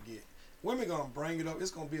women don't forget. Women gonna bring it up.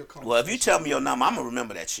 It's gonna be a conversation. Well, if you tell me your number, I'm gonna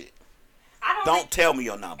remember that shit. Don't tell me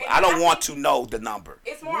your number. I don't want to know the number.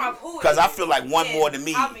 It's more of who. Because I feel like one more than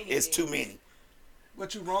me is too many. many.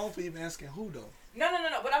 But you wrong for even asking who though. No.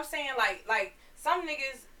 But I'm saying like some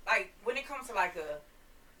niggas, like when it comes to like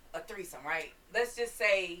a threesome, right? Let's just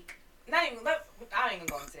say I ain't even going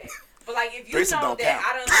to that. But like if you threesome know don't that count.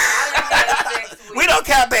 I done had sex with, We don't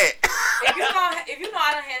count that. if you know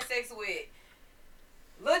I done had sex with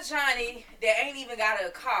Lil Johnny that ain't even got a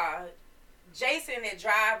car, Jason that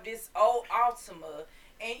drive this old Altima,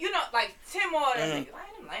 and you know like 10 more of them niggas. I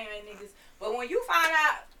ain't them lame niggas. But when you find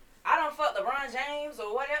out I don't fuck LeBron James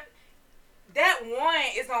or whatever, that one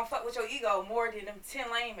is gonna fuck with your ego more than them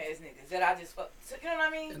 10 lame ass niggas that I just fuck. You know what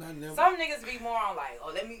I mean? Some niggas be more on like,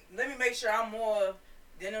 oh let me make sure I'm more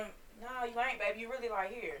than them. No, you ain't, baby. You really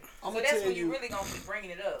like here. So that's when you really gonna be bringing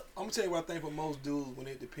it up. I'm gonna tell you what I think for most dudes, when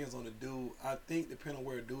it depends on the dude. I think depending on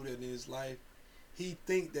where a dude is in his life, he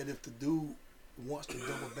think that if the dude wants to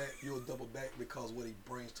double back, you'll double back because what he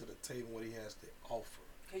brings to the table, what he has to offer.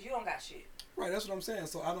 Cause you don't got shit. Right, that's what I'm saying.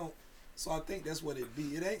 So I think that's what it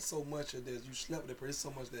be. It ain't so much that you slept with that person. It's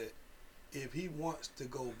so much that if he wants to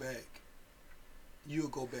go back, you'll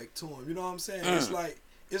go back to him. You know what I'm saying?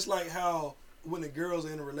 It's like how when the girls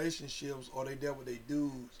are in relationships or they there with their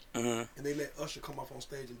dudes and they let Usher come off on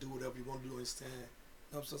stage and do whatever you want to do and stand. You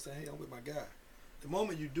know what I'm saying? Hey, I'm with my guy. The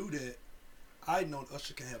moment you do that, I know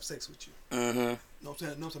Usher can have sex with you. You know what I'm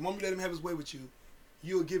saying? The moment you let him have his way with you,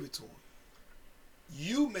 you'll give it to him.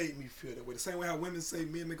 You made me feel that way. The same way how women say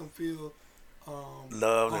men make them feel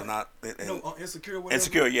loved and not insecure. Whatever.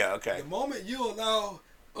 Insecure, yeah, okay. The moment you allow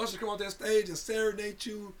Usher to come on that stage and serenade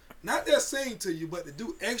you, not that sing to you, but to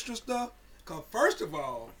do extra stuff. Cause first of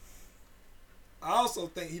all, I also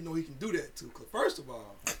think he know he can do that too. Cause first of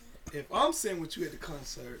all, if I'm singing with you at the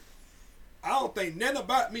concert, I don't think nothing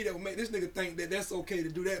about me that would make this nigga think that that's okay to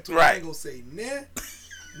do that to him. I ain't gonna say, nah,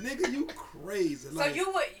 nigga, you crazy. So like,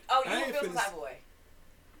 you would feel some type of way.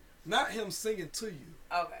 Not him singing to you.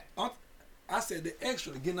 Okay. I said the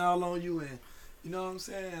extra, getting all on you and, you know what I'm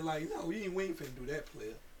saying? Like, no, we ain't finna do that,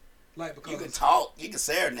 player. Like, because you can talk, you can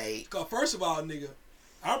serenade. Because first of all, nigga,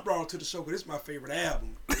 I brought it to the show because this is my favorite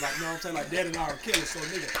album. Like, you know what I'm saying? Like, Daddy and R. Kelly. So,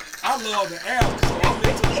 nigga, I love the album, so I'm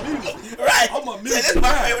into the music. Right. I'm a music This is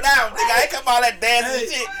my favorite album, nigga. I ain't come all that dancing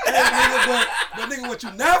shit. Hey, nigga, but nigga, what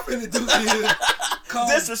you not finna do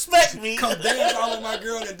is disrespect me. Come dance all on my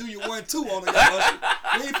girl and do your 1-2 on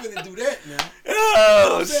her. We ain't finna do that now.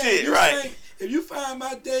 Oh, you know shit, right. If you find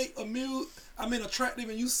my date attractive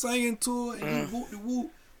and you singing to her and you whoop the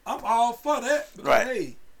whoop, I'm all for that. Because,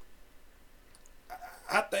 hey,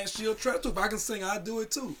 I think she'll attractive too. If I can sing, I'll do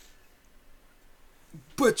it too.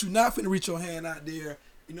 But you're not finna reach your hand out there,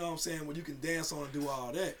 you know what I'm saying, when you can dance on and do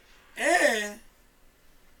all that. And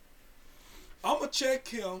I'm going to check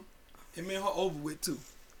him and man her over with too.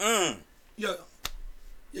 Yeah.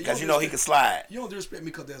 Because you know he can slide. You don't disrespect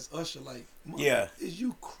me because that's Usher. Like, yeah. Is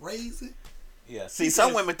you crazy? Yeah. See,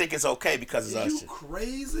 some women think it's okay because it's Usher. Is you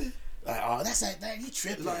crazy? Like, oh, that's like that. You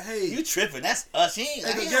tripping? Like, hey, you tripping? That's Usher.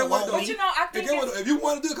 Like, get what though? But you know, I think if you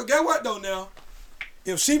want to do it, cause get what though now?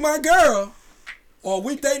 If she my girl, or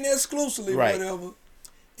we dating exclusively, or whatever,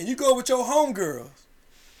 and you go with your homegirls,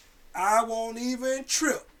 I won't even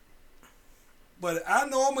trip. But I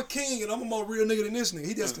know I'm a king and I'm a more real nigga than this nigga.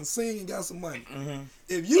 He just can sing and got some money.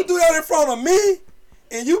 If you do that in front of me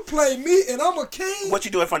and you play me and I'm a king. What you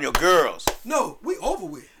do in front of your girls? No, we over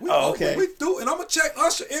with. Okay. We do, and I'm going to check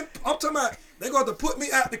Usher in. I'm talking about they going to put me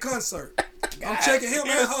at the concert. I'm checking him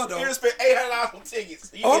and her though. You spent $800 on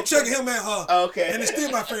tickets. I'm checking him and her. Okay. And it's still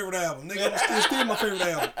my favorite album. Nigga, it's still my favorite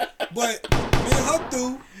album. But me and her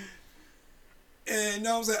through, and you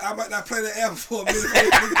know what I'm saying, I might not play that album for a minute.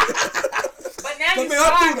 But now you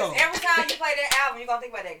start, every time you play that album, you're going to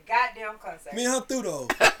think about that goddamn concert. Me and her through though.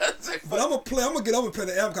 But I'm going to get over and play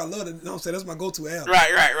the album because I love it. You know what I'm saying? That's my go-to album.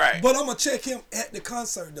 Right. But I'm going to check him at the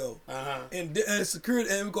concert though. And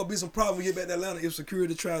security, and we're going to be some problem when we get back to Atlanta if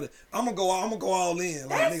security try to. I'm going to go all in.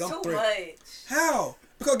 Like, that's nigga, I'm too much. How?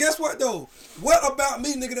 Because guess what though? What about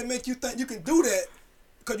me, nigga, that make you think you can do that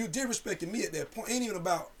Because you disrespecting me at that point. It ain't even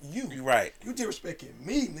about you. You right. You disrespecting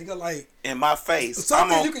me, nigga. Like, in my face.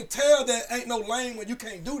 Something you can tell that ain't no lane when you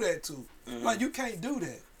can't do that to. Mm-hmm. Like, you can't do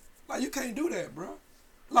that. Like, you can't do that, bro.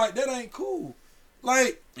 Like, that ain't cool.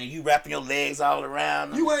 Like, and you wrapping your legs all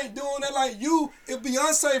around them. You ain't doing that. Like, if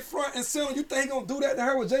Beyonce front and center, you think he gonna do that to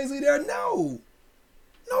her with Jay-Z there? No.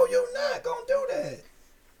 No, you're not gonna do that.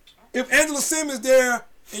 If Angela Simmons there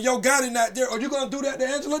and Yo Gotti not there, are you gonna do that to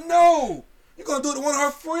Angela? No. You're gonna do it to one of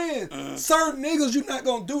her friends. Mm-hmm. Certain niggas you not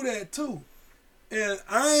gonna do that to. And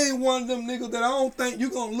I ain't one of them niggas that I don't think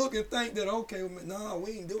you gonna look and think that, okay, nah,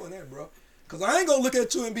 we ain't doing that, bro. Cause I ain't gonna look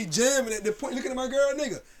at you and be jamming at the point looking at my girl,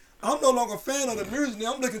 nigga. I'm no longer a fan of the music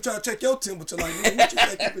now. I'm looking to try to check your temperature. Like, nigga, what you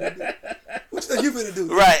think you finna do? What you think you finna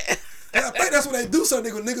do? Right. And I think that's what they do. So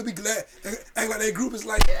nigga be glad, act like their group is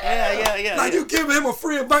like, yeah. Like you giving him a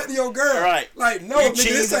free invite to your girl. Right. Like, no, nigga,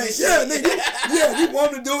 this ain't. Nigga, you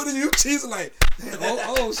want to do it and you cheesing like,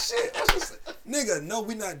 oh shit. Nigga, no,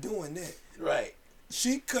 we not doing that. Right.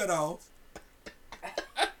 She cut off.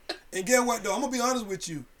 And get what though? I'm gonna be honest with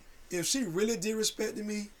you. If she really disrespected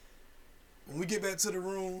me, when we get back to the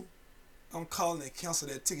room, I'm calling and cancel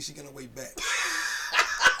that ticket. She gonna wait back.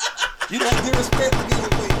 You don't disrespect me, get your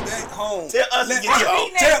way back home. Tell us to get you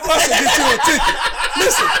home. Tell us to get you a ticket.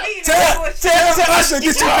 Listen, tell us to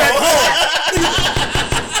get you back home.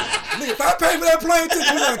 Nigga, if I pay for that plane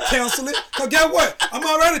ticket, we gonna cancel it. Cause guess what? I'm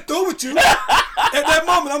already through with you. At that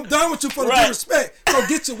moment, I'm done with you for the disrespect. So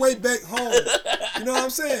get your way back home. You know what I'm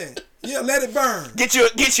saying? Yeah, let it burn. Get you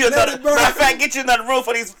another. Matter of fact, get you another room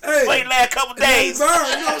for these last couple days. Let it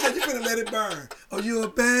burn. You know what I'm saying? You finna let it burn. Oh, you a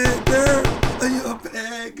bad girl? Oh, you a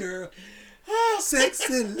bad girl?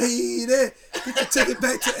 Sexy lady. Get your ticket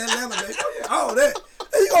back to Atlanta, baby. Oh yeah, all that.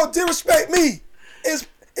 And you gonna disrespect me?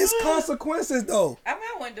 It's consequences though. I mean,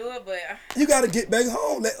 I wouldn't do it, but you gotta get back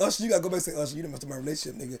home. Let Usher. You gotta go back and say, Usher, you done messed up my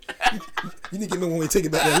relationship, nigga. You need to get me when we take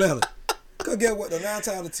it back to Atlanta. Cause get what? The 9 times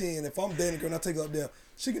out of 10, if I'm dating a girl and I take her up there,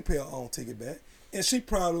 she can pay her own ticket back, and she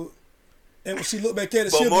probably. And when she look back at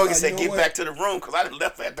it, she'll Morgan be like, said, you know get what? back to the room because I done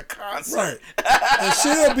left her at the concert. Right. And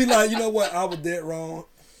she'll be like, you know what? I was dead wrong.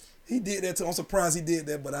 He did that too. I'm surprised he did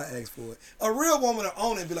that, but I asked for it. A real woman to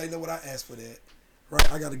own it be like, you know what? I asked for that.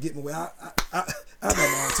 Right? I got to get my way. I got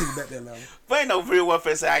my own ticket back there now. But ain't no real one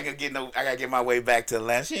for say I gotta get my way back to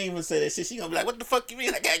Atlanta. She ain't even say that shit. She gonna be like, what the fuck you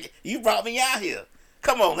mean? You brought me out here.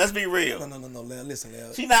 Come on, let's be real. No, Lab. Listen,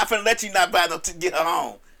 Lab. She not finna let you not buy no to get her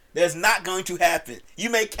home. That's not going to happen. You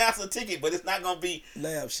may cancel a ticket, but it's not gonna be.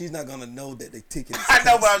 Lab, she's not gonna know that the ticket is I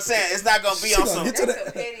know what I'm saying. It's not gonna be on some. She gonna get to the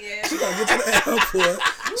airport.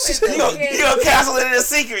 You gonna cancel it in a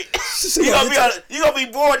secret. You gonna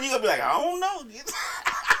be bored. And you gonna be like, I don't know.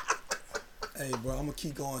 Hey, bro, I'm gonna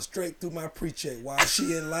keep going straight through my pre-check while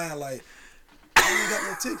she in line. Like, I ain't got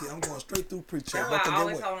no ticket. I'm going straight through pre-check. That's why I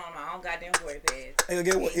always hold on my own goddamn board pass. Hey,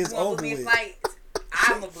 get what? It's over with.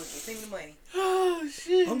 I'm a bookie. Send me the money. Oh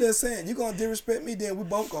shit! I'm just saying, you gonna disrespect me, then we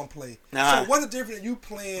both gonna play. Nah. So what's the difference in you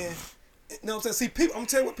playing? You know what I'm saying? See, people. I'm gonna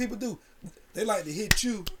tell you what people do. They like to hit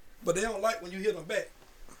you, but they don't like when you hit them back.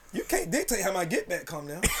 You can't dictate how my get back come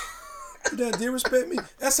now. You done disrespect me.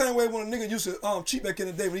 That same way when a nigga used to cheat back in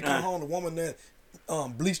the day when he come home, the woman that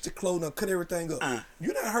bleached the clothes and cut everything up.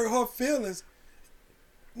 You done hurt her feelings.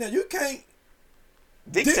 Now you can't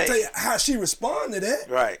dictate how she respond to that.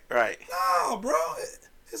 Right. No, bro.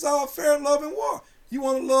 It's all fair love and war. You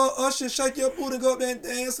want to love Usher, shake your booty, go up there and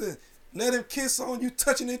dance and let him kiss on you,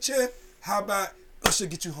 touching the chest. How about Usher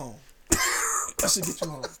get you home? Usher get you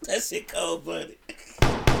home. That shit cold, buddy.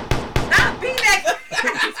 Stop being that.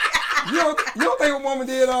 You don't think a woman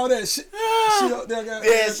did all that shit? She up there got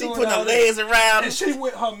she putting her legs around and she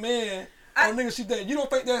with her man on nigga she dating. You don't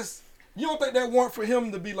think that warrant for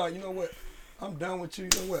him to be like, you know what? I'm done with you.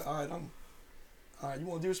 You know what? All right. You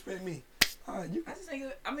want to disrespect me? All right. I just think.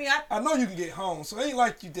 I know you can get home, so it ain't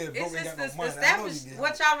like you did. It's ain't got just no money. establish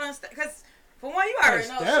what y'all understand. Because for one, you already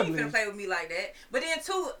know she ain't finna play with me like that. But then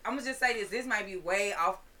two, I'm gonna just say this. This might be way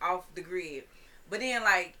off the grid. But then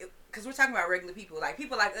like, because we're talking about regular people, like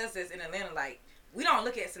people like us that's in Atlanta, like we don't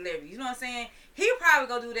look at celebrities. You know what I'm saying? He'll probably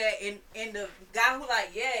go do that in the guy who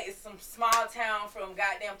like, yeah, it's some small town from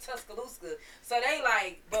goddamn Tuscaloosa. So they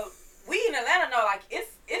like, but we in Atlanta know like it's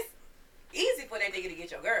easy for that nigga to get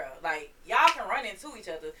your girl. Like y'all can run into each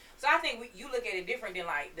other. So I think you look at it different than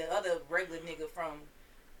like the other regular nigga from,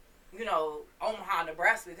 you know, Omaha,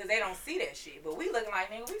 Nebraska, because they don't see that shit. But we looking like,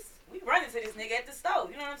 nigga, we run into this nigga at the store.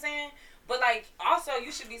 You know what I'm saying? But like also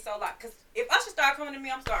you should be so like, cause if Usher start coming to me,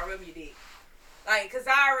 I'm starting rubbing your dick. Like, cause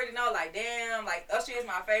I already know, like, damn, like Usher is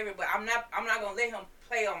my favorite, but I'm not gonna let him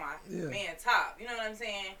play on my man top. You know what I'm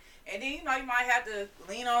saying? And then, you know, you might have to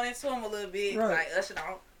lean on into him a little bit. Right. Like, Usher,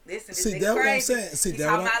 don't listen, this See, nigga that's what I'm crazy. saying. See, He's that's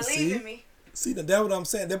talking what about leaving me. See, that's what I'm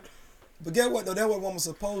saying. But get what though? That's what woman's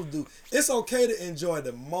supposed to do. It's okay to enjoy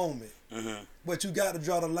the moment, but you got to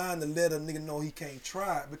draw the line to let a nigga know he can't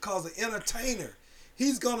try it, because the entertainer,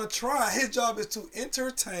 he's gonna try. His job is to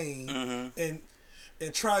entertain and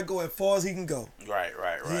try to go as far as he can go. Right.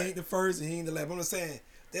 He ain't the first and he ain't the last. I'm just saying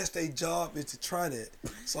that's their job, is to try that.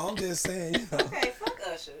 So I'm just saying, you know. Okay, fuck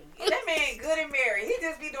Usher. Yeah, that man good and married. He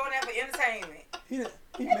just be doing that for entertainment. He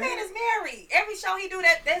That man is married. Every show he do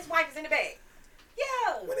that, his wife is in the back.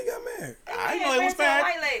 Yeah. When he got married, That I man know he was married to a married.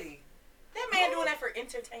 white lady. That man doing that for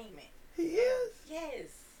entertainment. he is. Yes.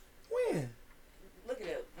 When? Look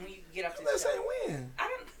it up when you get up to I'm the not show. saying when. I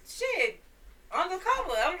don't shit on the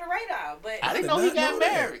cover, under the radar, but I didn't did know he not got know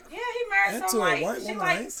that. married. yeah, he married And to some a like white she woman, I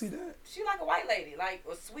like ain't see that. she like a white lady, like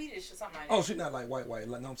or Swedish or something like that. Oh, she not like white.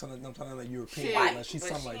 Like, no, I'm talking like European. Shit. Like, she's but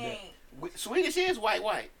something she like that. ain't- Swedish is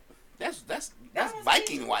white. That's That's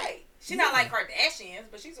Viking white. She not like Kardashians,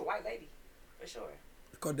 but she's a white lady for sure.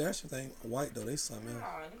 The Kardashians ain't white though. They something else.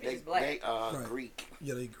 Nah, them They bitches black. Right. Greek.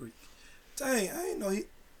 Yeah, they Greek. Dang, I ain't know he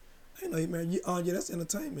married. Yeah, that's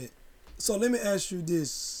entertainment. So let me ask you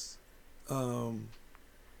this.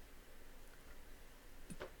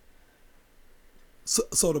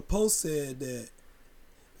 So the post said that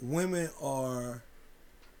women are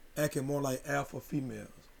acting more like alpha females.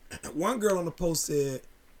 One girl on the post said,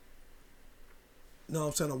 "No,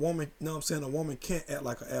 I'm saying a woman. No, I'm saying a woman can't act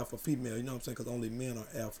like an alpha female. You know what I'm saying? Because only men are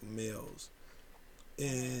alpha males."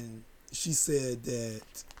 And she said that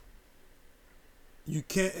you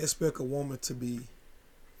can't expect a woman to be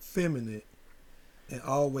feminine and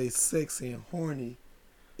always sexy and horny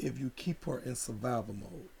if you keep her in survival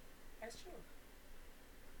mode. That's true.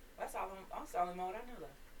 That's all. That's the only mode I know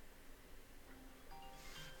of.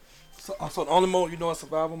 So the only mode you know is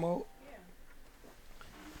survival mode? Yeah.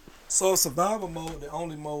 So survival mode, the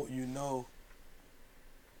only mode you know,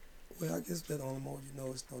 well, I guess that the only mode you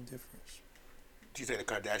know is no difference. She said the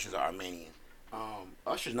Kardashians are Armenian.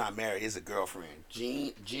 Usher's not married. He's a girlfriend.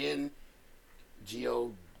 Jen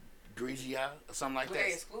Gio Grigia or something like Very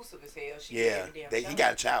that. exclusive as hell. She Yeah, every damn he show.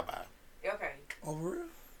 got a child by her. Okay. Oh, for real?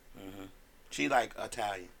 She like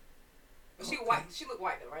Italian. But she white. She look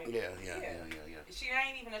white though, right? Yeah. She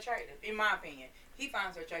ain't even attractive, in my opinion. He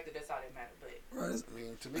finds her attractive. That's all that matters. But Right. I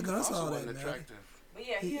mean, to me, No, that's also all that wasn't matter. attractive.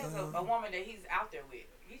 yeah, he has He, a woman that he's out there with.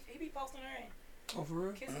 He be posting her and Oh, for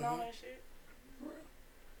real? kissing on her and shit.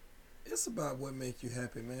 It's about what makes you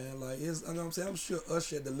happy, man. Like, it's, I know what I'm saying. I'm sure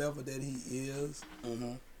Usher at the level that he is,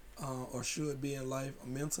 or should be in life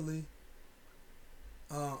mentally,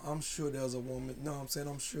 I'm sure there's a woman,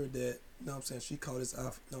 I'm sure that, she called this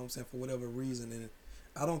out, for whatever reason. And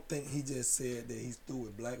I don't think he just said that he's through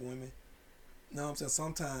with black women.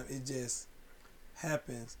 Sometimes it just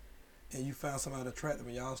happens and you find somebody attractive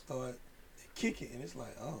and y'all start kicking and it's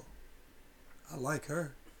like, oh, I like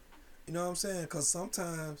her. You know what I'm saying? Because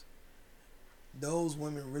sometimes those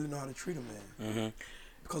women really know how to treat a man.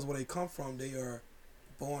 Because where they come from, they are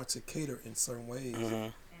born to cater in certain ways.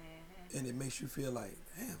 And it makes you feel like,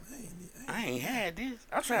 damn, I ain't had this.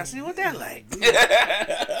 I'm trying to see what that like.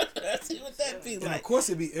 See what that be And like. of course,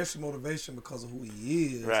 it'd be extra motivation because of who he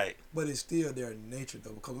is. Right. But it's still their nature,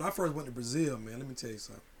 though. Because when I first went to Brazil, man, let me tell you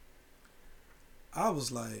something. I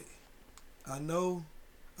was like, I know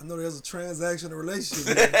there's a transactional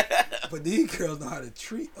relationship there, but these girls know how to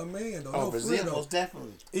treat a man, though. Oh, No, Brazil, for real, most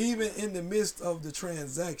definitely. even in the midst of the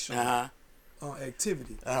transaction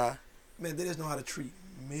activity, man, they just know how to treat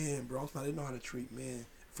men, bro. They know how to treat men.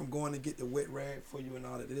 From going to get the wet rag for you and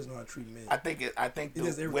all that, they just know how to treat men. I think It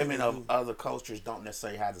is the everything women they of do. other cultures don't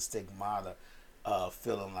necessarily have the stigmata of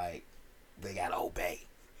feeling like they gotta obey.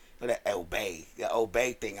 So that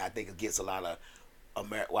obey thing, I think it gets a lot of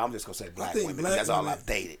well, I'm just gonna say black think women. black That's all women- I've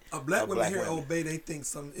dated. A black woman hear women. obey, they think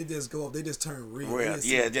something. It just go up. They just turn red. Real, just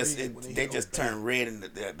yeah, see just red when they hear just obey. turn red and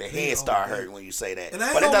the They head start obey. hurting when you say that. And I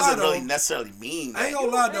ain't But it gonna doesn't lie, really though. necessarily mean I ain't that.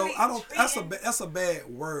 gonna lie really though. I don't. treating- That's a bad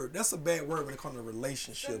word. That's a bad word when it comes to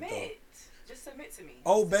relationship though. Submit. Just submit to me.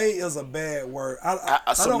 Obey is a bad word. I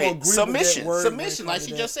don't agree with that Submission, word. when it submission, comes like to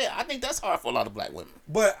she that. just said. I think that's hard for a lot of black women.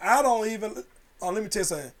 But I don't even. Oh, let me tell you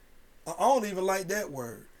something. I don't even like that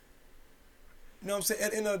word. You know what I'm saying? At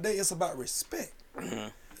the end of the day, it's about respect.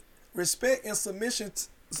 Respect and submission.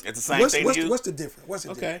 It's the same thing to you. What's the difference? What's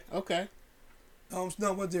the difference? Okay. No, what's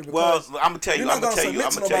the difference? Well, Because I'm gonna tell you. you're I'm not gonna tell you. submit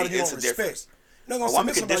I'm to gonna tell nobody you. you It's a don't difference. respect. You're not A gonna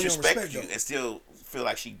woman submit can to somebody you don't disrespect you respect, and still feel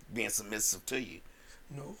like she being submissive to you.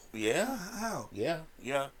 though. No. Yeah. How? Yeah.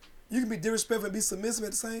 You can be disrespectful and be submissive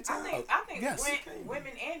at the same time. I think Yes.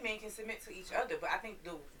 women and men can submit to each other, but I think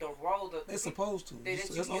the role They're supposed to. that you That's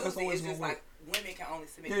use always is just gonna like women can only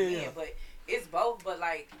submit Yeah, to yeah, men, yeah. but it's both. But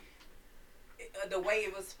like the way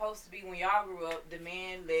it was supposed to be when y'all grew up, the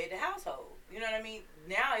man led the household. You know what I mean?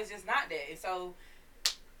 Now it's just not that, and so.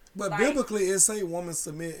 But like, biblically, it say woman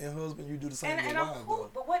submit and husband you do the same. and with I'm wives, cool, though.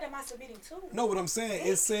 but what am I submitting to? No, what I'm saying,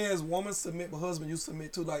 it says woman submit, but husband you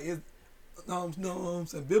submit to. Like, it, no, I'm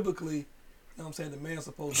saying biblically, you know what I'm saying, the man's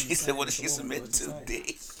supposed to be She the said, same "What as did the she woman, submit but it's to, the same.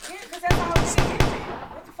 D?" Yeah, because that's all nigga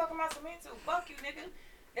get. What the fuck am I submitting to? Fuck you, nigga.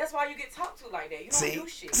 That's why you get talked to like that. You don't See, do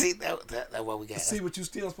shit. see that what we got. See, but you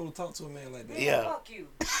still supposed to talk to a man like that. Yeah. Fuck you.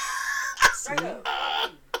 Straight up.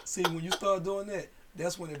 See, when you start doing that,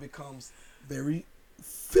 that's when it becomes very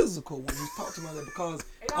physical when you talk to men like that, because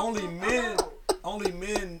only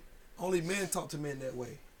men talk to men that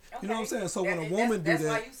way. You know what I'm saying? So when a woman do that's that,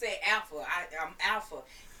 why you say alpha. I'm alpha.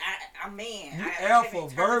 I'm man. you I alpha haven't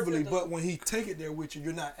turned verbally, into the- but when he take it there with you,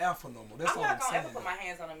 you're not alpha no more. That's I'm all not I'm gonna saying. ever put my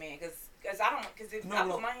hands on a man because I don't. Because if I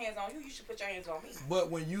put my hands on you, you should put your hands on me. But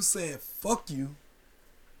when you saying fuck you,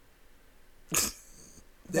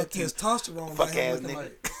 that testosterone Fuck got him ass looking nigga.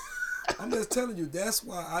 like. I'm just telling you, that's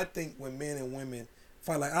why I think when men and women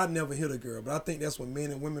fight, like I never hit a girl, but I think that's when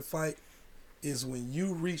men and women fight, is when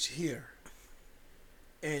you reach here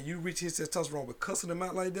and you reach his testosterone but cussing him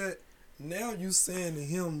out like that. Now you saying to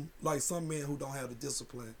him, like some men who don't have the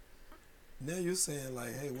discipline, now you're saying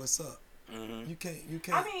like, hey, what's up? Mm-hmm. You can't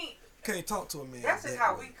I mean, can't talk to a man. that's just that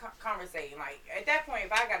how way. we conversate. Like at that point,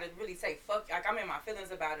 if I gotta really say fuck, like I'm in my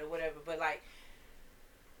feelings about it or whatever. But like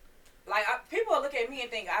people look at me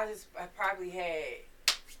and think I probably had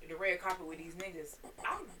the red carpet with these niggas.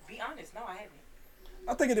 I'll be honest, no, I haven't.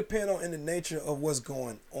 I think it depends on in the nature of what's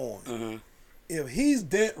going on. Mm-hmm. If he's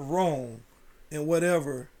that wrong and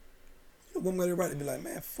whatever, the woman got the right to be like,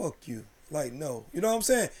 man, fuck you. Like, no. You know what I'm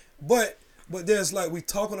saying? But there's like we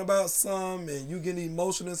talking about some and you getting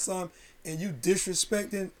emotional in some and you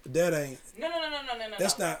disrespecting, that ain't. No.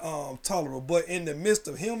 That's not tolerable. But in the midst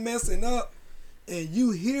of him messing up and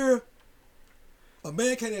you hear, a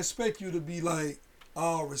man can't expect you to be like,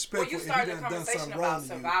 all respectful. Well, you if started he the done conversation something about wrong to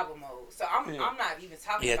you. survival mode, so I'm not even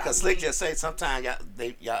talking. Yeah, about because Slick me. just say sometimes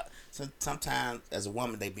sometimes as a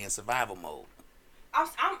woman they be in survival mode.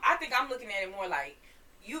 I think I'm looking at it more like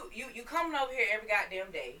you coming over here every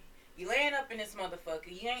goddamn day. You laying up in this motherfucker.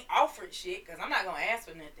 You ain't offered shit because I'm not gonna ask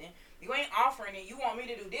for nothing. You ain't offering it. You want me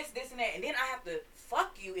to do this, and that, and then I have to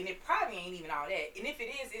fuck you, and it probably ain't even all that. And if it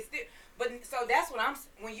is, it's still. But so that's what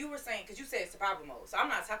when you were saying, because you said survival mode. So I'm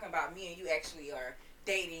not talking about me and you actually are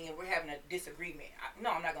dating and we're having a disagreement.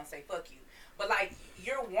 No, I'm not gonna say fuck you. But like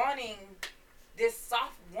you're wanting this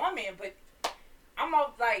soft woman, but I'm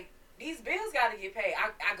all like these bills got to get paid.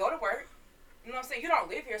 I go to work. You know what I'm saying? You don't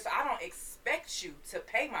live here, so I don't expect you to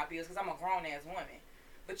pay my bills because I'm a grown ass woman.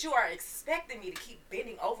 But you are expecting me to keep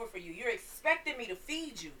bending over for you. You're expecting me to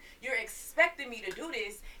feed you. You're expecting me to do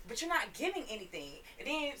this, but you're not giving anything. And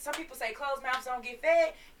then some people say closed mouths don't get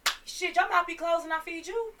fed. Shit, your mouth be closed and I feed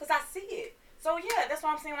you because I see it. So yeah, that's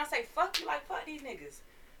what I'm saying when I say fuck you, like fuck these niggas.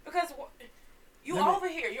 Because you're over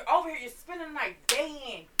here, you're spending the night day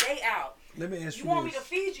in, day out. Let me ask you You want this. me to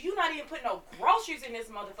feed you? You're not even putting no groceries in this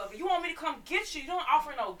motherfucker. You want me to come get you? You don't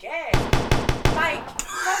offer no gas. Like,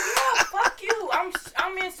 so yeah, fuck you.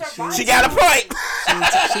 I'm in survival. She got a point.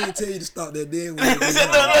 She didn't tell you to stop that then. Look,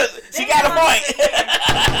 she got a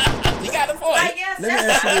point. She got a point. Like, yes, Let me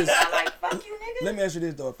ask you this. I'm like, fuck you, nigga. Let me ask you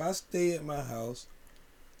this though. If I stay at my house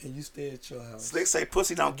and you stay at your house, Slick say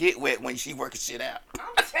pussy don't get wet when she working shit out.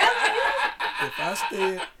 I'm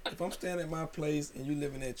telling you. if I'm staying at my place and you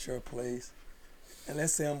living at your place, and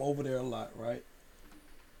let's say I'm over there a lot, right?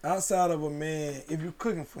 Outside of a man, if you're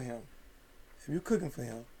cooking for him,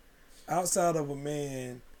 outside of a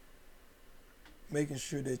man making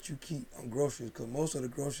sure that you keep on groceries, because most of the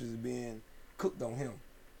groceries are being cooked on him,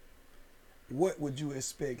 what would you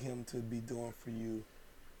expect him to be doing for you?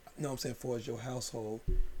 You know what I'm saying, for your household,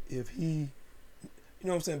 if he, you know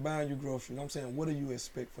what I'm saying, buying you groceries, you know what I'm saying, what do you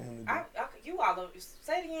expect for him to do? You all over.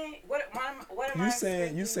 Say it again. What am I You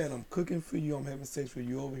expecting? saying I'm cooking for you, I'm having sex with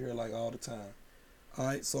you over here like all the time.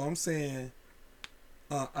 Alright, so I'm saying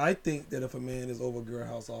I think that if a man is over a girl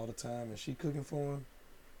house all the time and she cooking for him,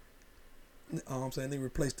 I'm saying they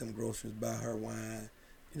replace them groceries, buy her wine,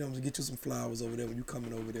 you know what I'm saying, get you some flowers over there when you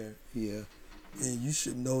coming over there. Yeah. And you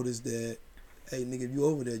should notice that, hey nigga, if you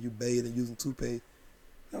over there, you bathing, using toothpaste, you know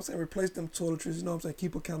what I'm saying, replace them toiletries, you know what I'm saying,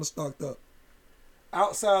 keep her kind of stocked up.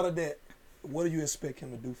 Outside of that, what do you expect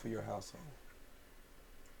him to do for your household?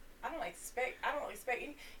 I don't expect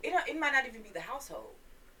any. It might not even be the household.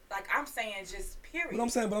 Like, I'm saying just period. But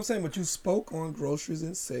I'm saying, but you spoke on groceries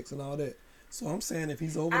and sex and all that. So I'm saying if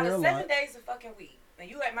he's over out there of a 7 lot. days a fucking week, and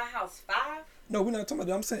you at my house 5. No, we're not talking about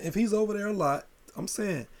that. I'm saying if he's over there a lot, I'm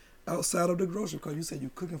saying outside of the grocery, because you said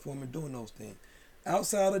you're cooking for him and doing those things.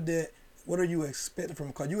 Outside of that, what are you expecting from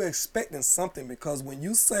him? Because you're expecting something. Because when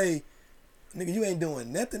you say, nigga, you ain't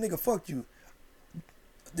doing nothing, nigga, fuck you,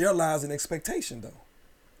 there lies an expectation, though.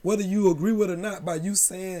 Whether you agree with it or not, by you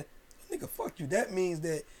saying, nigga, fuck you, that means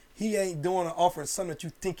that he ain't doing or offering something that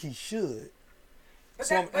you think he should. But,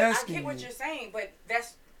 so but I get what you're saying, but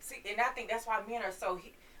and I think that's why men are so.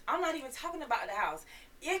 I'm not even talking about the house.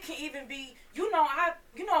 It can even be, you know my job.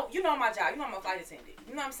 You know I'm a flight attendant.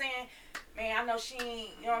 You know what I'm saying? Man, I know she ain't,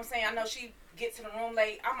 you know what I'm saying? I know she get to the room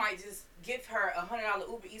late. I might just give her $100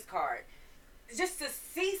 Uber Eats card. Just to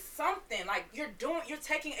see something. Like, you're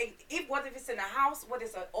taking whether it's in the house, whether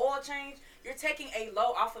it's an oil change, you're taking a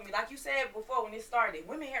load off of me. Like you said before when it started,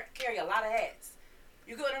 women carry a lot of hats.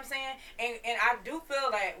 You get what I'm saying? And I do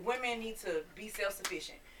feel like women need to be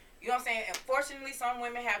self-sufficient. You know what I'm saying? Unfortunately, some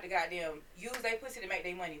women have to goddamn use their pussy to make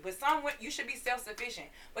their money. But you should be self-sufficient.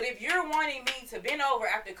 But if you're wanting me to bend over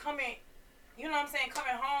after coming, you know what I'm saying,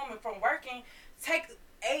 coming home and from working, take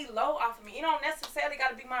a load off of me. It don't necessarily got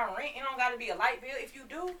to be my rent. It don't got to be a light bill. If you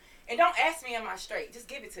do, and don't ask me am I straight. Just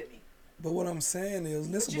give it to me. But what I'm saying is,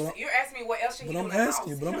 listen, you're asking me what else should he do in the house.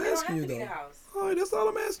 But I'm asking you though. All right, that's all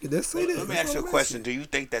I'm asking. Let's say that. Let me ask you a question. Do you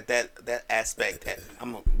think that aspect?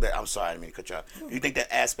 I'm sorry, I didn't mean to cut you off. Do you think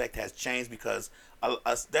that aspect has changed because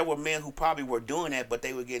there were men who probably were doing that, but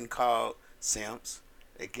they were getting called simps.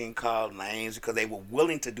 They getting called names because they were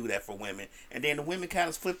willing to do that for women, and then the women kind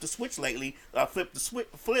of flipped the switch lately. Flip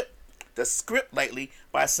the script lately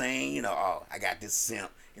by saying, you know, oh, I got this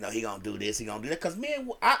simp. You know, he gonna do this, he gonna do that. Because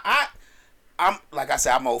men, I'm like I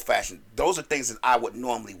said, I'm old fashioned. Those are things that I would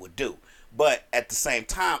normally do. But at the same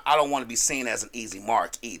time, I don't want to be seen as an easy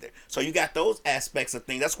mark either. So you got those aspects of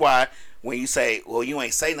things. That's why when you say, well, you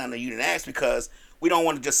ain't say nothing, you didn't ask, because we don't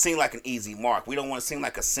want to just seem like an easy mark. We don't want to seem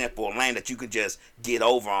like a simple lane that you could just get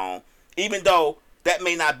over on. Even though that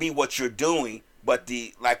may not be what you're doing, but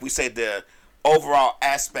like we said, the overall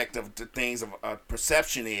aspect of the things of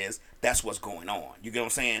perception is that's what's going on. You get what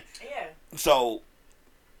I'm saying? Yeah. So,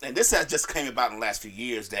 and this has just came about in the last few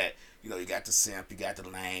years that, you know, you got the simp, you got the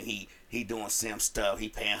lane, he doing simp stuff, he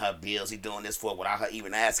paying her bills, he doing this for without her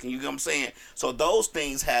even asking, you get what I'm saying? So those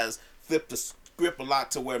things has flipped the script a lot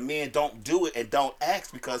to where men don't do it and don't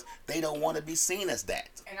ask because they don't want to be seen as that.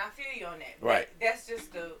 And I feel you on that. Right. That's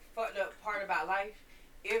just the fucked up part about life.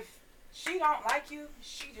 If she don't like you,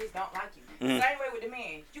 she just don't like you. Mm-hmm. Same way with the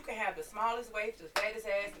man. You can have the smallest waist, the fattest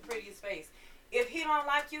ass, the prettiest face. If he don't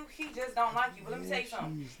like you, he just don't like you. But let me tell you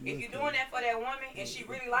something. If you're doing that for that woman and she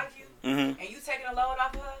really like you, Mm-hmm. and you taking a load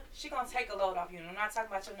off of her, she gonna take a load off you. And I'm not talking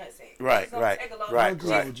about your nutsack. Right, She's gonna take a load right, off you.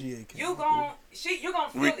 right. You gonna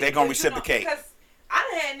feel it. They're gonna reciprocate. Because I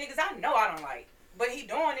done had niggas I know I don't like, but he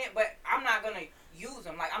doing it. But I'm not gonna use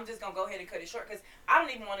him. Like, I'm just gonna go ahead and cut it short because I don't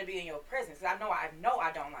even want to be in your presence. Cause I know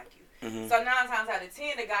I don't like you. Mm-hmm. So 9 times out of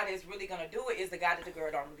 10, the guy that's really gonna do it is the guy that the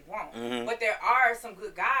girl don't really want. Mm-hmm. But there are some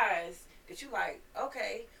good guys that you like.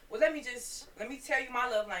 Okay, well let me tell you my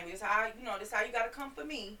love language. This how you gotta come for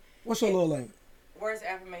me. What's your love language? Words of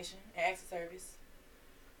affirmation and acts of service.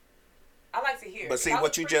 I like to hear. But see,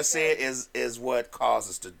 what you just said is what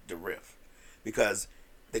causes the rift, because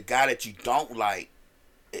the guy that you don't like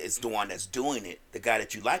is the one that's doing it. The guy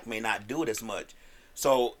that you like may not do it as much.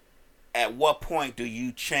 So, at what point do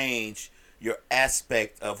you change your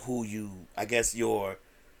aspect of who you? I guess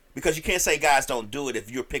because you can't say guys don't do it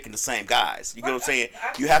if you're picking the same guys. You get what I'm saying?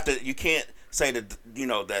 You can't say that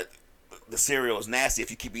that the cereal is nasty if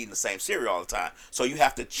you keep eating the same cereal all the time. So you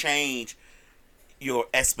have to change your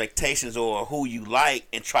expectations or who you like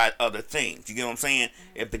and try other things. You get what I'm saying?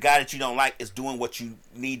 Mm-hmm. If the guy that you don't like is doing what you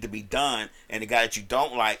need to be done and the guy that you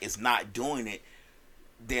don't like is not doing it,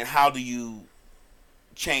 then how do you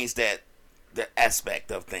change the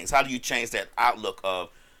aspect of things? How do you change that outlook of,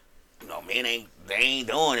 men they ain't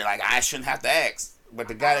doing it, like I shouldn't have to ask. But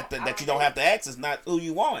the guy that you don't have to ask is not who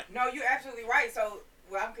you want. No, you're absolutely right. So,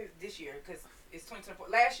 well, I'm this year because it's 2024.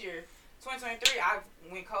 Last year, 2023, I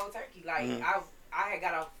went cold turkey. Like, mm-hmm. I had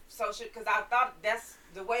got a social, because I thought that's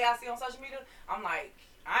the way I see on social media. I'm like,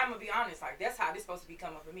 I'm going to be honest, like, that's how this supposed to be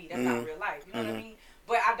coming for me. That's mm-hmm. not real life. You know mm-hmm. what I mean?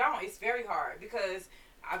 But I don't. It's very hard because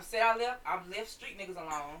I've said I've left street niggas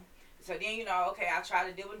alone. So then, okay, I try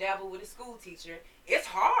to dibble dabble with a school teacher. It's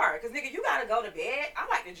hard because, nigga, you got to go to bed. I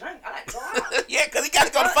like to drink. I like to go out. Yeah, because he got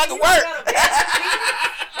to go to fucking work.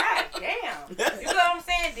 God damn. You know what I'm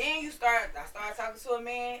saying? Then I start talking to a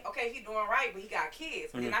man. Okay, he doing right, but he got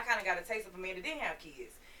kids. But then I kind of got a taste of a man that didn't have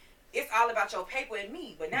kids. it's all about your paper and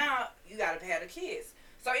me. But now you gotta pay the kids.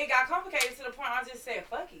 So it got complicated to the point I just said,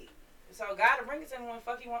 fuck it. So God will bring it to me when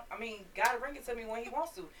God will bring it to me when He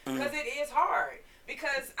wants to. Because it is hard.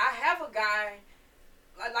 Because I have a guy,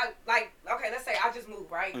 like okay, let's say I just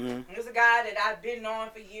moved, right? And there's a guy that I've been on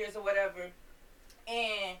for years or whatever.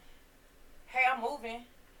 And, hey, I'm moving.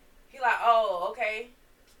 He like, oh, okay.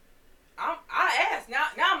 I asked. Now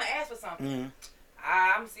I'm going to ask for something.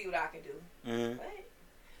 I'm going to see what I can do. What?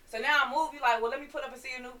 So now I move, you like, well, let me put up and see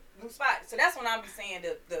a new spot. So that's when I'm saying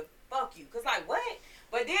the fuck you. Because, like, what?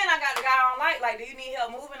 But then I got the guy on like, do you need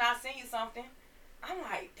help moving? I'll send you something. I'm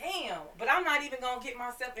like, damn. But I'm not even going to get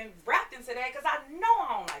myself wrapped into that because I know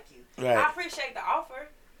I don't like you. Right. I appreciate the offer.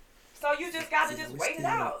 So you just got to just wait it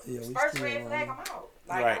out. First red flag, I'm out.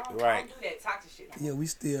 Like, right, I don't do that toxic shit. Yeah, we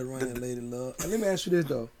still running Lady Love. Let me ask you this,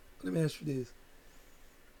 though.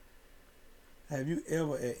 Have you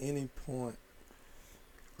ever at any point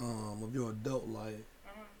of your adult life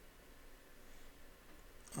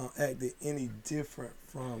acted any different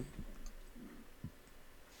from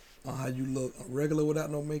how you look regular without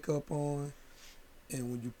no makeup on,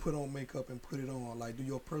 and when you put on makeup and put it on, like, do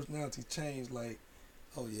your personality change? Like,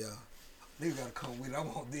 oh yeah, nigga gotta come with it. I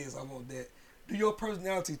want this, I want that. Do your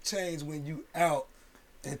personality change when you out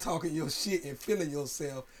and talking your shit and feeling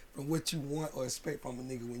yourself from what you want or expect from a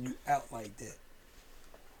nigga when you out like that?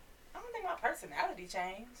 I don't think my personality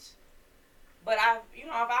changed. But if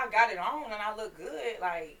I got it on and I look good,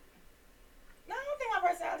 like, no, I don't think my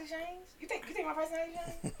personality changed. You think my personality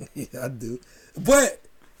changed? Yeah, I do. But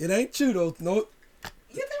it ain't true though. No. You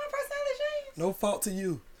think my personality changed? No fault to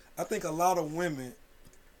you. I think a lot of women,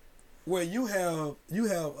 where you have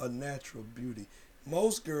a natural beauty.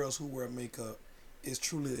 Most girls who wear makeup is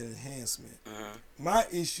truly an enhancement. My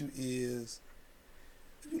issue is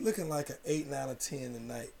you're looking like an 8, 9, or 10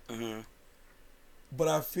 tonight. But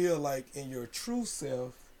I feel like in your true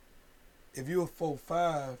self, if you're a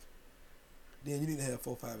 4-5, then you need to have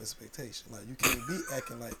 4-5 expectation. Like, you can't be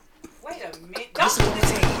acting like. Wait a minute. Don't do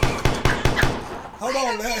this. Hold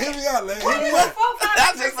on, man. Hear me out, man. What is a 4-5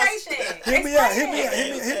 expectation? Hear me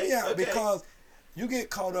out. Okay. Because you get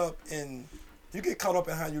caught up in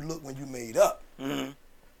how you look when you made up.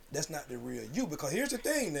 That's not the real you. Because here's the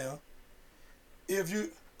thing now.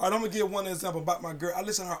 I'm gonna give one example about my girl. I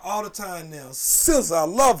listen to her all the time now. Sis, I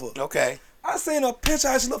love her. Okay. I seen a picture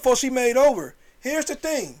how she looked before she made over. Here's the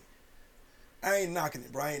thing. I ain't knocking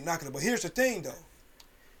it, bro. But here's the thing, though.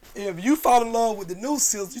 If you fall in love with the new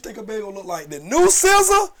Scissor, you think a baby gonna look like the new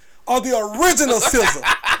Scissor or the original Scissor?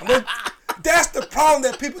 That's the problem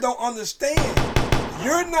that people don't understand.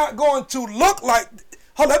 You're not going to look like,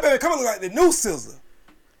 that baby coming look like the new Scissor.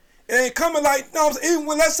 It ain't coming like, no, even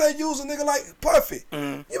when, let's say, you was a nigga like Puffy.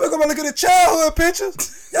 You better go look at the childhood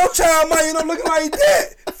pictures. Your child might end up looking like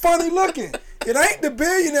that. Funny looking. It ain't the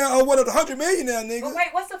billionaire or the 100 millionaire nigga. But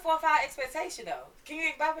wait, what's the 4-5 expectation though? Can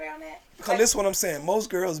you elaborate on that? Because this is what I'm saying. Most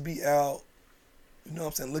girls be out, you know what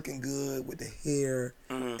I'm saying, looking good with the hair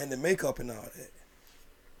and the makeup and all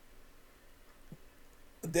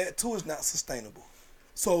that. That too is not sustainable.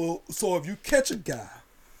 So if you catch a guy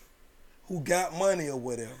who got money or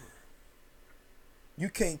whatever, you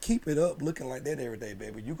can't keep it up looking like that every day,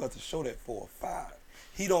 baby. You got to show that 4 or 5.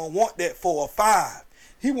 He don't want that 4 or 5.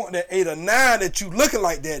 He want that 8 or 9 that you looking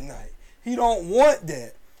like that night. He don't want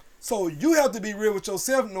that. So you have to be real with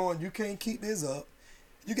yourself, knowing you can't keep this up.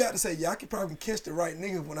 You got to say, yeah, I can probably catch the right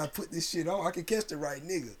nigga when I put this shit on. I can catch the right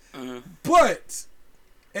nigga. But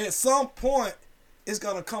at some point, it's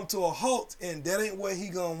going to come to a halt, and that ain't what he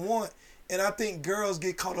going to want. And I think girls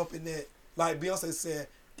get caught up in that. Like Beyonce said,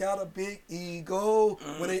 got a big ego.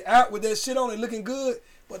 When they out with that shit on, they looking good,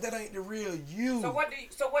 but that ain't the real you. So what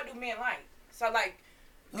do men like? So like,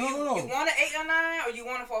 you want an 8 or 9 or you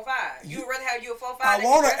want a 4-5? You would rather have you a 4-5? I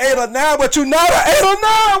want an 8 or 9, but you not an 8 or 9.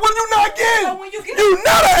 What you not getting? So when you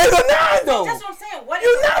not an 8 or 9 though. That's what I'm saying. What you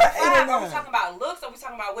is not an 8 or 9? Are we talking about looks? Are we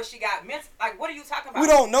talking about what she got? Like, what are you talking about? We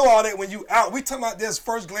don't know all that when you out. We talking about this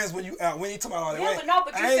first glance when you out. We ain't talking about all that. Yeah,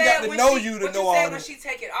 but you I ain't said got to know you to know all that. When she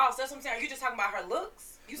take it off, so that's what I'm saying. Are you just talking about her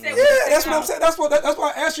looks? You said that's what I'm saying. That's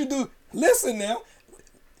why I asked you to listen now.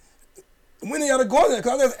 When you gotta go there,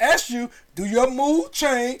 because I just asked you, do your mood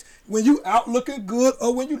change when you out looking good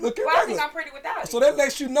or when you looking regular? I think I'm pretty without it. So that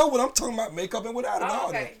lets you know what I'm talking about, makeup and without it.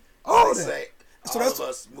 All that. All that. So all of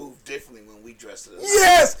us move differently when we dress it up.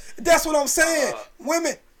 Yes, that's what I'm saying.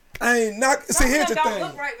 Women, I ain't not. See, here's the thing. Don't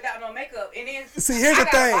look right without no makeup, and then see, here's the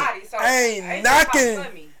thing. Body, so I ain't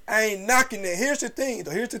knocking it. Here's the thing,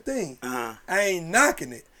 though. I ain't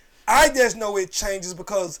knocking it. I just know it changes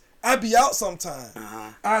because I be out sometimes.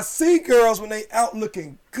 I see girls when they out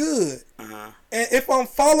looking good. And if I'm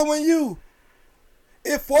following you,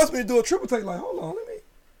 it forced me to do a triple take. Like, hold on, let me.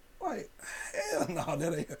 Like, hell no,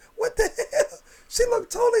 that ain't. What the hell? She look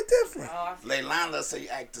totally different. Leilani say you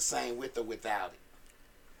act the same with or without it.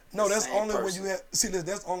 No, that's only when you have. See,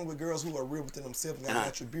 that's only with girls who are real within themselves and got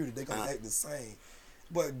natural beauty. They gonna act the same.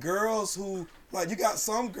 But girls who, like, you got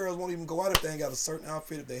some girls won't even go out if they ain't got a certain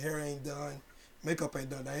outfit, if their hair ain't done, makeup ain't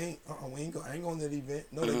done. They ain't. We ain't going to that event.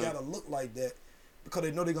 No, they gotta look like that because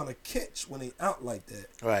they know they're gonna catch when they out like that.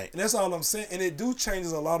 Right. And that's all I'm saying. And it do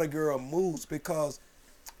changes a lot of girl moods because,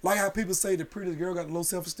 like how people say the prettiest girl got low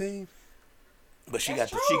self-esteem. But she's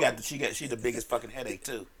the biggest fucking headache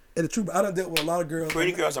too. And the truth, I done dealt with a lot of girls.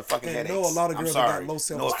 Pretty girls are fucking headaches. I know a lot of girls that got low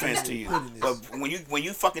self-esteem. No offense to you, but when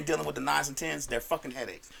you fucking dealing with the 9s and 10s, they're fucking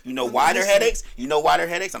headaches. You know why they're headaches? You know why they're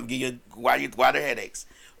headaches? I'm gonna give you why they're headaches.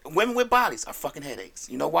 Women with bodies are fucking headaches.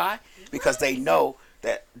 You know why? Because they know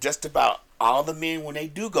that just about all the men when they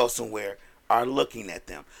do go somewhere are looking at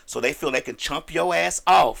them, so they feel they can chump your ass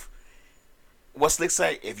off. What's Slick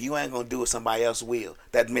say? If you ain't gonna do it, somebody else will.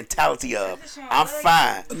 That mentality of I'm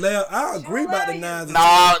fine. I agree about the 9s.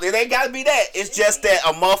 No, it ain't gotta be that. It's just that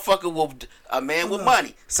a motherfucker will, a man with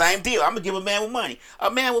money. Same deal. I'm gonna give a man with money. A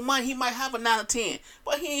man with money, he might have a 9 or 10,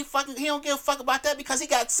 but he don't give a fuck about that because he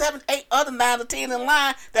got 7, 8 other 9 or 10 in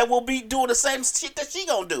line that will be doing the same shit that she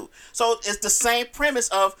gonna do. So it's the same premise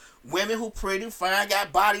of women who pretty, fine,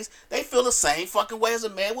 got bodies. They feel the same fucking way as a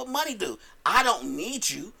man with money do. I don't need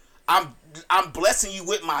you. I'm blessing you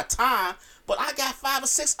with my time, but I got 5 or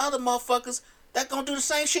 6 other motherfuckers that gonna do the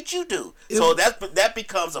same shit you do. So that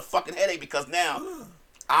becomes a fucking headache because now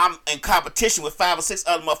I'm in competition with 5 or 6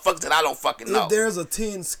 other motherfuckers that I don't fucking know. If there's a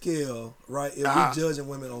 10 scale, right? If we judging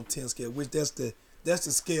women on 10 scale, which that's the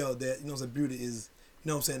scale that, you know, the beauty is, you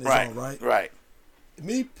know what I'm saying, is on, right? Right.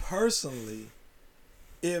 Me personally,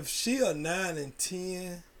 if she a 9 and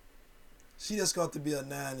 10. She just got to be a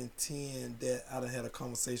 9 and 10 that I done had a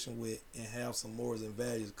conversation with and have some morals and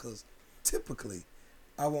values. Because typically,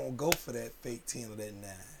 I won't go for that fake 10 or that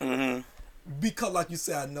 9. Because, like you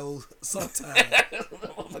said, I know sometimes.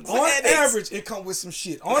 On average, it come with some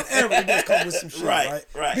shit. On average, it does come with some shit,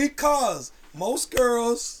 right? Because most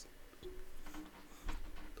girls,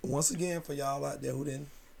 once again, for y'all out there who didn't,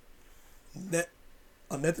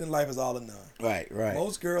 nothing in life is all or none. Right.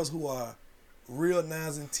 Most girls who are real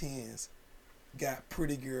 9s and 10s got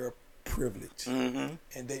pretty girl privilege, and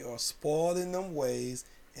they are spoiled in them ways,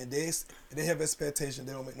 and they have expectations.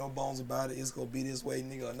 They don't make no bones about it. It's gonna be this way,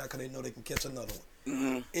 nigga, or not, because they know they can catch another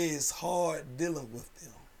one. It's hard dealing with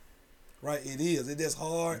them, right? It is. It is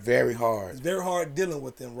hard. Very hard. It's very hard dealing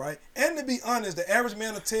with them, right? And to be honest, the average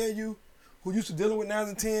man will tell you who used to dealing with 9s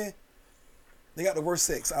and 10, they got the worst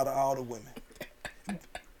sex out of all the women.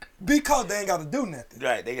 Because they ain't got to do nothing.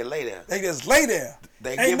 Right, they can lay there. They just lay there.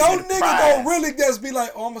 Ain't no nigga gonna really just be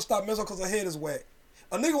like, oh, I'm gonna stop messing because her head is wet.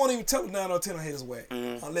 A nigga won't even tell the 9 or 10 her head is wet.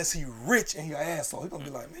 Unless he rich and he an asshole. He gonna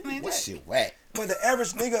be like, man, this shit wet. But the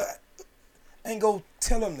average nigga ain't gonna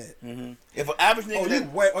tell him that. If an average nigga... Oh, you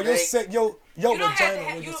wet. Or your sex, your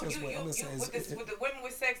vagina with the women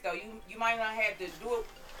with sex, though, you might not have to do it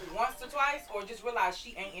once or twice or just realize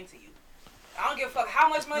she ain't into you. I don't give a fuck how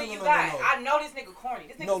much money you got. I know this nigga corny.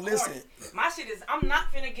 This nigga's corny. My shit is, I'm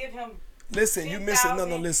not finna give him. Listen, you missing. No,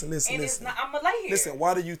 listen. I'm gonna lay here. Listen,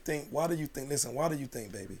 why do you think,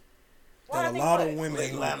 baby? That a lot of women.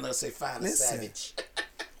 Leilani say fine and savage.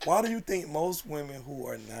 Why do you think most women who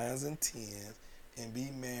are 9s and 10s and be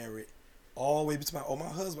married always be talking, oh, my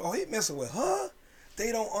husband, oh, he messing with her?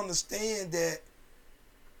 They don't understand that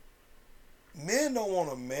men don't want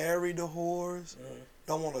to marry the whores.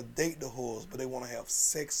 Don't want to date the whores, but they want to have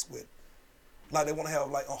sex with. Like, they want to have,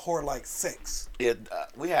 like, a whore-like sex. Yeah,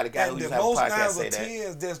 we had a guy who used to have a podcast say that. Most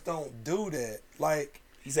 9s or 10s just don't do that. Like,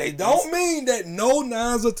 it don't mean that no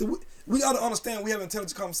 9s or 10s. We got to understand we have an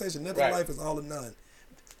intelligent conversation. Nothing in life is all or none.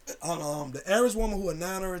 The average woman who a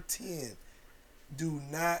 9 or a 10 do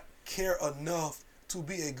not care enough to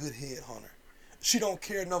be a good head hunter. She don't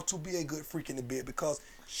care enough to be a good freak in the bed because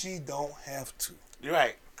she don't have to. You're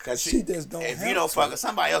right. Because she just don't. If you don't fuck her,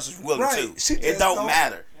 somebody else is willing to. It don't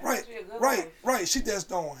matter. Right. She just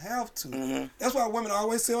don't have to. That's why women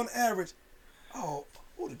always say on average, oh,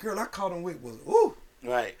 the girl I caught him with was ooh.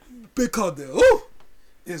 Right. Because the ooh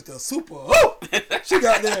is the super ooh. She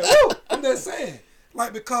got there ooh. I'm just saying,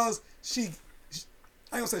 like, because I ain't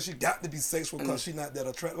gonna say she got to be sexual because she not that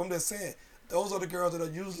attractive. I'm just saying those are the girls that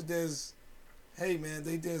are usually just, hey man,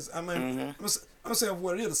 they just. I mean, I'm saying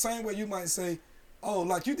what it is. The same way you might say. Oh,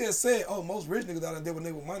 like you just said, most rich niggas out there with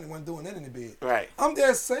niggas with money wasn't doing that in the bed. Right. I'm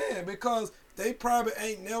just saying because they probably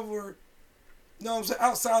ain't never, you know what I'm saying,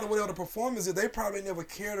 outside of whatever the performance is, they probably never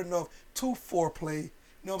cared enough to foreplay, you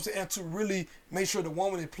know what I'm saying, and to really make sure the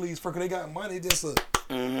woman is pleased first, because they got money. Just a,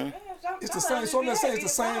 it's the same. So I'm not saying it's the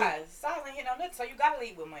same. Size ain't hitting on nothing, so you gotta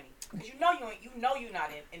leave with money, because you know you're not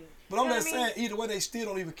in. But I'm not saying either way, they still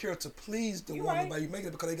don't even care to please the woman by you making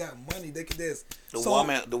it, because they got money. They can just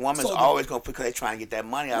the woman's always gonna, because they trying to get that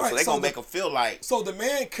money out, so they gonna make them feel like. So the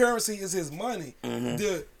man currency is his money.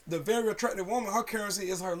 The very attractive woman, her currency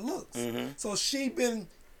is her looks. So she been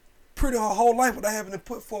pretty her whole life without having to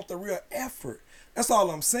put forth the real effort. That's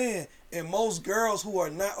all I'm saying. And most girls who are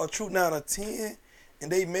not a true 9 or 10,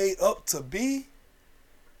 and they made up to be,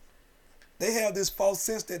 they have this false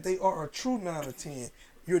sense that they are a true 9 or 10.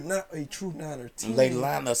 You're not a true 9 or 10. Lady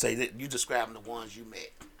Lana say that you describing the ones you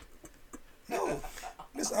met. No.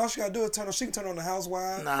 Listen, all she gotta do is turn on. She can turn on the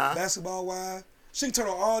Housewives, Basketball Wives. She can turn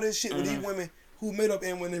on all this shit with these women who made up,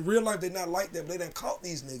 and when in real life they not like that, but they done caught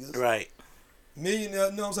these niggas. Right. Millionaires,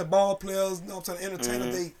 you know what I'm saying, ball players, you know what I'm saying,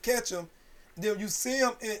 entertainers, they catch them. Then you see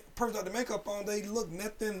them and person got the makeup on, they look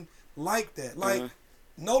nothing like that. Like,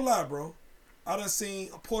 no lie, bro. I done seen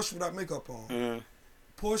a Portia without makeup on.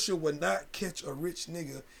 Portia would not catch a rich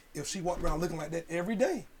nigga if she walked around looking like that every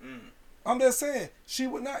day. I'm just saying, she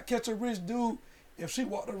would not catch a rich dude if she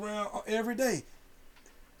walked around every day.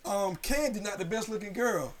 Candy not the best looking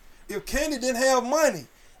girl. If Candy didn't have money,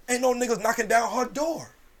 ain't no niggas knocking down her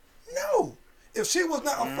door. No. If she was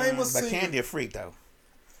not a famous singer. But Candy a freak though.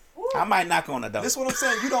 I might knock on the door. This what I'm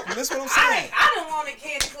saying. You don't. This what I'm saying. I don't want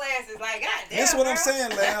Candy classes. Like, goddamn. This what I'm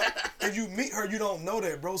saying, Lab. If you meet her, you don't know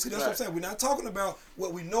that, bro. See, that's what I'm saying. We're not talking about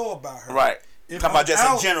what we know about her. Right. Talking about just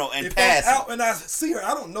in general and passing. If I'm out and I see her,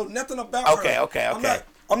 I don't know nothing about her. Okay.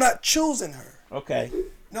 I'm not choosing her. Okay. You know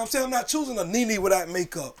what I'm saying? I'm not choosing a Nene without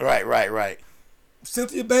makeup. Right.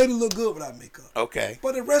 Cynthia Bailey look good without makeup. Okay.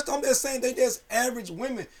 But the rest, I'm just saying they just average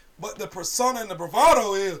women. But the persona and the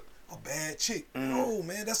bravado is a bad chick. No,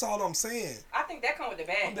 man, that's all I'm saying. I think that come with the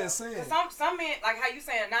bad. I'm just saying. Some men, like how you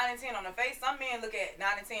saying 9 and 10 on the face, some men look at 9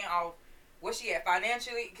 and 10 off where she at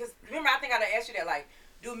financially. Because remember, I think I asked you that, like,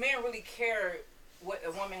 do men really care what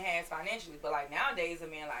a woman has financially? But like nowadays, a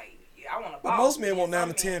man like, yeah, I want to. But most men want 9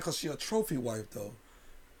 and 10 because she a trophy wife, though.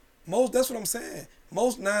 That's what I'm saying.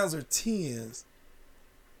 Most 9s or 10s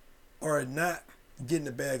are not getting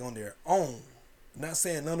the bag on their own. Not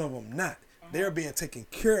saying none of them not. They're being taken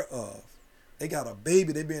care of. They got a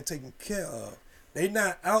baby, they're being taken care of. They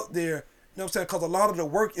not out there, you know what I'm saying, because a lot of the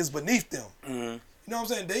work is beneath them. You know what I'm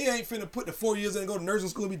saying? They ain't finna put the 4 years in and go to nursing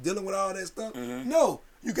school and be dealing with all that stuff. No.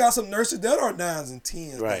 You got some nurses that are 9s and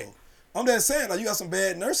 10s, though. I'm just saying, like, you got some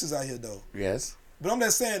bad nurses out here, though. Yes. But I'm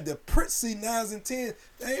just saying, the prissy 9s and 10s,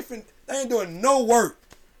 they ain't doing no work.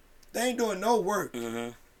 They ain't doing no work.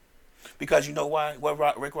 Because you know why?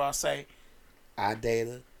 What Rick Ross say? I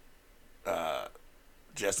dated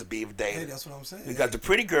Justin Bieber dated. Hey, that's what I'm saying. Because the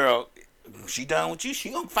pretty girl, she done with you, she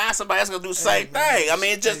gonna find somebody else gonna do the same thing. I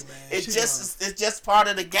mean, it's just part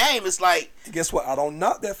of the game. It's like, guess what? I don't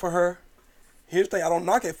knock that for her. Here's the thing, I don't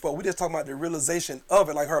knock it for. We just talking about the realization of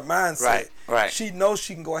it, like her mindset. Right. She knows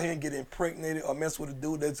she can go ahead and get impregnated or mess with a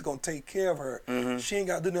dude that's gonna take care of her. She ain't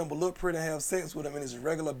gotta do nothing but look pretty and have sex with him in his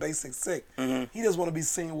regular basic sex. He just wanna be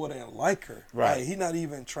seen with her and like her. Right. Like, he not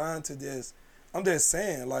even trying to just. I'm just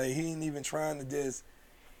saying, like, he ain't even trying to just,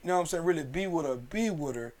 you know what I'm saying, really be with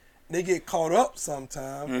her. They get caught up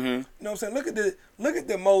sometimes. You know what I'm saying? Look at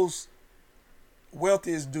the most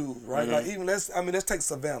wealthiest dude, right? Like, even let's take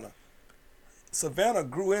Savannah. Savannah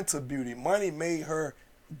grew into beauty. Money made her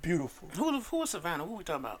beautiful. Who is Savannah? Who we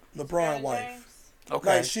talking about? LeBron's wife.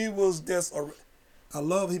 Okay. Like, she was just I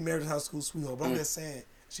love he married a high school sweetheart, but I'm just saying,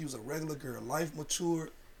 she was a regular girl. Life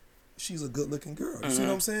matured. She's a good looking girl. You see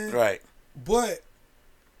what I'm saying? Right. But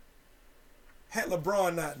had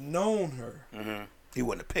LeBron not known her, he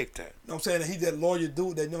wouldn't have picked her. You know what I'm saying? He that lawyer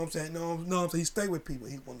dude that, you know what I'm saying? No, he stayed with people.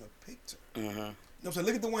 He wouldn't have picked her. You know what I'm saying?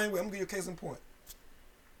 Look at Dwayne Wade. I'm going to give you a case in point.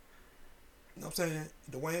 You know what I'm saying?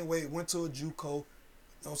 Dwayne Wade went to a JUCO. You know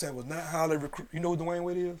what I'm saying? Was not highly recruited. You know who Dwayne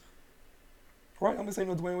Wade is? Right? I'm just saying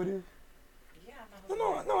you know who Dwayne Wade is? Yeah,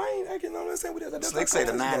 No, I ain't. I'm not saying what it is. So they say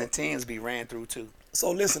the 9 and 10s be ran through too.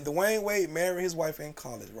 So listen, Dwayne Wade married his wife in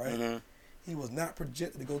college, right? He was not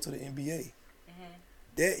projected to go to the NBA.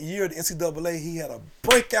 That year, the NCAA, he had a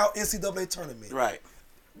breakout NCAA tournament. Right.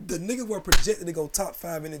 The niggas were projected to go top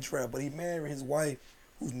 5 in the draft, but he married his wife,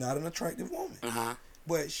 who's not an attractive woman.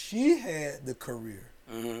 But she had the career.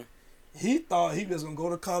 He thought he was going to go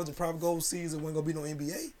to college and probably go overseas and wasn't going to be no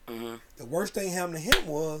NBA. The worst thing happened to him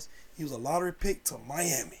was he was a lottery pick to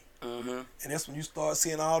Miami. And that's when you start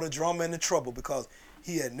seeing all the drama and the trouble, because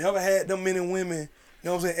he had never had them many women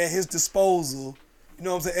know what I'm saying, at his disposal, you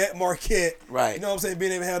know what I'm saying, at Marquette. Right. You know what I'm saying,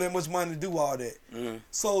 being able to have that much money to do all that. Mm-hmm.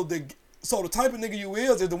 So the type of nigga you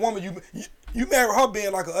is the woman you marry her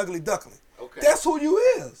being like an ugly duckling. Okay. That's who you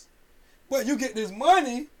is. But you get this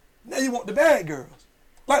money, now you want the bad girls.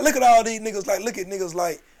 Like, look at all these niggas, like, look at niggas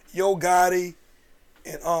like Yo Gotti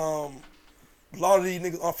and a lot of these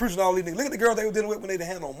niggas, Future and all these niggas. Look at the girls they were dealing with when they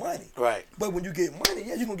didn't have no money. Right. But when you get money,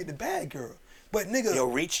 yeah, you gonna get the bad girl. But nigga, your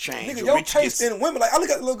reach change. Nigga, your taste in women, like, I look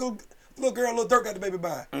at the little girl, little Dirk got the baby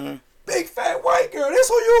by. Mm-hmm. Big fat white girl, that's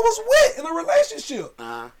who you was with in a relationship.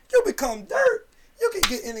 Uh-huh. You become Dirk, you can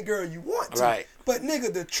get any girl you want to. Right. But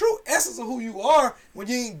nigga, the true essence of who you are, when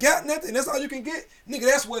you ain't got nothing, that's all you can get, nigga,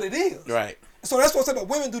 that's what it is. Right. So that's what I said, but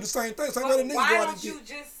women do the same thing. Same way the niggas why go out don't and you get.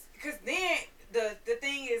 just, because then the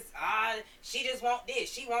thing is, she just want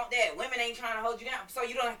this, she want that. Women ain't trying to hold you down. So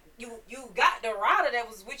you got the rider that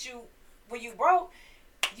was with you when you broke.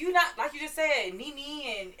 You not, like you just said,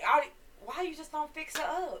 Nene and all. Why you just don't fix her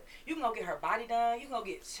up? You can go get her body done. You can go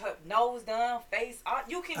get her nose done, face.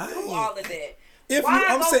 You can do all of that.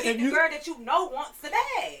 I'm saying, get the girl that you know wants the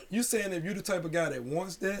bag? You saying if you the type of guy that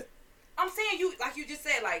wants that? I'm saying you, like you just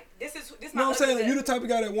said, like this. No, I'm saying if you the type of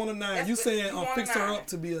guy that want a 9, you saying fix her 9. up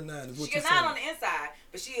to be a 9 is what she you're a 9 saying. on the inside,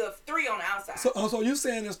 but she a 3 on the outside. So you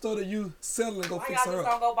saying instead of you settling, go fix her up? Why y'all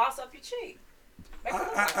just don't go boss up your chick?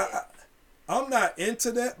 I'm not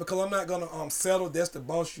into that because I'm not gonna settle. That's to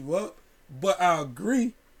boss you up. But I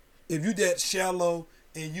agree. If you that shallow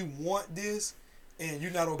and you want this and you're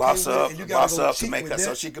not okay boss with up, it, and you gotta boss go up cheat to make with her that,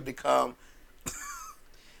 so she could become.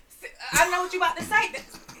 I know what you about to say.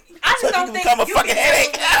 I just so don't you think become a you fucking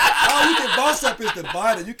headache. All you can boss up is the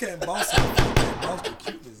body. You can't boss up. You can't boss the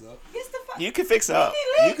cuteness up. You can fix up.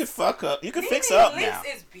 You can fuck up. You can fix up now.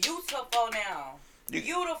 Is beautiful now.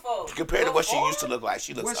 Beautiful. Compared to what she used to look like,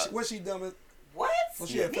 she looks. What she done with? What? Well,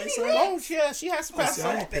 she had face Oh yeah, she has some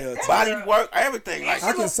body attention. work, everything. Like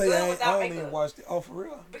I can say I don't makeup. even watch it. Oh, for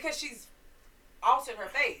real? Because she's altered her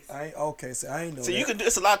face. So I ain't know. So that. you can do.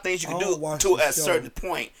 It's a lot of things you can do to a certain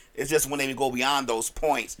point. It's just when they go beyond those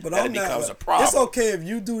points that it becomes a problem. It's okay if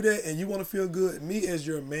you do that and you want to feel good. Me as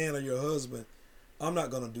your man or your husband, I'm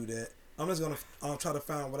not gonna do that. I'm just gonna try to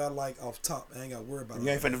find what I like off top. I ain't gotta worry about it.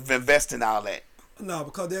 You ain't finna invest in all that. No,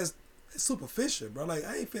 because it's superficial, bro. Like,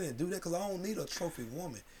 I ain't finna do that because I don't need a trophy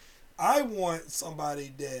woman. I want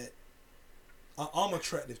somebody that I'm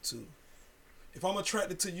attractive to. If I'm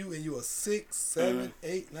attracted to you and you are 6, 7,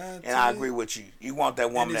 8, 9, 10. And I agree with you. You want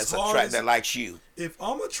that woman that's attracted, that likes you. If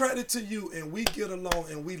I'm attracted to you and we get along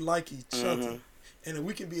and we like each other, and if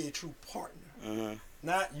we can be a true partner,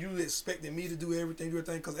 not you expecting me to do everything,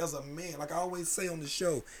 because as a man, like I always say on the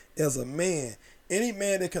show, as a man, any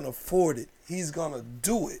man that can afford it, he's gonna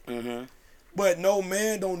do it. But no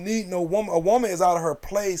man don't need no woman. A woman is out of her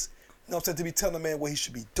place, you know what I'm saying, to be telling a man what he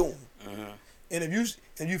should be doing. And if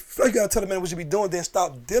you feel you gotta tell a man what he should be doing, then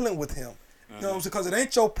stop dealing with him. You know what I'm saying? Because it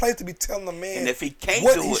ain't your place to be telling a man and if he can't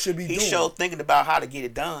what do he it, should be doing. He's sure thinking about how to get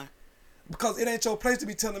it done. Because it ain't your place to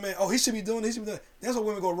be telling a man, oh, he should be doing this, he should be doing that. That's what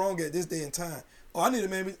women go wrong at this day and time. Oh, I need a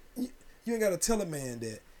man. You ain't gotta tell a man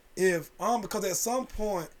that. Because at some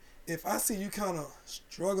point, if I see you kind of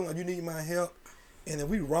struggling or you need my help, and if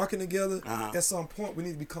we rocking together, at some point we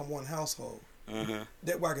need to become one household.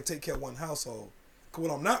 That way I can take care of one household. Because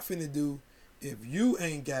what I'm not finna do, if you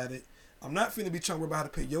ain't got it, I'm not finna be trying to worry about how to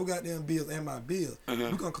pay your goddamn bills and my bills.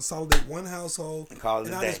 We're gonna consolidate one household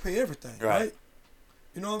and I just pay everything, right?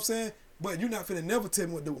 You know what I'm saying? But you're not finna never tell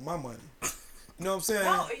me what to do with my money. You know what I'm saying?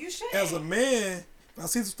 No, you should. As a man, if I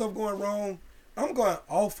see some stuff going wrong, I'm going to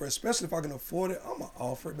offer, especially if I can afford it, I'm going to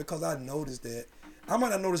offer it because I noticed that. I might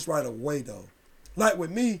not notice right away, though. Like with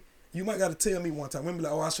me, you might got to tell me one time. Women be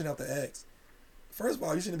like, oh, I shouldn't have to ask. First of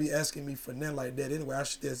all, you shouldn't be asking me for nothing like that anyway.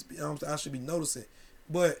 I should be noticing.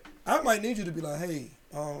 But I might need you to be like, hey,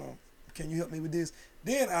 can you help me with this?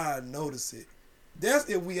 Then I notice it. That's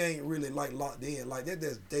if we ain't really like locked in. Like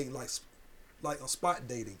that's dating, like on spot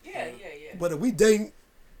dating. Yeah. But if we dating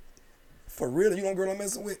for real, you know girl I'm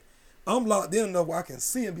messing with, I'm locked in enough where I can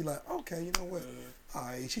see and be like, okay, you know what? All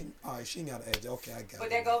right, she ain't got to ask. Okay, I got it. But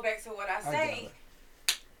that go back to what I say.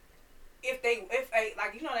 If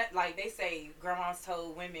like, you know that, like they say, grandmas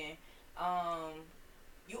told women,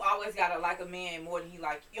 you always gotta like a man more than he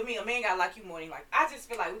like. I mean, a man gotta like you more than he like. I just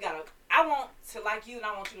feel like I want to like you and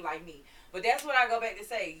I want you to like me. But that's what I go back to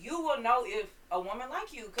say. You will know if a woman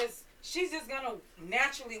like you because she's just gonna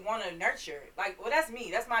naturally want to nurture. Like, well, that's me.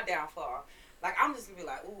 That's my downfall. Like, I'm just gonna be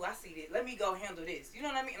like, ooh, I see this. Let me go handle this. You know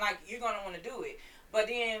what I mean? Like, you're gonna want to do it. But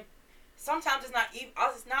then sometimes it's not even.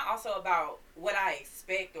 It's not also about what I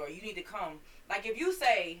expect or you need to come. Like, if you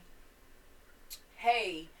say,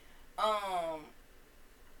 hey,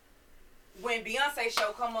 when Beyonce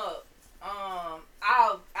show come up,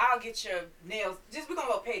 I'll get your nails. Just we're gonna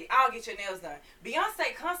go petty. I'll get your nails done.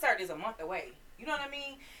 Beyonce concert is a month away. You know what I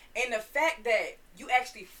mean? And the fact that you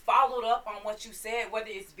actually followed up on what you said, whether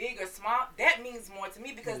it's big or small, that means more to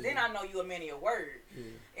me because then I know you a man of your word.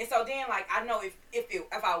 And so then, like, I know if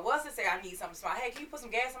I was to say I need something small, hey, can you put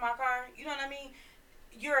some gas in my car? You know what I mean?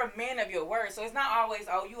 You're a man of your word. So it's not always,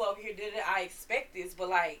 oh, you over here did it, I expect this. But,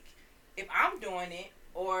 like, if I'm doing it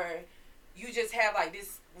or you just have, like,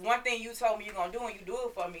 this one thing you told me you're going to do and you do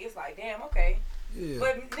it for me, it's like, damn, okay. Yeah.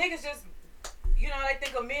 But niggas just... You know, they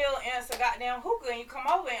think a meal and it's a goddamn hookah and you come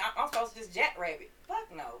over and I'm supposed to just jackrabbit. Fuck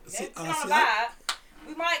no.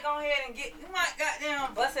 We might go ahead and we might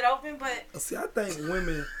goddamn bust it open, but... I think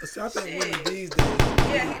women these days...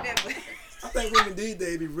 Yeah, he definitely... I think women these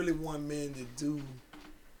days be really want men to do,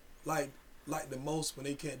 like the most when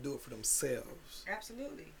they can't do it for themselves.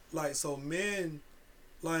 Absolutely. Like, so men,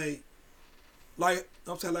 like,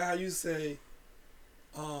 I'm saying, like how you say,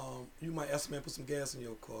 you might ask a man to put some gas in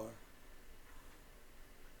your car.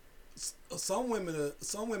 Some women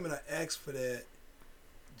are asked for that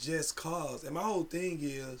just cause. And my whole thing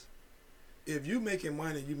is, if you making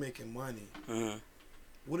money, you making money. Mm-hmm.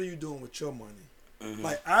 What are you doing with your money? Mm-hmm.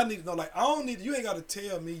 Like, I need to know. Like, you ain't got to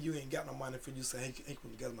tell me you ain't got no money for you saying, hey,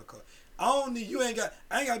 put together my car. I ain't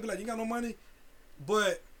got to be like, you got no money.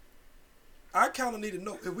 But I kind of need to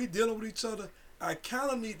know, if we dealing with each other, I kind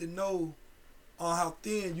of need to know how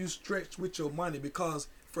thin you stretch with your money. Because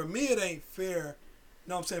for me, it ain't fair. You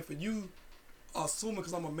know what I'm saying? For you, assuming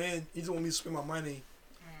because I'm a man, you just want me to spend my money,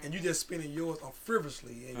 and you just spending yours on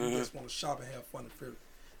frivolously, and you just want to shop and have fun and frivolous.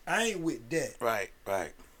 I ain't with that. Right.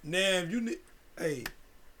 Now, if you need, hey,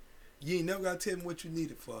 you ain't never got to tell me what you need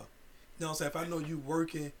it for. You know what I'm saying? If I know you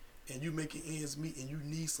working and you making ends meet and you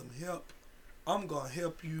need some help, I'm going to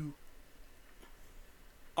help you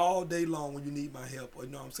all day long when you need my help. Or, you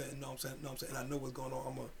know what I'm saying? And I know what's going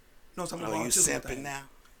on. You simping now?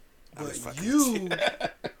 But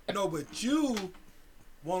you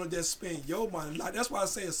want to just spend your money. Like, that's why I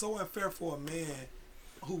say it's so unfair for a man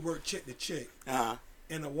who work check to check.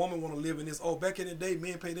 And a woman want to live in this. Oh, back in the day,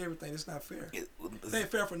 men paid everything. It's not fair. It ain't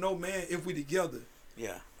fair for no man if we together.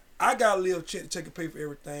 Yeah. I got to live check to check and pay for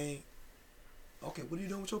everything. Okay, what are you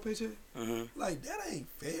doing with your paycheck? Mm-hmm. Like, that ain't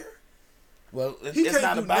fair. Well, it's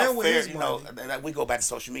not about fair. You know, we go back to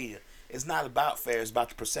social media. It's not about fair. It's about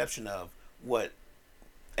the perception of what...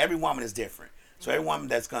 Every woman is different. So every woman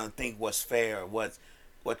that's going to think what's fair or what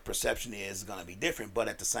the perception is going to be different. But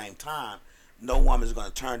at the same time, no woman is going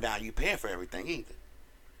to turn down you paying for everything either.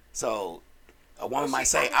 So a woman might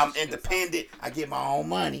say, I'm independent. I get my own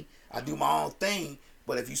money. I do my own thing.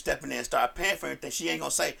 But if you step in there and start paying for everything, she ain't going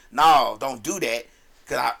to say, no, don't do that.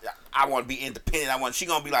 Because I want to be independent. She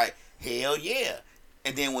going to be like, hell yeah.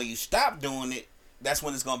 And then when you stop doing it, that's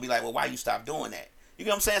when it's going to be like, well, why you stop doing that? You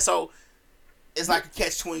know what I'm saying? So it's like a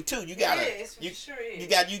catch-22. You gotta,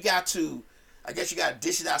 you got to. I guess you gotta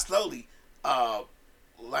dish it out slowly.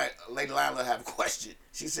 Like Lady Lila have a question.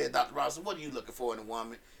 She said, Dr. Robinson, what are you looking for in a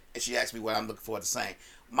woman? And she asked me what I'm looking for. The same.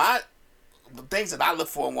 The things that I look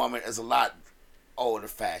for in a woman is a lot older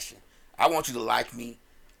fashioned. I want you to like me.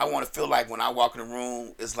 I want to feel like when I walk in the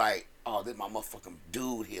room, it's like, oh, this my motherfucking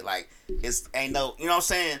dude here. Like, it's ain't no, you know what I'm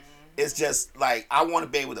saying? It's just like, I want to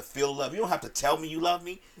be able to feel love. You don't have to tell me you love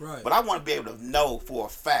me. Right. But I want to be able to know for a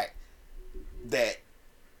fact that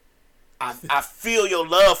I feel your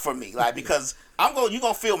love for me. Like, because you're going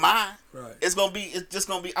to feel mine. Right. It's just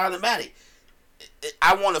going to be automatic.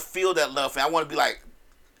 I want to feel that love. And I want to be like,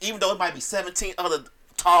 even though it might be 17 other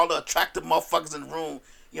taller, attractive motherfuckers in the room,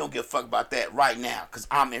 you don't give a fuck about that right now because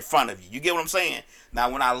I'm in front of you. You get what I'm saying? Now,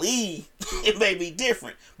 when I leave, it may be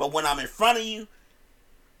different. But when I'm in front of you,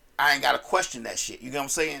 I ain't got to question that shit. You know what I'm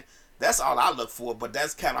saying? That's all I look for, but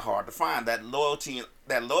that's kind of hard to find. That loyalty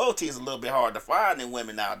is a little bit hard to find in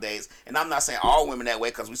women nowadays. And I'm not saying all women that way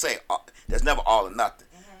because we say there's never all or nothing.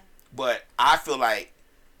 Mm-hmm. But I feel like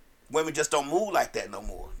women just don't move like that no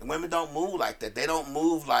more. The women don't move like that. They don't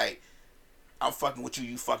move like, I'm fucking with you,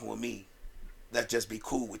 you fucking with me. Let's just be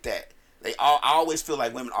cool with that. I always feel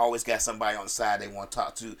like women always got somebody on the side they want to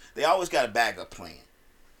talk to. They always got a backup plan.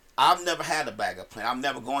 I've never had a backup plan. I'm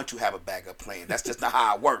never going to have a backup plan. That's just not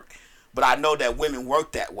how I work. But I know that women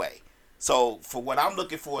work that way. So for what I'm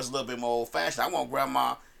looking for is a little bit more old fashioned. I want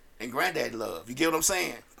grandma and granddaddy love. You get what I'm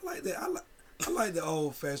saying? I like that. I like the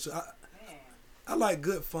old fashioned. I like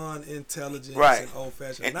good fun, intelligence, right. And old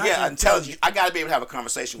fashioned. And yeah, intelligent. I gotta be able to have a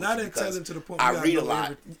conversation with you. Not intelligent to the point I read a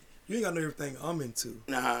lot. You ain't gotta know everything I'm into.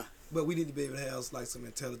 But we need to be able to have like some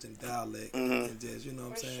intelligent dialect and just, you know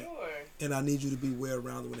what I'm saying? Sure. And I need you to be well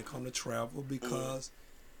rounded when it comes to travel because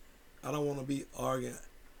I don't want to be arguing.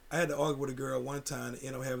 I had to argue with a girl one time and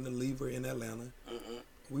end up having to leave her in Atlanta.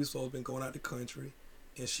 We supposed to been going out the country,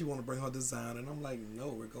 and she want to bring her design, and I'm like, no,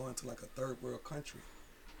 we're going to like a third world country.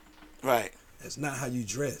 Right. That's not how you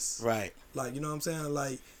dress. Right. Like, you know what I'm saying?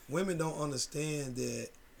 Like, women don't understand that,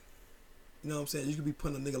 you know what I'm saying, you could be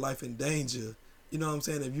putting a nigga life in danger, you know what I'm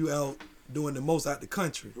saying, if you out doing the most out the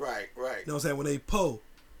country. Right. You know what I'm saying? When they po. You know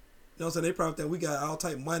what I'm saying? They probably think we got all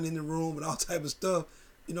type of money in the room and all type of stuff.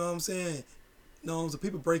 You know what I'm saying? You know what I'm saying?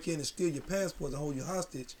 People break in and steal your passports and hold you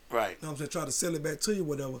hostage. Right. You know what I'm saying? Try to sell it back to you,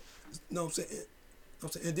 whatever. You know what I'm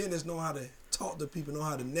saying? And then there's know how to talk to people, know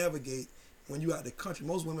how to navigate when you out the country.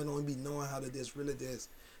 Most women don't be knowing how to just really just,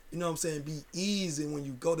 you know what I'm saying, be easy when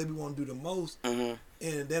you go there. We want to do the most. And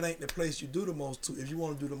that ain't the place you do the most to. If you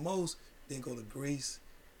want to do the most, then go to Greece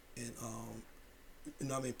and you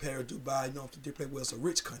know what I mean, Paris, Dubai, you know, the place where it's a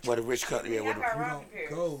rich country. What a rich country, yeah. I got around You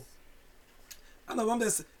don't go. I know. I'm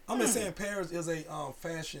just saying Paris is a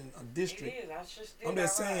fashion district. It is. I just still I'm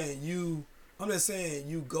just got saying you. I'm just saying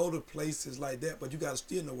you go to places like that, but you gotta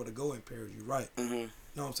still know where to go in Paris. You're right. You know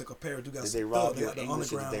what I'm saying? Cause Paris, you got Did they some rob thug. you They got in the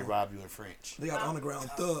English or underground. did they rob you in French? They got the underground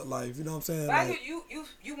thug life. You know what I'm saying? But I Like, hear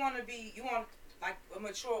you want to be, you want like a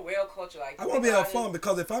mature, real culture. Like I want to be have fun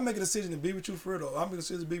because if I make a decision to be with you, Fredo, I'm make a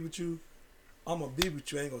decision to be with you. I'm gonna be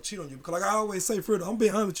with you. I ain't gonna cheat on you because, like I always say, Fredo, I'm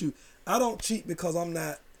being honest with you. I don't cheat because I'm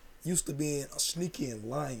not used to being sneaky and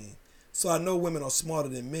lying. So I know women are smarter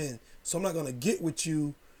than men. So I'm not gonna get with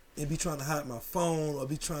you and be trying to hide my phone or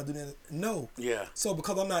be trying to do that. No. Yeah. So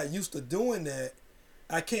because I'm not used to doing that,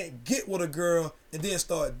 I can't get with a girl and then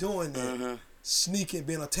start doing that. Sneaking,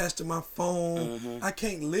 being attached to my phone. I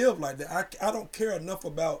can't live like that. I don't care enough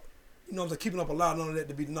about, you know what I'm saying, keeping up a lot, none of that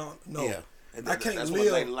to be no. Yeah. And I can't that's live.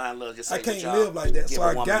 What Lady Line Love just I say, can't y'all live like that. give So a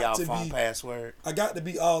I woman got y'all to phone be password. I got to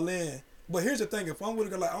be all in. But here's the thing: if I'm with a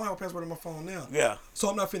girl, like I don't have a password on my phone now. Yeah. So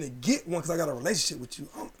I'm not finna get one because I got a relationship with you.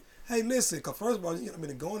 Hey, listen, because first of all, you got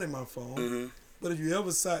me going in my phone. But if you ever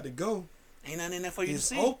decide to go, ain't nothing in there for you to it's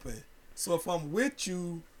see. open. So if I'm with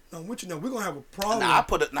you now. We're gonna have a problem. Now I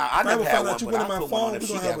put it. Now I never had find one, out you but went I on my put one phone. on if We're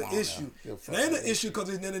she gonna got have one an on issue. there. It ain't an issue because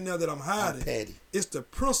there's nothing there that I'm hiding. I'm petty. It's the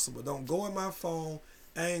principle. Don't go in my phone.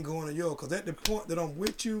 I ain't going to yours. Because at the point that I'm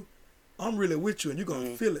with you, I'm really with you, and you're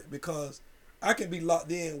gonna feel it because I can be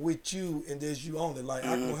locked in with you, and there's you only. Like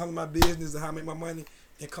I can go handle my business and how I make my money,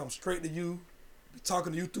 and come straight to you. Be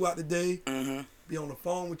talking to you throughout the day. Be on the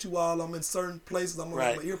phone with you while I'm in certain places. I'm gonna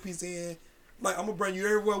have my earpiece in. Like I'm gonna bring you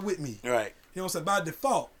everywhere with me. Right. You know what I'm saying? By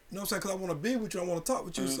default. You know what I'm saying? Because I want to be with you. I want to talk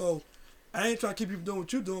with you. So I ain't trying to keep you doing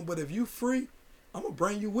what you're doing. But if you free, I'm going to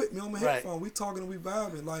bring you with me on my headphone. We talking and we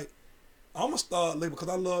vibing. Like, I'm going to start looking, because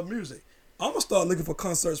I love music. I'm going to start looking for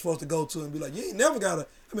concerts for us to go to and be like, you ain't never got to,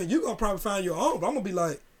 I mean, you're going to probably find your own. But I'm going to be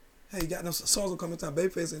like, hey, you got them songs coming in town.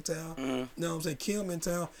 Babyface in town. You know what I'm saying? Kim in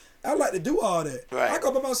town. I like to do all that. Right. I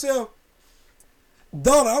go by myself.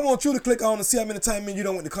 Donna, I want you to click on and see how many times you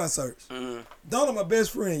don't went to concerts. Donna, my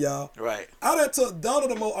best friend, y'all. Right. I done took Donna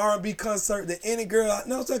to more R&B concert than any girl. You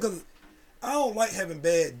know what I'm saying? Because I don't like having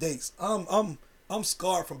bad dates. I'm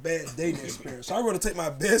scarred from bad dating experience. So I'd rather take my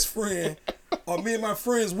best friend or me and my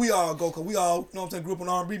friends, we all go, because we all, you know what I'm saying, grew up on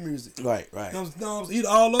R&B music. Right. You know what I'm saying? Either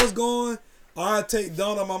all us going or I take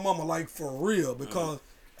Donna or my mama, like, for real. Because,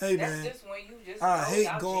 hey, That's man, just when you just I know hate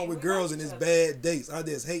y'all going with genuine girls like and each it's other. bad dates. I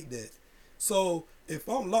just hate that. So if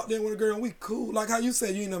I'm locked in with a girl and we cool, like how you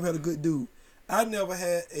said you ain't never had a good dude. I never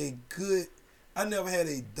had a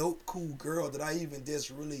dope, cool girl that I even just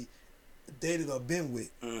really dated or been with.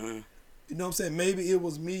 You know what I'm saying? Maybe it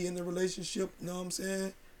was me in the relationship, you know what I'm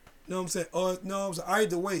saying? You know what I'm saying? Or, no, I'm saying,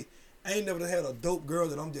 either way, I ain't never had a dope girl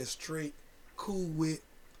that I'm just straight cool with,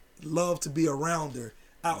 love to be around her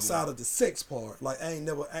outside of the sex part. Like, I ain't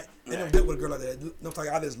never dealt with a girl like that. No, like,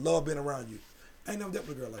 I just love being around you. I ain't never dealt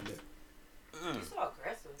with a girl like that. You so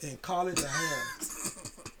aggressive. In college, I have.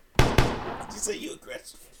 You say you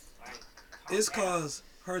aggressive. Like, It's cause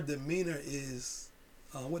her demeanor is,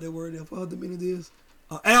 what that word is? What her demeanor is?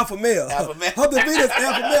 Alpha male. Alpha male. Her demeanor is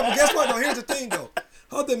alpha male. But guess what? Though, here's the thing though.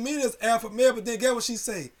 Her demeanor is alpha male. But then guess what she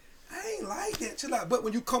say? I ain't like that. Chill out. But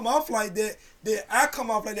when you come off like that, then I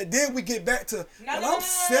come off like that. Then we get back to, I'm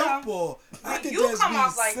simple. I when can you just come be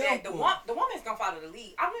off like simple. that, the woman's gonna follow the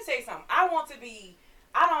lead. I'm gonna tell you something. I'm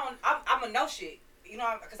a no shit. You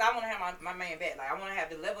know, because I want to have my man back. Like, I want to have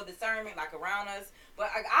the level of discernment, like, around us. But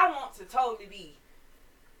like, I want to totally be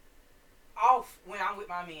off when I'm with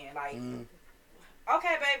my man. Like,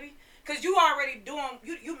 okay, baby. Because you already doing,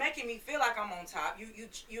 you making me feel like I'm on top.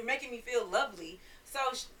 You're making me feel lovely. So,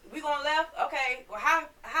 we going left? Okay. Well, how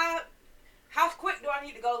quick do I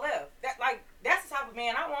need to go left? That's the type of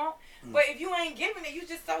man I want. But if you ain't giving it, you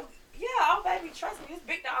just so, Yeah, oh baby, trust me, this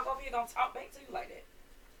big dog over here gonna talk back to you like that.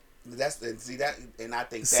 And I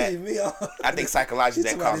think See that me, I think psychologically that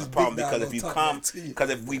He's talking causes a about problem this big because dog if you gonna come, talk back to you. because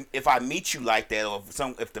if I meet you like that, or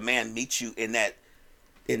if the man meets you in that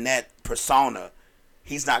persona,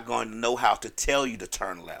 he's not going to know how to tell you to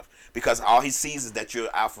turn left, because all he sees is that you're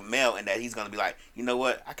alpha male, and that he's going to be like, you know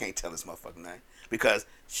what, I can't tell this motherfucking name because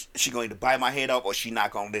she going to bite my head off, or she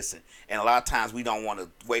not going to listen. And a lot of times we don't want to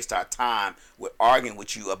waste our time with arguing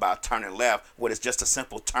with you about turning left when it's just a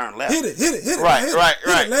simple turn left. Hit it. Right. Hit it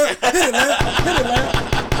left.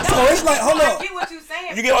 So it's like, hold I on. get what you're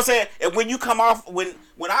saying. You get what I'm saying? And when you come off, when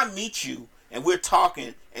I meet you and we're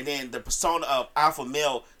talking, and then the persona of alpha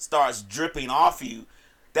male starts dripping off you,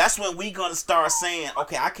 that's when we gonna start saying,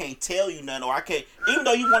 okay, I can't tell you nothing, or I can't, even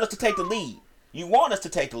though you want us to take the lead. You want us to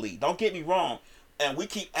take the lead. Don't get me wrong. And we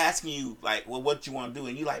keep asking you, like, well, what you want to do?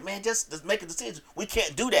 And you like, man, just make a decision. We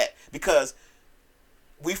can't do that because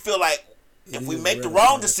we feel like if we make the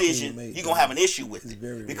wrong decision, you're going to have an issue with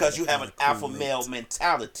it because you have an alpha male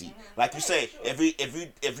mentality. Like you say,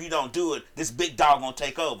 if you don't do it, this big dog going to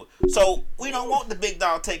take over. So we don't want the big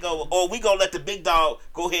dog to take over, or we going to let the big dog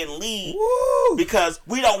go ahead and lead. Woo. Because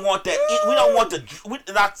we don't want that. We don't want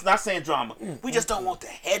not saying drama. We just don't want the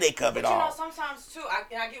headache of it But you know, all. sometimes too, I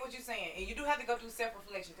get what you're saying, and you do have to go through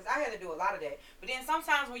self-reflection, because I had to do a lot of that. But then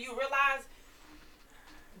sometimes when you realize,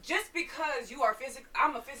 just because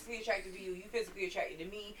I'm physically attracted to you, you physically attracted to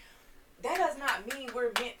me, that does not mean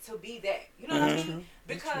we're meant to be that. You know what I mean?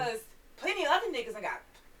 Because plenty of other niggas got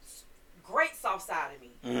great soft side of me.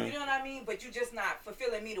 You know what I mean? But you just not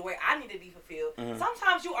fulfilling me the way I need to be fulfilled.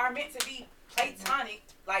 Sometimes you are meant to be platonic,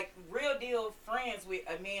 like real deal friends with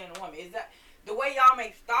a man and a woman. Is that the way y'all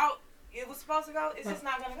may thought it was supposed to go? It's just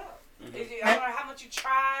not gonna go. I don't know how much you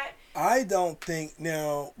tried. I don't think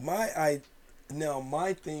my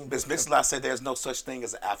thing. Ms. Mix-a-Lot said there's no such thing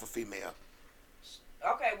as an alpha female.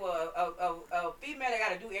 Okay, well, a female that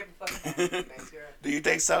got to do every fucking thing, girl. Do you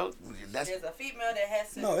think so? There's a female that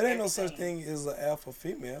has to. No, do it ain't no everything. such thing as an alpha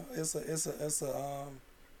female. It's an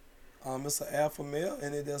alpha male,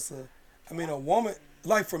 and a woman.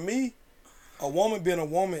 Like for me, a woman being a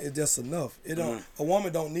woman is just enough. It don't. A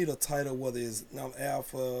woman don't need a title, whether it's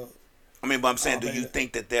alpha. I mean, but I'm saying, do you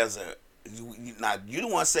think that there's now you the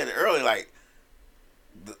one said it earlier, like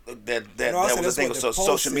that was the thing with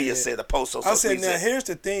social media said, the post social media. I said, now here's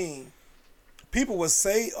here's the thing. People would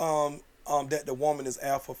say that the woman is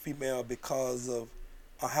alpha female because of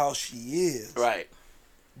how she is. Right.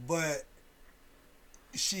 But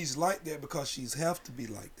she's like that because she's have to be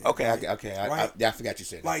like that. Okay, right? okay. Right? I forgot you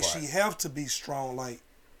said that like part. She have to be strong. Like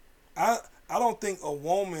I don't think a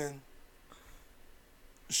woman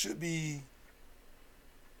should be.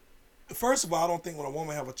 First of all, I don't think when a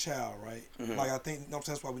woman have a child, right? Like I think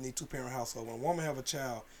that's why we need 2-parent household. When a woman have a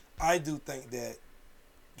child, I do think that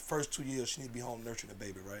the first 2 years she need to be home nurturing the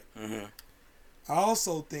baby, right? I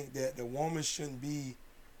also think that the woman shouldn't be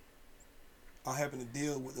having to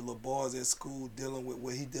deal with the little boys at school, dealing with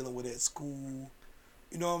what he dealing with at school.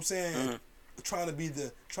 You know what I'm saying? Trying to be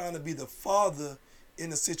the father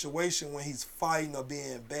in a situation when he's fighting or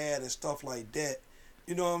being bad and stuff like that.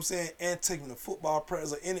 You know what I'm saying? And taking the football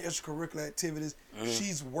practice or any extracurricular activities.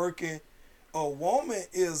 She's working. A woman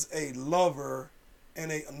is a lover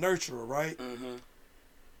and a nurturer, right?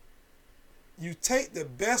 You take the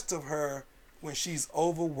best of her when she's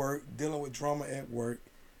overworked, dealing with drama at work,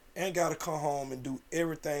 and got to come home and do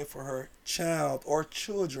everything for her child or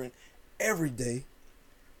children every day.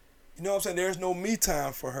 You know what I'm saying? There's no me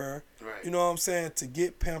time for her. Right. You know what I'm saying? To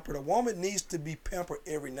get pampered. A woman needs to be pampered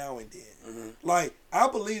every now and then. Like, I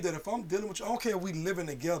believe that if I'm dealing with you, I don't care if we living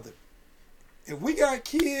together. If we got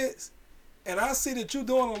kids and I see that you're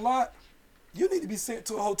doing a lot, you need to be sent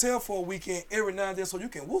to a hotel for a weekend every now and then so you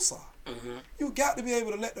can woosah. You got to be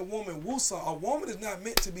able to let the woman woosah. A woman is not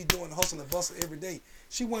meant to be doing the hustle and bustle every day.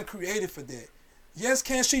 She wasn't created for that. Yes,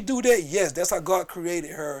 can she do that? Yes, that's how God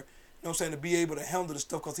created her. You know what I'm saying? To be able to handle the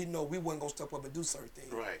stuff because he know we wasn't going to step up and do certain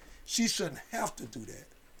things. Right. She shouldn't have to do that.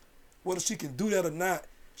 Whether she can do that or not,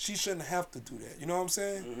 she shouldn't have to do that. You know what I'm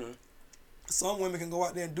saying? Some women can go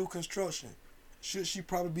out there and do construction. Should she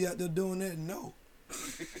probably be out there doing that? No.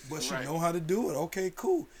 But she know how to do it. Okay,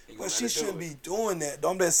 cool. But she shouldn't be doing that.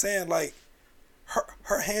 I'm just saying, like,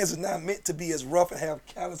 her hands is not meant to be as rough and have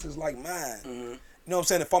calluses like mine. You know what I'm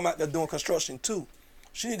saying? If I'm out there doing construction too,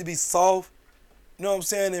 she need to be soft. You know what I'm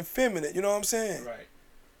saying? And feminine. You know what I'm saying? Right.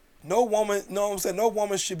 No woman, you know what I'm saying? No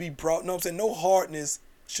woman should be brought, you know what I'm saying? No hardness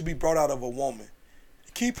should be brought out of a woman.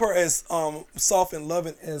 Keep her as soft and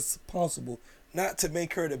loving as possible. Not to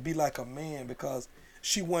make her to be like a man because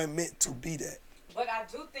she wasn't meant to be that. But I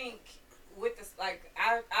do think with this, like,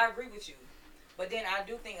 I agree with you, but then I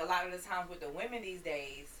do think a lot of the times with the women these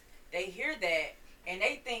days, they hear that and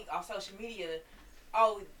they think on social media,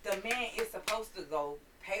 oh, the man is supposed to go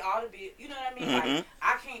pay all the bills. You know what I mean? Mm-hmm. Like,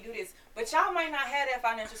 I can't do this. But y'all might not have that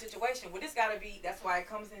financial situation. Well, this gotta be. That's why it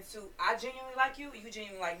comes into. I genuinely like you. You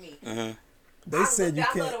genuinely like me. Mm-hmm. They said you I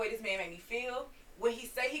can't. love the way this man make me feel. When he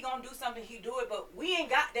say he gonna do something, he do it. But we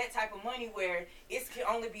ain't got that type of money where it can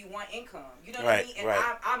only be one income. You know what I mean?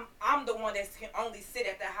 And I'm the one that can only sit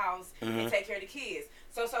at the house and take care of the kids.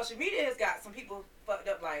 So social media has got some people fucked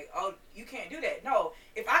up. Like, oh, you can't do that. No,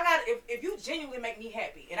 if you genuinely make me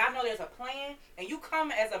happy, and I know there's a plan, and you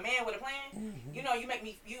come as a man with a plan, you know, you make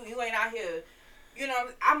me. You ain't out here. You know,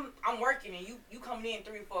 I'm working and you coming in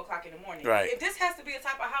 3 or 4 o'clock in the morning. Right. If this has to be a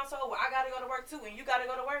type of household where I gotta go to work too and you gotta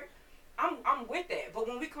go to work, I'm with that. But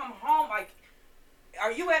when we come home, like,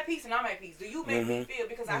 are you at peace and I'm at peace? Do you make me feel?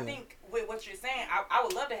 Because I think with what you're saying, I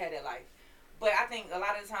would love to have that life. But I think a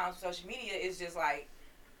lot of the times social media is just like,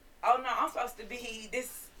 oh no, I'm supposed to be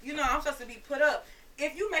this. You know, I'm supposed to be put up.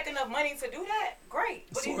 If you make enough money to do that, great.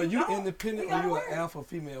 But So if are you don't, independent you or gotta you work. an alpha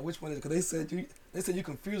female? Which one is it? Because they said you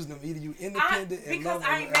confusing them. Either you independent and because love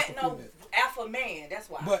I or ain't you alpha met no female. alpha man. That's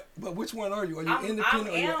why. But which one are you? Are you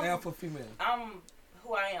independent or you an alpha female? I'm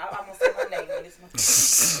who I am. I'm gonna say my name in this one.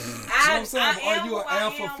 I'm saying, I are am you who an I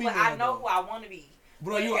alpha am, female, but I know though? who I want to be.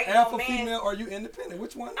 But are you an ain't no alpha man- female or are you independent?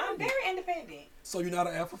 Which one? I'm very independent. So you're not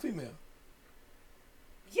an alpha female.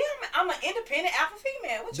 Yeah, I'm an independent alpha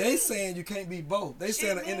female. What you They mean? saying you can't be both. They Shit,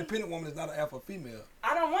 saying an man. independent woman is not an alpha female.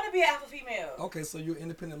 I don't want to be an alpha female. Okay, so you're an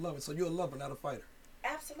independent lover. So you're a lover, not a fighter.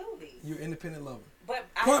 Absolutely. You're an independent lover. But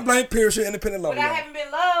Point blank, period. You're an independent lover. But I y'all. haven't been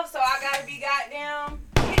loved, so I gotta be goddamn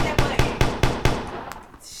hit that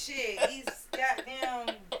button. Shit, he's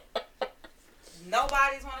goddamn.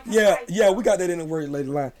 Nobody's wanna come fight Yeah, you. we got that in the word, Lady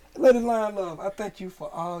Lion. Lady Lion, love, I thank you for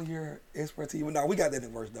all your expertise. Well, no, we got that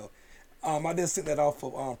in words though. I just sent that off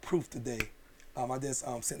for proof today. I just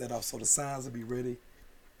sent that off so the signs will be ready.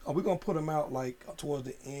 We're gonna put them out like towards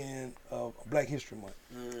the end of Black History Month,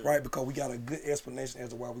 right? Because we got a good explanation as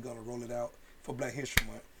to why we're gonna roll it out for Black History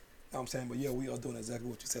Month. You know what I'm saying? But yeah, we are doing exactly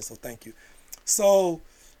what you said. So thank you. So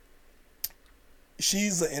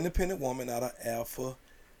she's an independent woman, not an alpha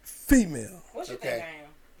female. What you Okay. think I am?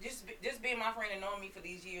 Just being my friend and knowing me for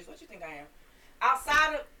these years, what you think I am?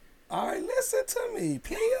 Outside of All right, listen to me,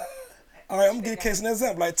 Pia. All right, I'm gonna give a case an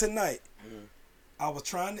example. Like tonight, I was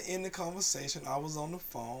trying to end the conversation. I was on the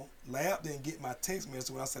phone. Lab didn't get my text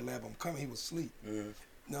message when I said, Lab, I'm coming. He was asleep. You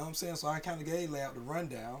know what I'm saying? So I kind of gave Lab the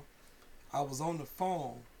rundown. I was on the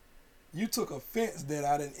phone. You took offense that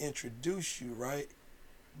I didn't introduce you, right?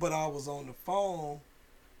 But I was on the phone.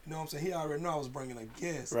 You know what I'm saying? He already know I was bringing a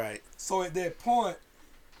guest. Right. So at that point,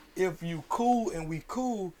 if you cool and we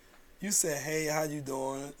cool, you said, hey, how you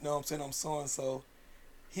doing? You know what I'm saying? I'm so-and-so.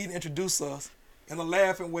 He'd introduce us in a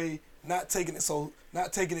laughing way, not taking it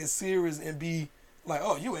serious and be like,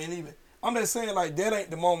 oh, you ain't even. I'm just saying, like, that ain't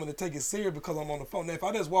the moment to take it serious because I'm on the phone. Now, if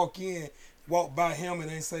I just walk by him and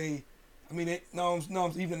they say, I mean,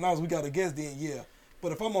 even now we got a guest, then yeah.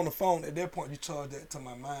 But if I'm on the phone, at that point, you charge that to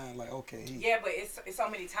my mind, like, okay. yeah, but it's so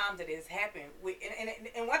many times that it's happened.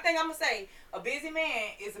 And one thing I'm gonna say, a busy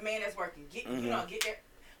man is a man that's working. Get there.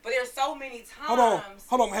 But there's so many times.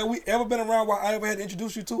 Hold on. Have we ever been around where I ever had to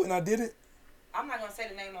introduce you to and I did it? I'm not gonna say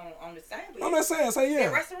the name on the same. But I'm just saying, say yeah.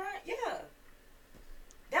 The restaurant, yeah.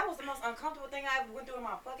 That was the most uncomfortable thing I ever went through in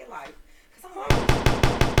my fucking life. Cause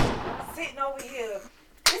I'm sitting over here.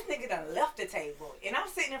 This nigga done left the table, and I'm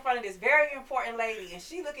sitting in front of this very important lady, and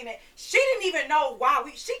she didn't even know why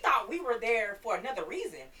she thought we were there for another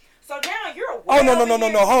reason. So now you're aware. Oh,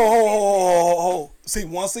 no. Ho. See,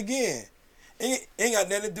 once again, it ain't got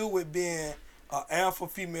nothing to do with being an alpha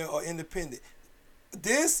female or independent.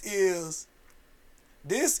 This is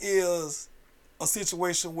a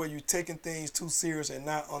situation where you're taking things too serious and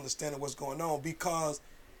not understanding what's going on. Because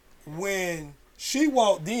when she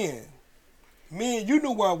walked in, me and you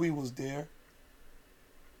knew why we was there.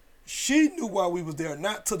 She knew why we was there,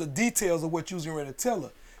 not to the details of what you was ready to tell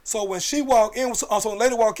her. So when she walked in, so when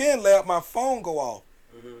lady walk in, Lab, my phone go off.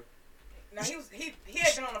 Now he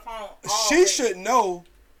had been on the phone. She should know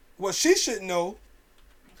what she should know.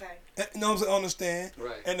 Okay. You know what I'm saying? Understand?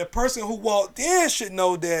 Right. And the person who walked in should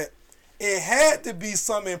know that it had to be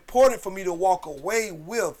something important for me to walk away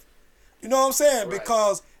with. You know what I'm saying? Right.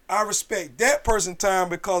 Because I respect that person's time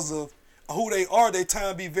because of who they are. Their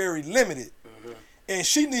time be very limited. And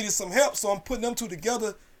she needed some help, so I'm putting them two together.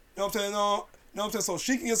 You know what I'm saying? You know what I'm saying? So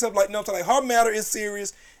she can get herself like, you know what I'm saying? Like her matter is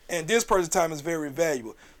serious, and this person's time is very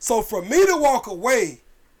valuable. So for me to walk away,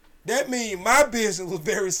 that means my business was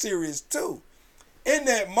very serious too. In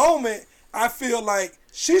that moment, I feel like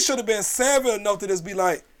she should have been savvy enough to just be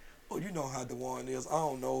like, oh, you know how DeJuan is. I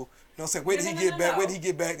don't know. You know what I'm saying? Wait till he get back. Wait till he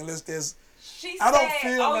get back and let's just. She I don't said,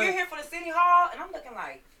 feel oh, like, you're here for the city hall? And I'm looking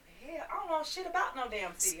like, hell, I don't know shit about no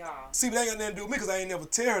damn city hall. See, but that ain't got nothing to do with me because I ain't never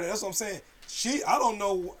tell her that. That's what I'm saying. I don't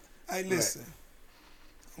know. Hey, listen. Right.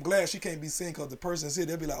 I'm glad she can't be seen because the person's here,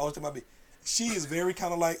 they'll be like, oh, it might be. She is very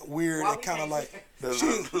kind of like weird and kind of like.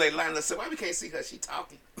 Like Lana said, why we can't see her? She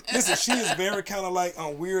talking. Listen, she is very kind of like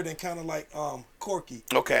weird and kind of like quirky.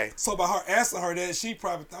 Okay. So by her asking her that, she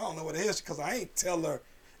probably, I don't know what it is because I ain't tell her.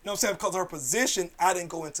 You know what I'm saying? Because of her position, I didn't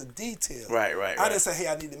go into detail. Right. I didn't say, hey,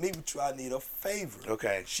 I need to meet with you. I need a favor.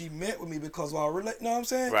 Okay. She met with me because of our relationship. You know what I'm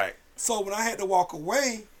saying? Right. So when I had to walk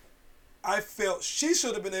away, I felt she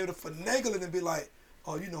should have been able to finagle it and be like,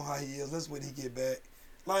 oh, you know how he is. Let's wait till he get back.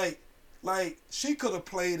 Like she could have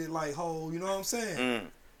played it like whole. You know what I'm saying? You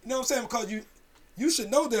know what I'm saying? Because you should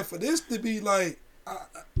know that for this to be like,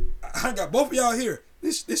 I got both of y'all here.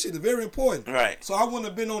 This shit is very important. Right. So I wouldn't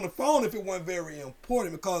have been on the phone if it wasn't very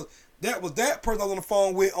important because that was that person I was on the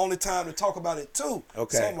phone with only time to talk about it too.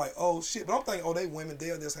 Okay. So I'm like, oh shit. But I'm thinking, oh, they women,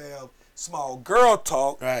 they'll just have small girl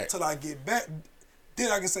talk till I get back.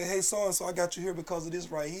 Then I can say, hey, so-and-so, I got you here because of this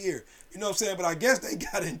right here. You know what I'm saying? But I guess they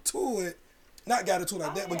got into it. Not got into it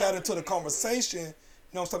like that, but got into the conversation. You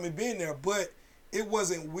know what I'm saying? Being there. But it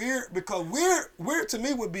wasn't weird because weird to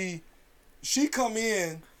me would be she come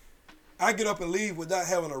in, I get up and leave without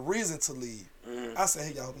having a reason to leave. I say,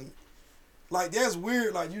 hey, y'all. Like, that's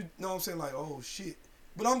weird. Like, you know what I'm saying? Like, oh, shit.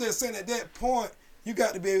 But I'm just saying at that point, you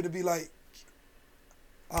got to be able to be like,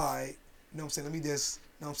 all right, you know what I'm saying? Let me just,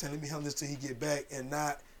 you know what I'm saying? Let me handle this till he get back and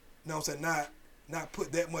not, you know what I'm saying? Not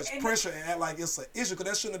put that much pressure and act like it's an issue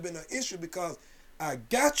because that shouldn't have been an issue because I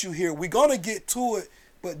got you here. We're going to get to it.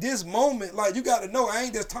 But this moment, like, you got to know, I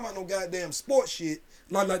ain't just talking about no goddamn sports shit.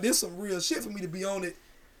 Like there's some real shit for me to be on it.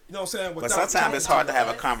 You know what I'm saying? But sometimes it's hard to have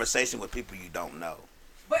a conversation with people you don't know.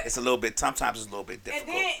 But it's a little bit, sometimes it's a little bit difficult.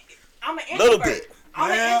 And then, I'm an introvert. Little bit.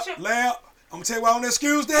 Loud. I'm going to tell you why I don't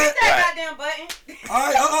excuse that. Hit that goddamn button. All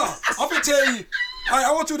right, I'm going to tell you. All right,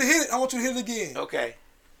 I want you to hit it. I want you to hit it again. Okay.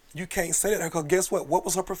 You can't say that because guess what? What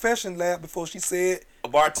was her profession, Lab, before she said? A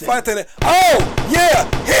bartender. Oh, yeah,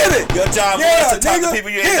 hit it. Your job was to talk to people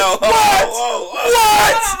you didn't know. What?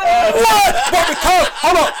 But because,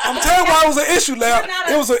 hold on, I'm telling you why it was an issue, Lab.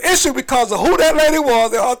 It was an issue because of who that lady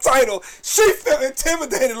was and her title. She felt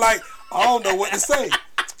intimidated, like, I don't know what to say.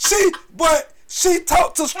 She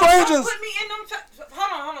talked to strangers. Put me in them.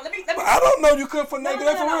 Hold on. Let me. I don't know you couldn't finagle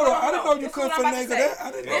that for real. I didn't know you couldn't finagle that.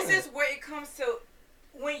 I didn't know. This is where it comes to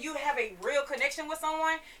when you have a real connection with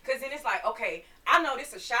someone, because then it's like, okay, I know this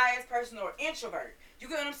is a shy ass person or introvert. You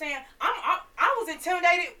get what I'm saying? I was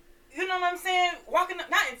intimidated. You know what I'm saying? Walking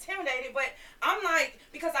up, not intimidated, but I'm like,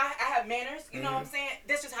 because I have manners. You know what I'm saying?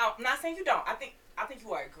 That's just how. I'm not saying you don't. I think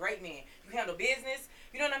you are a great man. You handle business.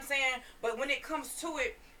 You know what I'm saying? But when it comes to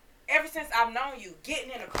it, ever since I've known you,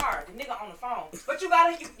 getting in a car, the nigga on the phone. But you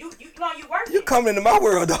gotta, you know you working. You coming into my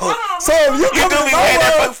world, though. So you coming into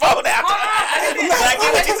my world. Phone out. I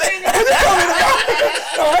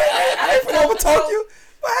ain't finna overtalk you.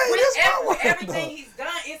 But hey, this my world, everything he's done,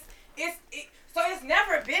 so it's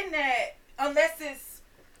never been that unless it's,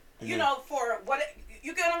 you know, for what,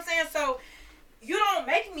 you get what I'm saying? So you don't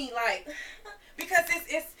make me like, because it's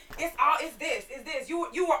this.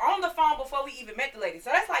 You were on the phone before we even met the lady.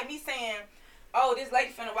 So that's like me saying, oh, this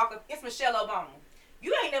lady finna walk up. It's Michelle Obama.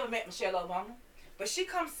 You ain't never met Michelle Obama. But she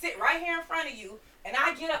comes sit right here in front of you. And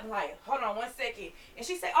I get up and like, hold on 1 second. And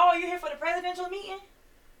she say, oh, you here for the presidential meeting?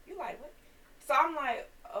 You like, what? So I'm like,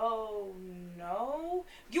 oh, no.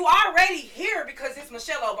 You already here because it's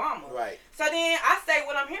Michelle Obama. Right. So then I say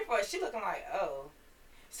what I'm here for. She looking like, oh.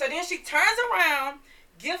 So then she turns around,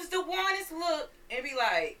 gives the warnest look, and be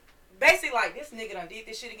like, basically like, this nigga done did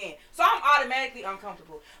this shit again. So I'm automatically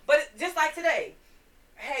uncomfortable. But just like today,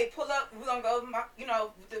 hey, pull up, we're gonna go, you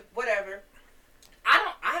know, whatever.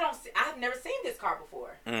 I've never seen this car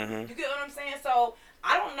before. You get what I'm saying? So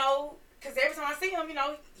I don't know, because every time I see him, you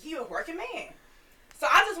know, he a working man. So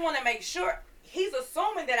I just want to make sure, he's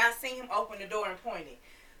assuming that I seen him open the door and point it.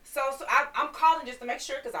 So I'm calling just to make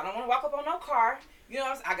sure, because I don't want to walk up on no car. You know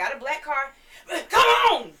what I'm saying? I got a black car. Come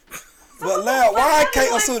on! But Lab, why I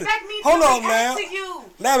can't assume it? Hold on, Lab.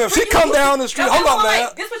 Lab, if she come down the street, hold on,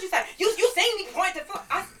 Lab. This what you said. You seen me point to foot.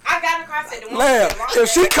 I got in the car. I said, Lab, if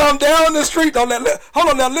she come down the street, don't let. Hold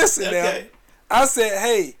on, now listen, now. I said,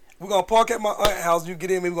 hey, we're gonna park at my aunt's house. You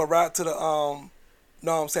get in, we're gonna ride to the know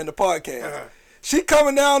what I'm saying, the podcast. She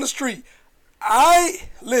coming down the street. I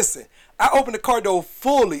open the car door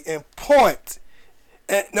fully and point.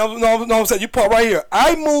 And no, I'm saying, you park right here.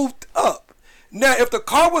 I moved up. Now, if the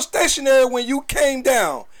car was stationary when you came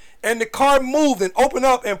down and the car moved and opened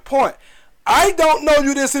up and point, I don't know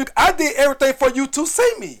you this. I did everything for you to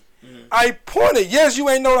see me. I pointed. Yes, you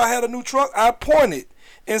ain't know I had a new truck. I pointed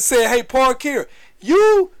and said, hey, park here.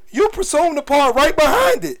 You presumed to park right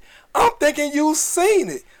behind it. I'm thinking you seen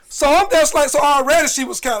it. So I'm just like, so already she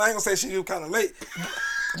was kind of, I ain't going to say she was kind of late.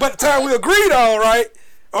 But the time we agreed on, right?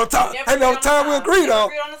 On time we agreed on.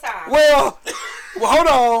 Well, hold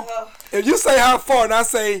on. If you say how far and I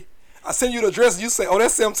send you the address and you say, oh,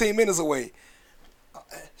 that's 17 minutes away.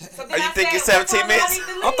 So are you thinking 17 minutes?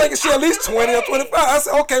 I'm thinking she at least 20 or 25. I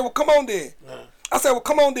said, okay, well, come on then. I said, well,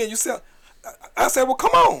 come on then. I said, well,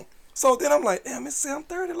 come on. So then I'm like, damn, it's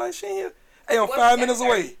 7:30, like she here. Hey, I'm 5 minutes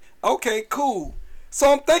away. Okay, cool.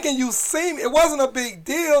 So I'm thinking you see me. It wasn't a big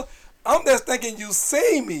deal. I'm just thinking you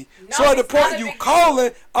see me. No, so at the point you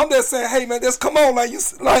calling, I'm just saying, hey man, just come on, like you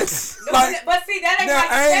like. But see, that ain't now,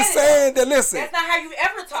 how you I ain't saying that. Listen, that's not how you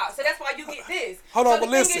ever talk. So that's why you get this. Hold on, so but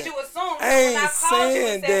listen, is you assume I ain't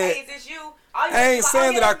saying that. Hey, is this you? I ain't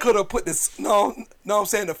saying that I could have put this. No, I'm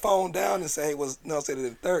saying the phone down and say it was. No, I'm saying it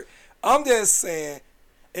in third. I'm just saying,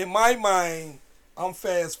 in my mind, I'm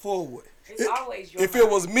fast forward. It's always your If it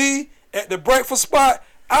was me at the breakfast spot,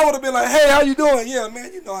 I would have been like, hey, how you doing? Yeah,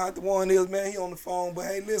 man, you know how the one is, man. He on the phone, but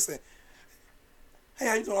hey, listen. Hey,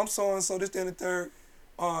 how you doing? I'm so-and-so, this, that, and the third.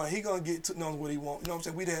 He gonna get to know what he want. You know what I'm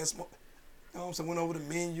saying? We had smoke. You know what I'm saying? Went over the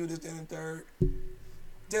menu, this, that, and the third.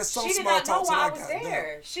 Just some small talk till I got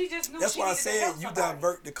there. She just knew. That's why I said you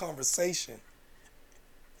divert the conversation.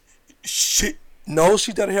 She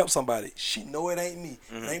doesn't help somebody. She know it ain't me.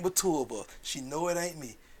 It ain't but two of us. She know it ain't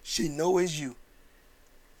me. She know it's you.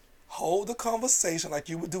 Hold the conversation like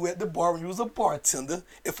you would do at the bar when you was a bartender.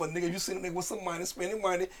 If a nigga, you sitting there with some money, spending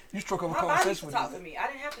money, you struck up a conversation with him. Talk to me. I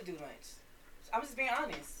didn't have to do much. I'm just being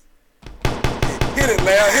honest. Hit it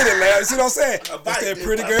loud. You see what I'm saying? That's that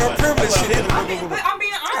pretty girl privilege shit. I'm being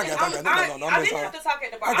honest. I didn't have to talk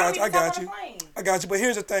at the bar. I got you. But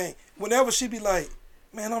here's the thing. Whenever she be like,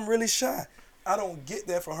 man, I'm really shy. I don't get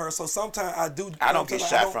that from her. So sometimes I do. I don't get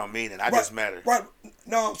shy from me, then I just met her. Right.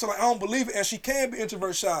 No, so like I don't believe it. And she can be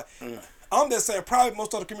introvert shy. I'm just saying probably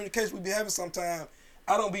most of the communication we be having sometimes,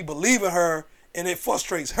 I don't be believing her and it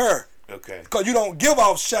frustrates her. Okay. Because you don't give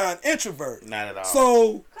off shy and introvert. Not at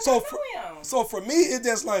all. So for me, it's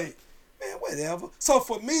just like, man, whatever. So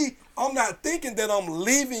for me, I'm not thinking that I'm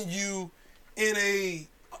leaving you in a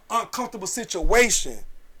uncomfortable situation.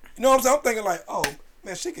 You know what I'm saying? I'm thinking like, oh,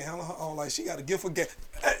 man, she can handle her own. Like, she got a gift for gab.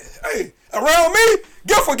 Hey, around me,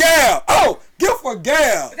 gift for gab. Oh, gift for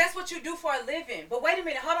gab. But that's what you do for a living. But wait a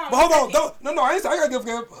minute, hold on. But hold on, no, I ain't saying I got gift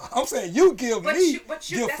for gab. I'm saying you give me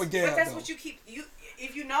gift for gab. But that's what you keep.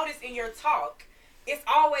 If you notice in your talk, it's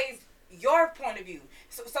always your point of view.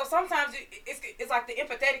 So sometimes it's like the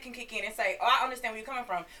empathetic can kick in and say, oh, I understand where you're coming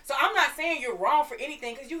from. So I'm not saying you're wrong for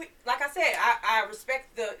anything because you, like I said, I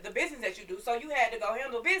respect the business that you do. So you had to go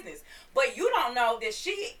handle business. But you don't know that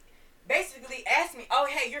she basically asked me, oh,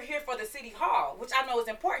 hey, you're here for the city hall, which I know is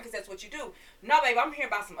important because that's what you do. No, babe, I'm here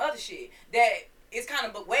about some other shit that is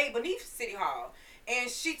kind of way beneath city hall.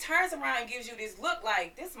 And she turns around and gives you this look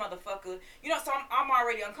like, this motherfucker, you know, so I'm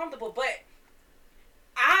already uncomfortable. But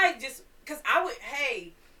I just, because I would,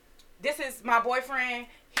 hey, this is my boyfriend,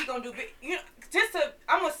 he gonna do, you know,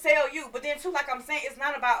 I'm gonna sell you. But then too, like I'm saying, it's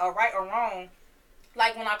not about a right or wrong.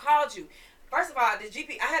 Like when I called you, first of all, I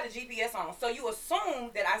had the GPS on. So you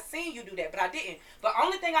assume that I seen you do that, but I didn't. But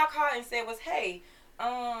only thing I called and said was, hey,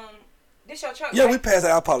 this your truck, yeah, right? we passed it.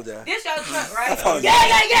 I apologize. This your truck, right? Yeah,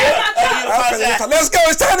 my truck. Let's go.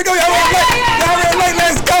 It's time to go. Y'all ready late.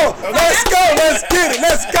 Let's go. Let's get it.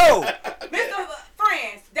 Let's go. Mr.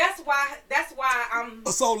 Friends, that's why I'm.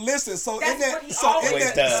 So listen.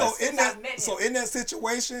 In that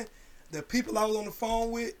situation, the people I was on the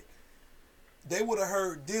phone with, they would have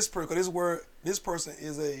heard this person. Because this person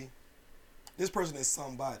is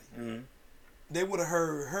somebody. Mm-hmm. They would have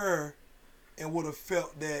heard her, and would have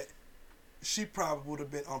felt that she probably would have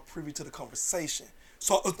been privy to the conversation.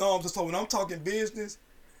 So when I'm talking business,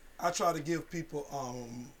 I try to give people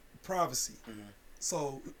privacy. Mm-hmm.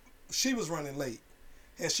 So she was running late.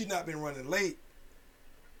 Had she not been running late,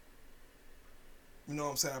 you know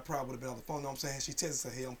what I'm saying, I probably would have been on the phone. You know what I'm saying? She texted and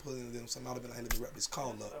said, hey, I'm pulling them. So I might have been like, hey, let me wrap this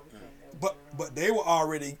call up. But they were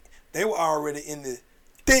already in the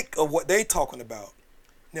thick of what they talking about.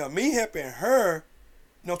 Now me helping her,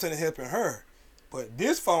 you know what I'm saying, helping her. But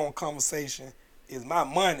this phone conversation is my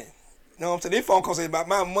money. You know what I'm saying? This phone conversation is about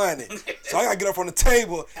my money. So I got to get up on the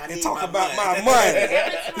table and talk about my money.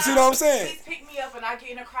 You see what I'm saying? He's picked me up and I get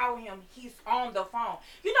in the car with him. He's on the phone.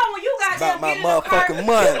 You know when you got about him my get in the car, motherfucking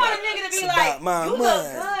money. you want a nigga to be it's like, about my you money. look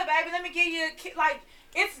good, baby. Let me give you kid, like,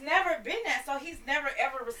 it's never been that. So he's never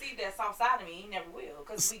ever received that soft side of me. He never will,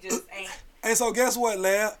 because we just ain't. And so guess what,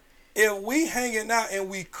 Lab? If we hanging out and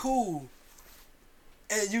we cool,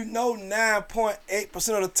 and you know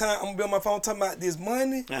 9.8% of the time I'm gonna be on my phone talking about this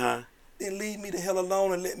money, then leave me the hell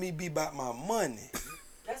alone and let me be about my money.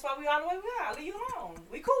 That's why we all the way we are. Leave you alone.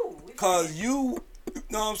 We cool. Cause you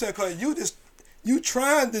know what I'm saying? Cause you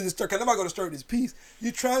trying to disturb. Cause I'm not gonna disturb this piece.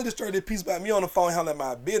 You trying to disturb this piece about me on the phone handling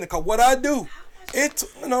my business. Cause what I do, you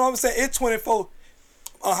know what I'm saying? It's 24.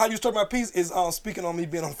 How you start my piece is speaking on me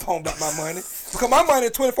being on the phone about my money. Because my money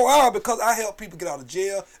is 24 hours because I help people get out of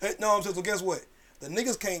jail. You know what I'm saying? So guess what? The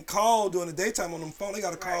niggas can't call during the daytime on them phone. They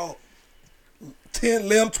got to call 10,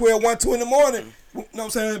 11, 12, 1, 2 in the morning. You know what I'm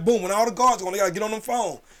saying? Boom. When all the guards are on, they got to get on them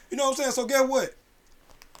phone. You know what I'm saying? So guess what?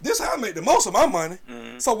 This is how I make the most of my money.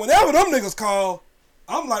 So whenever them niggas call,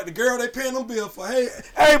 I'm like the girl they paying them bill for. Hey,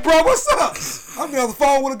 bro, what's up? I'm on the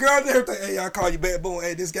phone with a girl and everything. Hey, I call you back. Boom.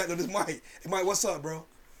 Hey, this Mike. Hey, Mike, what's up, bro?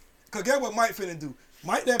 Because guess what Mike finna do?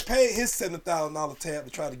 Mike done paid his $70,000 tab to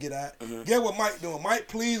try to get out. Guess what Mike doing? Mike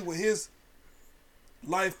pleased with his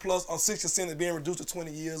life plus or 60 cents being reduced to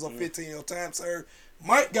 20 years or 15 years time served.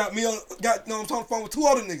 Mike got me on, I'm on the phone with 2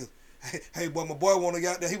 other niggas. Hey, boy, my boy wanna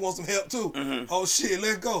get out there. He wants some help too. Oh shit,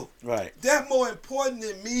 let's go. Right. That's more important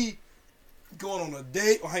than me going on a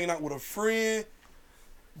date or hanging out with a friend.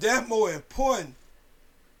 That's more important.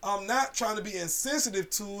 I'm not trying to be insensitive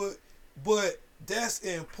to it, but that's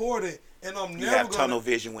important, and I'm never have tunnel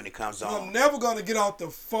vision when it comes on. I'm never gonna get off the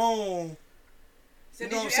phone. So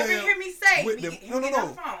did you ever hear me say?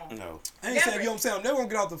 No. I ain't saying, you know what I'm saying. I'm never gonna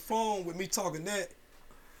get off the phone with me talking that. You know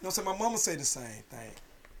what I'm saying? My mama say the same thing.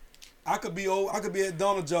 I could be at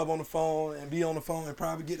Donald job on the phone and be on the phone and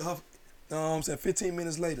probably get her. You know what I'm saying? 15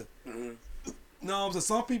 minutes later. No, I'm saying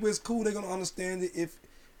some people it's cool. They're gonna understand it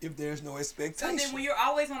if there's no expectation. So then when you're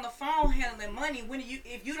always on the phone handling money,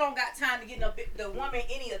 if you don't got time to get the woman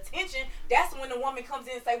any attention, that's when the woman comes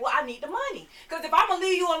in and say, well, I need the money. Because if I'm going to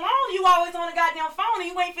leave you alone, you always on the goddamn phone and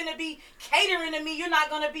you ain't finna be catering to me. You're not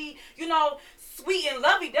going to be, sweet and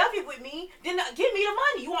lovey-dovey with me. Then give me the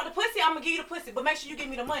money. You want the pussy? I'm going to give you the pussy. But make sure you give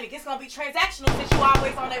me the money. It's going to be transactional since you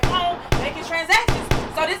always on that phone making transactions.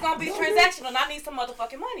 So this going to be transactional and I need some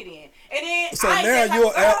motherfucking money then. And then now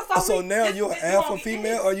you're an alpha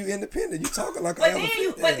female or you independent? You talking like an alpha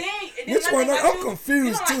female. Which one? I'm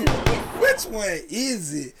confused too. Which one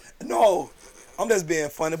is it? No, I'm just being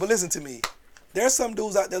funny. But listen to me. There's some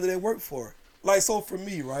dudes out there that they work for. Like, so for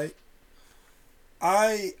me, right?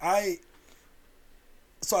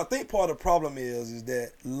 So I think part of the problem is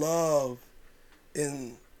that love and,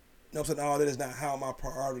 you know what I'm saying, all that is not how my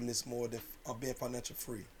priority is more than being financial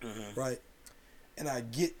free, right? And I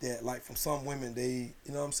get that, like, from some women, they,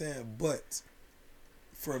 you know what I'm saying? But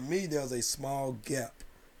for me, there's a small gap,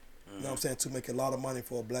 you know what I'm saying, to make a lot of money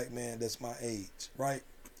for a black man that's my age, right?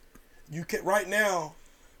 Right now,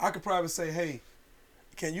 I could probably say, hey,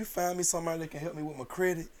 can you find me somebody that can help me with my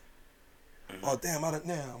credit? Oh, damn,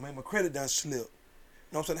 my credit done slipped.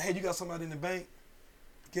 You know what I'm saying? Hey, you got somebody in the bank?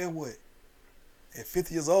 Guess what? At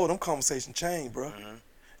 50 years old, them conversations change, bro.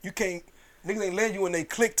 You can't, niggas ain't letting you when they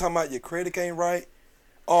click talking about your credit ain't right.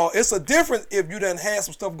 It's a difference if you done had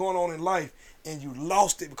some stuff going on in life and you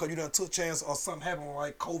lost it because you done took a chance or something happened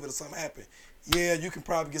like COVID or something happened. Yeah, you can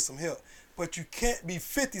probably get some help. But you can't be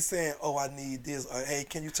 50 saying, oh, I need this, or hey,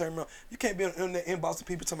 can you turn me on? You can't be in the inbox of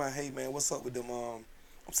people talking about, hey, man, what's up with them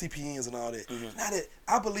CPNs and all that. Now that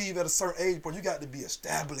I believe at a certain age, bro, you got to be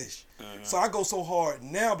established. So I go so hard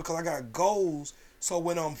now because I got goals. So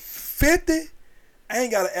when I'm 50, I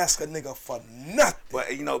ain't got to ask a nigga for nothing. But,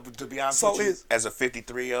 to be honest with you, as a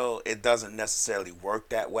 53-year-old, it doesn't necessarily work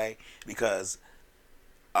that way because,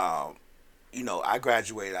 I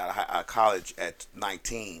graduated out of college at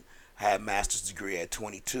 19, had a master's degree at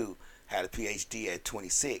 22, had a PhD at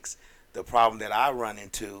 26. The problem that I ran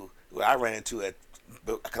into at,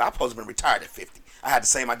 because I supposed to been retired at 50. I had the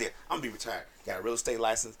same idea. I'm going to be retired. Got a real estate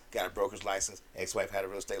license, got a broker's license. Ex-wife had a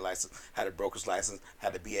real estate license, had a broker's license,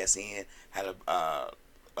 had a BSN, had a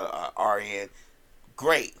RN.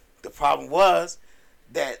 Great. The problem was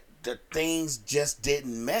that the things just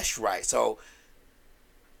didn't mesh right. So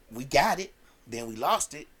we got it, then we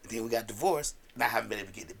lost it, then we got divorced, and I haven't been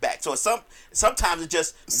able to get it back. So sometimes it's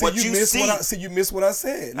just what you see. You missed what I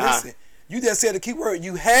said. Listen. You just said the key word.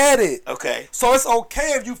 You had it. Okay. So it's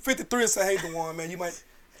okay if you 53 and say, hey, DeJuan, man, you might,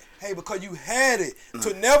 hey, because you had it.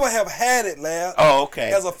 To never have had it, Lab. Oh,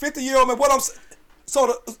 okay. As a 50-year-old man, so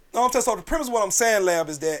the premise of what I'm saying, Lab,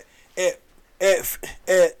 is that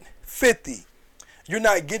at 50, you're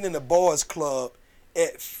not getting in the boys club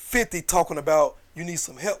at 50 talking about you need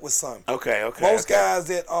some help with something. Okay. Most guys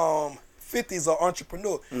at 50s are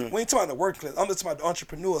entrepreneur. We ain't talking about the working class. I'm just talking about the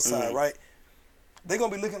entrepreneur side, right? They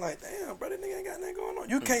gonna be looking like, damn, bro, that nigga ain't got nothing going on.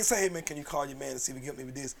 You can't say, hey man, can you call your man and see if he can help me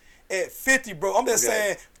with this? At 50, bro, I'm just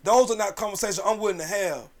saying those are not conversations I'm willing to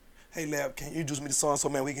have. Hey, Lab, can you introduce me to so and so,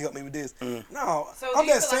 man? We can help me with this. No, So I'm do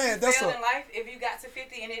you just feel saying like you that's failed in life if you got to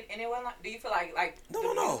 50 and it wasn't like, do you feel like No.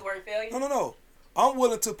 use the word failure? No. I'm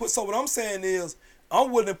willing to put. So what I'm saying is,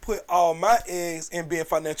 I'm willing to put all my eggs in being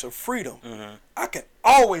financial freedom. I can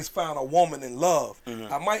always find a woman in love.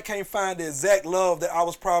 I might can't find the exact love that I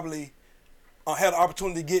was probably had the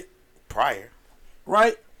opportunity to get prior,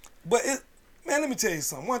 right? But man, let me tell you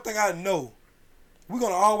something. One thing I know, we're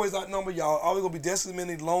gonna always outnumber y'all. Always gonna be just as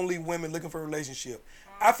many lonely women looking for a relationship.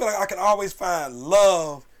 I feel like I can always find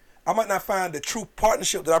love. I might not find the true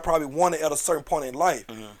partnership that I probably wanted at a certain point in life,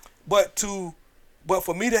 but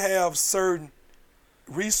for me to have certain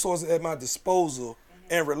resources at my disposal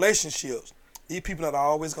and relationships, these people not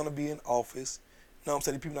always gonna be in office. You know what I'm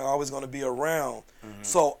saying? These people not always gonna be around.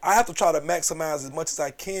 So I have to try to maximize as much as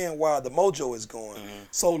I can while the mojo is going.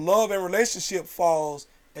 So love and relationship falls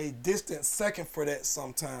a distant second for that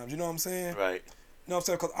sometimes. You know what I'm saying? right? You know what I'm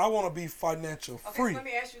saying? Because I want to be financial Okay, free. so let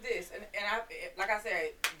me ask you this, and I, like I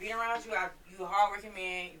said, being around you, you a hardworking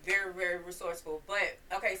man, very, very resourceful. But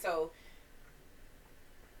okay, so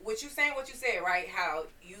what you said, right? How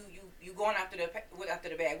you going after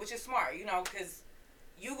the bag, which is smart, you know, because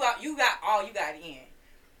you got all you got in.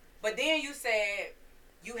 But then you said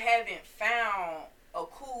you haven't found a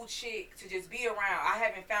cool chick to just be around. I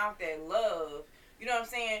haven't found that love. You know what I'm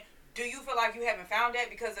saying? Do you feel like you haven't found that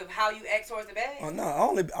because of how you act towards the bag? Oh no, I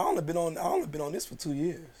only been on this for 2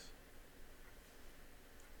 years.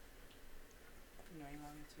 You know, you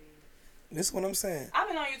on me 2 years. This is what I'm saying. I've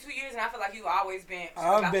been on you 2 years, and I feel like you've always been.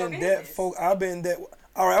 I've been that.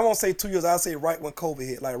 All right, I won't say 2 years. I'll say right when COVID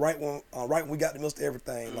hit, like right when we got the midst of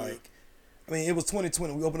everything. Like, I mean, it was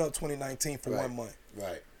 2020. We opened up 2019 for 1 month.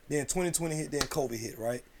 Right. Then 2020 hit. Then COVID hit.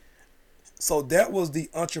 Right. So that was the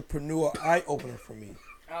entrepreneur eye opener for me.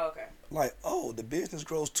 Oh, okay. Like, oh, the business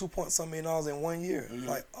grows $2 million in 1 year.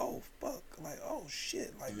 Like, oh fuck. Like, oh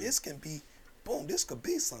shit. Like this can be, boom. This could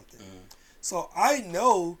be something. So I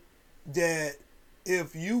know that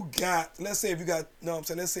if you got, let's say if you got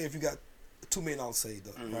 $2 million saved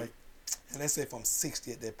up, right? And let's say if I'm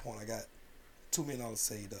 60 at that point, I got $2 million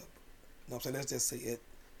saved up. You know what I'm saying? Let's just say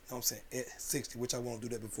at 60, which I won't do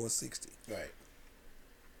that before 60. Right.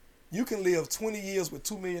 You can live 20 years with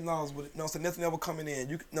 $2 million with, you know what I'm saying, nothing ever coming in.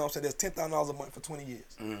 You know what I'm saying? That's $10,000 a month for 20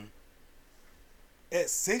 years. At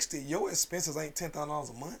 60, your expenses ain't $10,000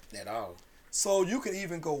 a month. At all. So you can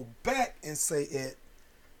even go back and say at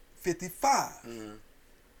 55,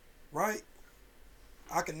 right?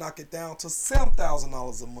 I can knock it down to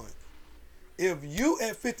 $7,000 a month. If you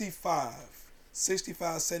at 55,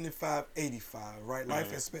 65, 75, 85, right?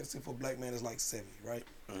 Life expectancy for a black man is like 70, right?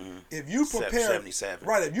 If you prepare, 77.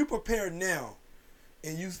 right? If you prepare now,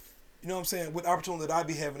 and you know what I'm saying, with the opportunity that I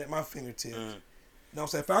be having at my fingertips, you know what I'm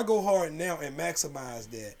saying? If I go hard now and maximize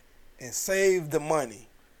that and save the money,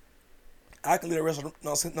 I can live the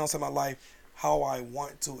rest of my life how I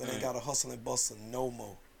want to, and ain't got to hustle and bustle no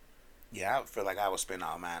more. Yeah, I feel like I would spend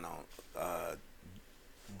all mine on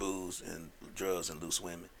booze and drugs and loose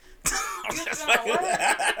women.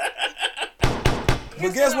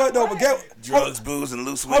 But guess what though? Drugs, booze, and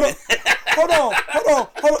loose women. Hold on.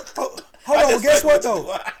 But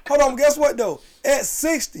guess what though? At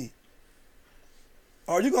 60,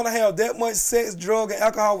 are you gonna have that much sex, drug, and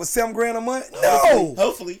alcohol with $7,000 a month? No.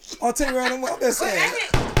 Hopefully. Or $10,000 a month. I'm just saying.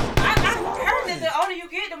 I heard that the older you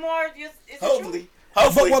get, the more it's Hopefully.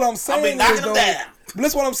 But what I'm saying is though, down. but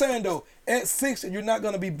listen what I'm saying though. At 60, you're not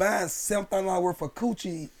gonna be buying $7,000 worth of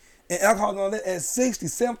coochie and alcohol and all that at 60,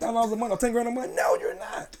 $7,000 a month or $10,000 a month. No, you're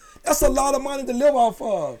not. That's a lot of money to live off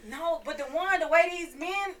of. No, but the way these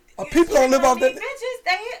men, people don't live off that. Bitches,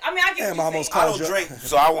 I get Damn, what I you're almost saying. I don't drink,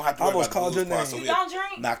 so I won't have to worry almost about called the your booze part, name. so You we'll don't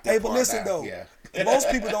drink? knock that Hey, but part listen out. though, Yeah. most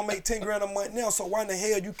people don't make $10,000 a month now. So why in the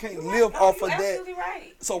hell you can't You're live right. off No, of you're that? absolutely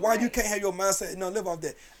right. So why you can't have your mindset live off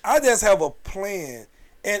that? I just have a plan,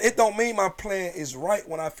 and it don't mean my plan is right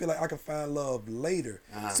when I feel like I can find love later.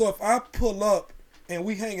 So if I pull up and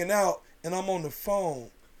we hanging out and I'm on the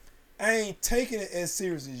phone, I ain't taking it as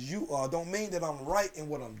serious as you are. Don't mean that I'm right in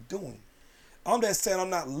what I'm doing. I'm just saying I'm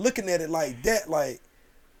not looking at it like that, like,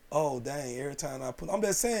 oh dang, every time I pull, I'm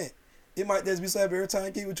just saying it might just be so every time I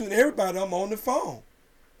get with you and everybody, I'm on the phone.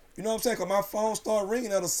 You know what I'm saying? Because my phone start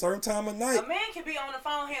ringing at a certain time of night. A man can be on the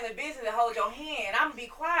phone handling business and hold your hand. I'm gonna be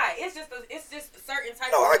quiet. It's just a certain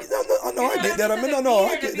type. No, of I get that. I mean, no,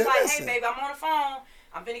 I get that. To be like, hey, Listen. baby, I'm on the phone.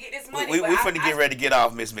 I'm finna get this money. We finna get ready to get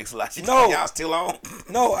off, Miss Mix-a-Lot. No. Y'all still on?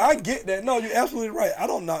 No, I get that. No, you're absolutely right. I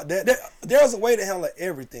don't knock that. There's a way to handle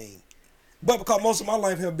everything. But because most of my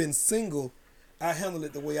life have been single, I handle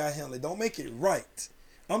it the way I handle it. Don't make it right.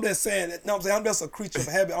 I'm just saying, no, I'm saying I'm just a creature of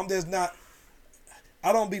habit. I'm just not,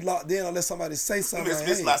 I don't be locked in unless somebody say something. Miss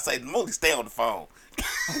Mix-a-Lot say, Moody, stay on the phone.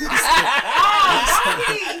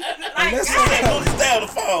 Like, Moody, stay on the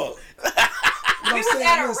phone. we was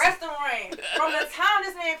at a restaurant. From the time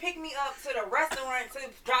this man picked me up to the restaurant to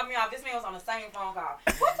drop me off, this man was on the same phone call.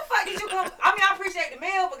 What the fuck did you come? I mean, I appreciate the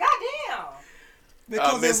meal, but goddamn.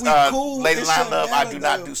 Because Miss if we cool, Lady Line Love, I do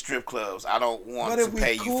not though. do strip clubs. I don't want But to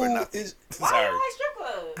pay you for nothing. Why Sorry. do you like strip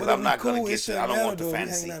clubs? Because But I'm if not we going cool, to it get to, I shouldn't don't want the matter, though. We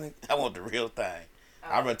fantasy. hang out I want the real thing.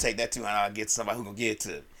 I'm going to take that too, and I'll get somebody who can get it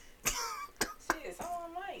to. Shit,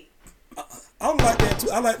 someone might. I'm like that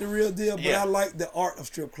too. I like the real deal, but Yeah. I like the art of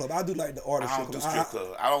strip club. I do like the art of I strip don't do club. strip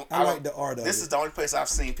club. I like the art of This it. is the only place I've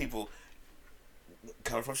seen people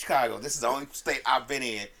coming from Chicago. This is the only state I've been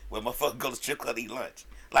in where motherfuckers go to strip club to eat lunch.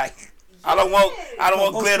 Like, I don't want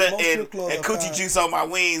Most glitter strip clubs and are coochie fine. juice on my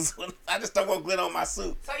wings. I just don't want glitter on my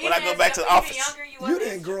suit. So When I go back to the office, You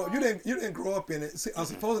didn't grow up. You didn't grow up in it. See, I'm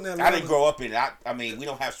supposed in I Atlanta. didn't grow up in it. I mean, we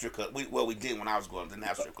don't have strip club. We did when I was growing up. Didn't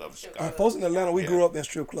have strip clubs in Chicago. Supposed in Atlanta, we Yeah. grew up in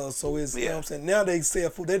strip clubs, so it's you know what I'm saying. Now they sell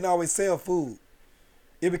food. They didn't always sell food.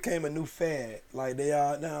 It became a new fad. Like they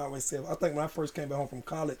are now always sell. I think when I first came back home from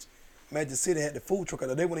college, Magic City had the food truck out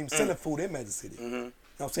there. They weren't even selling food in Magic City. You know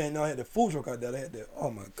what I'm saying? Now I had the food truck out there. They had the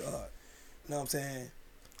oh my god. You know what I'm saying?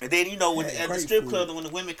 And then when Yeah, at the great strip food. club, when the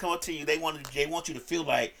women come up to you, they want you to feel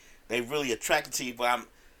like they really attracted to you. But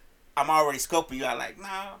I'm already scoping you out. Like,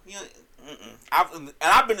 nah, you know,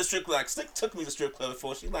 I've been to strip club. Like, Slick took me to strip club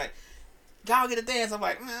before. She's like, y'all get a dance. I'm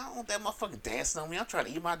like, man, I don't want that motherfucker dancing on me. I'm trying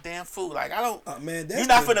to eat my damn food. Like, I don't. Man, that's You're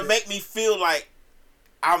not the- finna make me feel like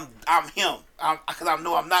I'm him. Because I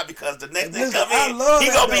know I'm not. Because the next thing Listen, come I in, love he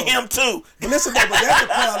that, gonna be though. him too. But listen, though, but that's the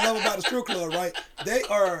part I love about the strip club, right?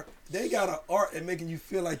 They got an art at making you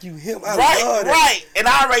feel like you him. I love that. Right. And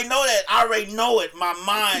I already know that. I already know it. My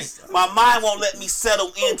mind won't let me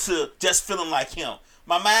settle into just feeling like him.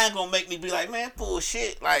 My mind gonna make me be like, man,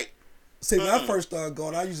 bullshit. Like, See, when I first started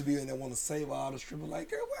going, I used to be in there want to save all the strippers. Like,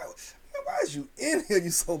 girl, why is you in here?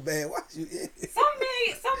 You so bad. Why is you in here? Some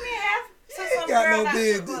men have. You Some ain't got girls no have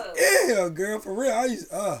strip business clubs. in here, girl. For real,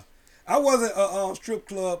 I wasn't a strip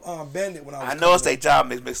club bandit when I was. I know it's coming their up.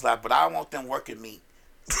 job, Mix Life, but I don't want them working me.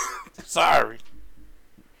 Sorry.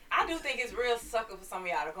 I do think it's real sucker for some of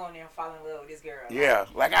y'all to go in there and fall in love with this girl. Yeah.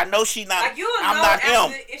 Like, I know she not. Like you I'm know not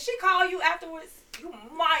after, him. if she call you afterwards, you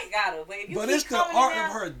might gotta. But if you But keep it's the coming art in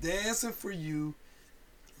of there, her dancing for you,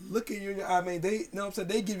 looking you in your eye. I mean, they, you know what I'm saying?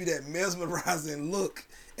 They give you that mesmerizing look,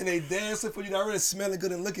 and they dancing for you. They already smelling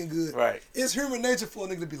good and looking good. Right. It's human nature for a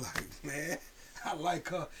nigga to be like, man, I like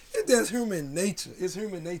her. It's just human nature. It's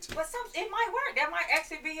human nature. but it might work. That might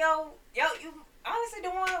actually be you honestly the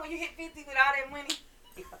one when you hit 50 with all that money.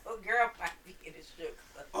 Your girl might be in the strip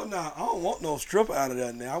club. Oh, nah, I don't want no stripper out of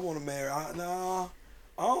that now. I want to marry. Nah,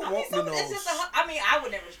 I don't I mean, want me no. it's just I mean, I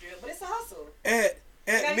would never strip, but it's a hustle. At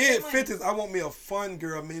gotta mid get 50s, I want me a fun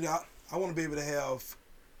girl. I mean, I want to be able to have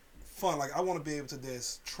fun. Like, I want to be able to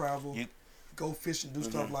just travel, go fishing, do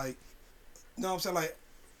stuff like, you know what I'm saying? Like,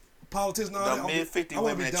 politicians, all The that. mid-50 I wanna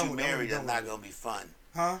women be that done you with it. I wanna marry be are done not with it. going to be fun.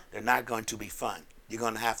 Huh? They're not going to be fun. You're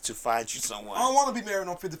going to have to find you someone. I don't want to be married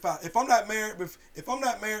on 55. If I'm not married,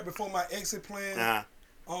 before my exit plan, I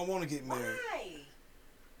don't want to get married. Why?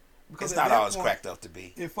 Because It's at not that all it's point, cracked up to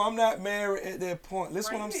be. If I'm not married at that point,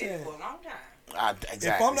 listen what I'm You did it saying. for a long time. Exactly.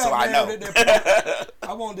 If I'm not So I know. married at that point,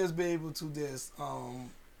 I won't just be able to just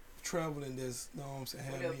travel and just, you know what I'm saying,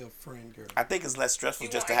 have me a friend girl. I think it's less stressful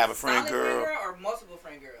You just to want have a a friend solid girl. or multiple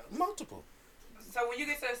friend girls? Multiple. So when you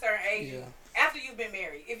get to a certain age, Yeah. after you've been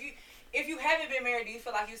married, if you haven't been married, do you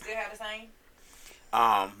feel like you still have the same?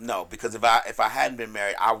 No, because if I hadn't been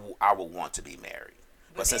married, I would want to be married.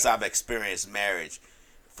 But since I've experienced marriage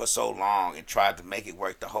for so long and tried to make it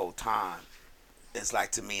work the whole time, it's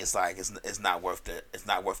like, to me, it's like it's not worth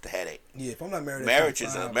the headache. Yeah, if I'm not married, Marriage at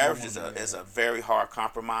is 55, a I don't wanna be is a married. very hard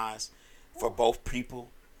compromise for both people,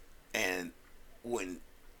 and when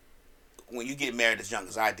you get married as young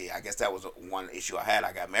as I did, I guess that was one issue I had.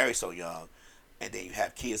 I got married so young, and then you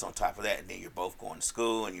have kids on top of that, and then you're both going to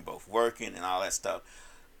school and you're both working and all that stuff,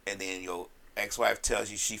 and then your ex-wife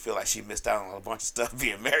tells you she feel like she missed out on a bunch of stuff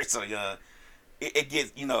being married so young. It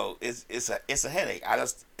gets, it's a headache.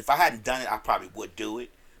 If I hadn't done it, I probably would do it,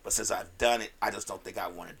 but since I've done it, I just don't think I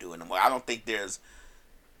want to do it anymore. I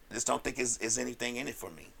just don't think it's anything in it for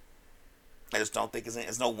me. I just don't think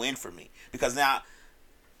it's no win for me, because now,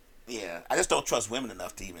 yeah, I just don't trust women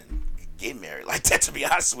enough to even get married like that, to be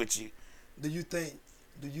honest with you. Do you think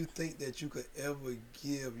that you could ever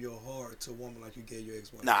give your heart to a woman like you gave your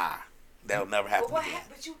ex-wife? Nah, that'll never happen But again.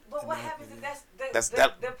 what happens if That's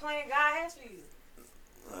the plan God has for you?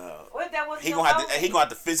 What if that wasn't he gonna have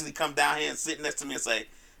to physically come down here and sit next to me and say,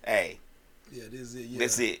 "Hey, yeah, this is it. Yeah,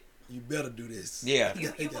 that's it. You better do this." Yeah. Do you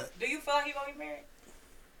feel like you gonna be married?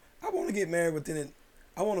 I want to get married within it.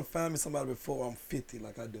 I want to find me somebody before I'm 50,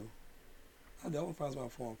 like I do. I want to find somebody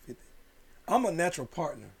before I'm 50. I'm a natural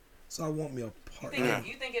partner, so I want me a partner.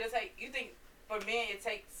 You think for men it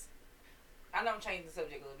takes? I know I'm changing the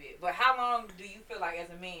subject a little bit, but how long do you feel like as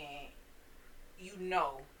a man,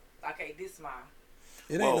 okay, this is mine?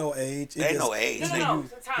 It ain't no age. Ain't no age. No.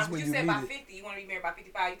 Sometimes you said by 50, you want to be married by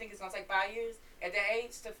 55. You think it's gonna take 5 years at that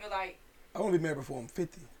age to feel like? I want to be married before I'm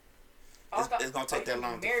 50. It's gonna take that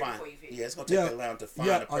long to find. Yeah, it's gonna take that long to find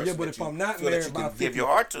a person. Yeah, but if I'm not married by 50, give your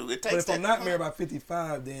heart to, it takes. But if I'm not married by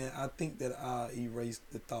 55, then I think that I'll erase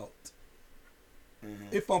the thought. Mm-hmm.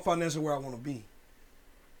 If I'm financially where I want to be.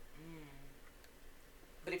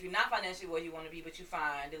 But if you're not financially where you want to be, but you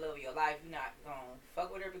find the love of your life, you're not gonna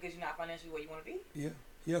fuck with her because you're not financially where you want to be. Yeah.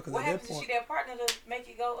 Because what happens if she that partner to make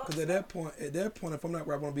you go up? Because at that point, if I'm not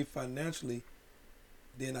where I want to be financially,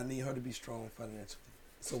 then I need her to be strong financially.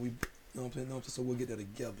 So we, what I'm saying? So we'll get that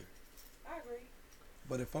together. I agree.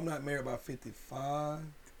 But if I'm not married by 55,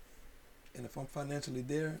 and if I'm financially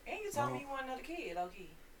there, and you told me you want another kid, okay?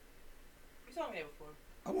 You told me that before.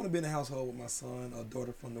 I want to be in the household with my son or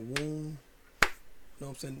daughter from the womb. You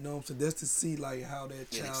know what I'm saying? No, I'm saying that's to see like how that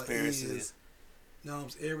child is. You know what I'm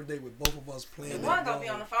saying? Every day with both of us playing. One gonna be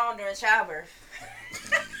on the phone during childbirth.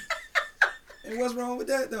 And what's wrong with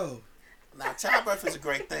that though? Now, childbirth is a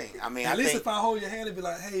great thing. I mean, at least if I hold your hand and be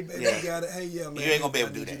like, "Hey, baby, you got it. Hey, yeah, man." You ain't gonna be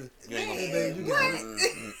able to do that. You ain't gonna be able to do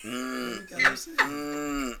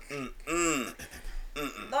that.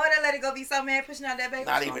 Lord, I let it go be so mad pushing out that baby.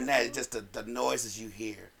 Not even that. It's just the noises you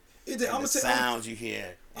hear. The sounds you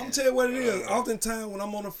hear. I'm gonna tell you what it is. Oftentimes when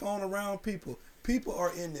I'm on the phone around people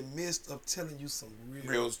are in the midst of telling you some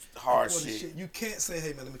real hard shit. You can't say,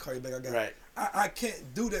 "Hey man, let me call you back. I got it." I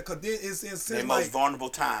can't do that because then it's in the most vulnerable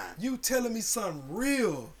time. You telling me something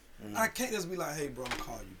real. I can't just be like, "Hey bro, I'm gonna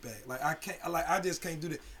call you back." Like I can't. I just can't do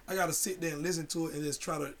that. I gotta sit there and listen to it and just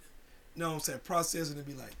try to, you know what I'm saying, process it and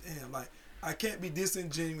be like, "Damn, like I can't be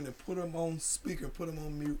disingenuous and put them on speaker, put them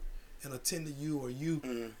on mute, and attend to you or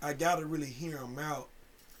you." I gotta really hear them out.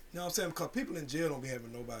 You know what I'm saying? Because people in jail don't be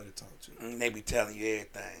having nobody to talk to. They be telling you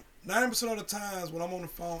everything. 90% of the times when I'm on the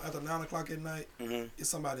phone after 9 o'clock at night, it's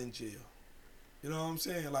somebody in jail. You know what I'm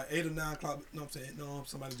saying? Like 8 or 9 o'clock, you know what I'm saying? No,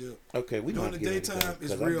 somebody in jail. Okay, we during the daytime,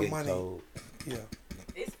 it's real money. Cold. Yeah.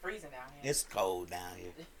 It's freezing down here. It's cold down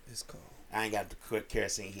here. It's cold. I ain't got the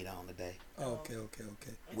kerosene heat on today. Okay.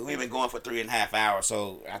 We've been going for 3.5 hours,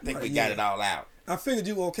 so I think we got it all out. I figured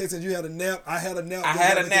you were okay since you had a nap. I had a nap. I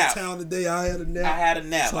had a nap. Town today. I had a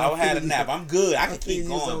nap. So I had a nap. I'm good. I can keep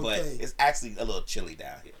going, but it's actually a little chilly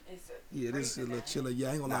down here. Yeah, this is a little chilly. Yeah,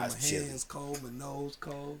 I ain't gonna lie. My hands cold, my nose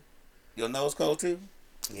cold. Your nose cold too?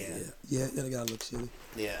 Yeah. Yeah, it got a little chilly.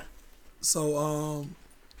 Yeah. So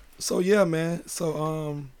yeah, man.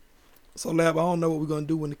 So Lab, I don't know what we're gonna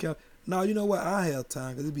do when the camp. Now you know what? I have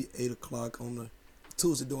time because it'll be 8 o'clock on the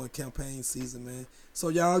Tuesday during campaign season, man. So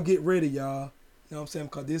y'all get ready, y'all. You know what I'm saying?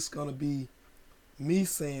 Because this is gonna be me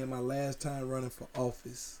saying my last time running for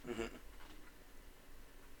office. You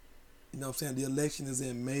know what I'm saying? The election is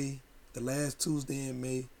in May. The last Tuesday in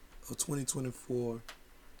May of 2024.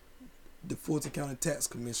 The Fulton County Tax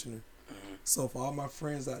Commissioner. So for all my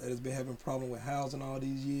friends out there that's been having problems with housing all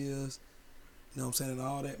these years, you know what I'm saying, and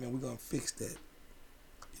all that, man, we're going to fix that.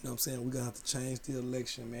 You know what I'm saying? We're going to have to change the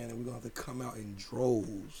election, man, and we're going to have to come out in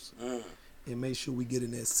droves and make sure we get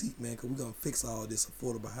in that seat, man, because we're going to fix all this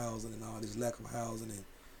affordable housing and all this lack of housing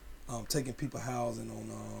and taking people housing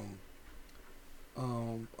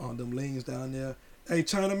on them lanes down there. Hey,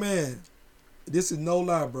 China man, this is no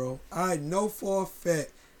lie, bro. I know for a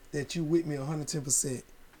fact that you with me 110%.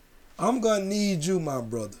 I'm going to need you, my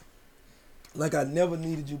brother, like I never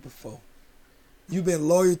needed you before. You've been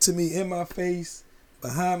loyal to me in my face,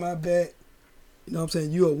 behind my back. You know what I'm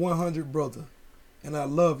saying? You're a 100 brother, and I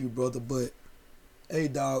love you, brother, but, hey,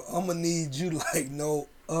 dog, I'm going to need you like no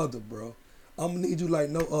other, bro. I'm going to need you like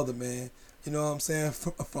no other, man. You know what I'm saying?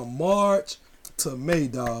 From March to May,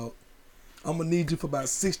 dog. I'm going to need you for about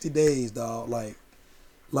 60 days, dog. Like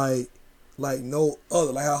no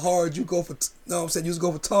other. Like how hard you go for, you know what I'm saying? You just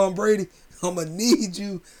go for Tom Brady. I'm going to need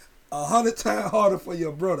you 100 times harder for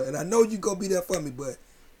your brother. And I know you going to be there for me, but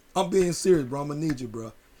I'm being serious, bro. I'm going to need you, bro.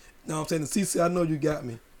 You know what I'm saying? And CC, I know you got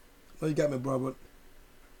me. I know you got me, bro. But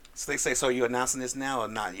so they say, so you announcing this now or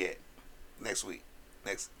not yet? next week?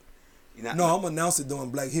 You not, No, I'm announcing during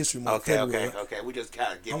Black History Month. Okay. We just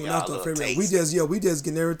kind of giving y'all a little taste. We just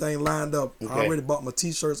getting everything lined up. Okay. I already bought my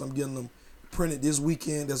T-shirts. I'm getting them printed this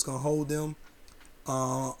weekend. That's gonna hold them.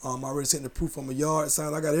 I already sent the proof on my yard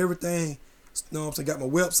sign. I got everything. You know what I'm saying? Got my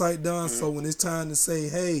website done. So when it's time to say,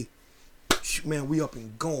 hey, man, we up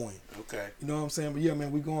and going. Okay. You know what I'm saying? But yeah,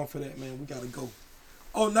 man, we going for that, man. We gotta go.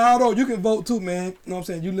 Oh, no, though, you can vote too, man. You know what I'm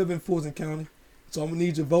saying? You live in Fulton County. So I'm gonna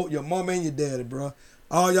need your vote, your mom and your daddy, bro.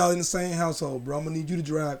 All y'all in the same household, bro. I'm gonna need you to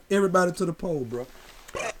drive everybody to the poll, bro.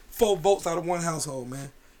 4 votes out of 1 household,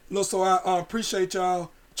 man. Look, so I appreciate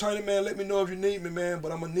y'all. China, man, let me know if you need me, man.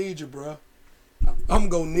 But I'm gonna need you, bro. I'm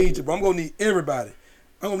gonna need you, bro. I'm gonna need everybody.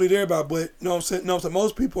 I'm gonna need everybody, but you know what I'm saying? No,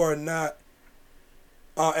 most people are not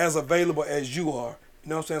as available as you are. You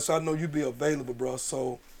know what I'm saying? So I know you be available, bro.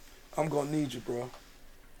 So I'm gonna need you, bro.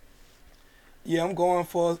 Yeah, I'm going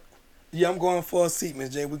for a seat, Miss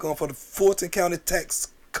J. We're going for the Fulton County Tax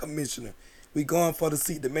Commissioner. We're going for the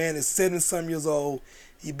seat. The man is 70-some years old.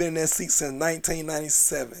 He been in that seat since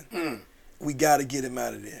 1997. We got to get him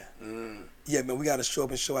out of there. Yeah, man, we got to show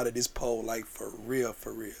up and show out at this poll, like, for real,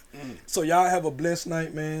 for real. So y'all have a blessed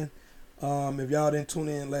night, man. If y'all didn't tune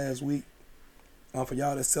in last week, for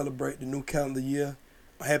y'all to celebrate the new calendar year,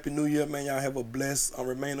 a happy new year, man. Y'all have a blessed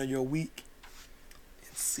remainder of your week.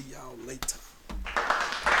 And see y'all later.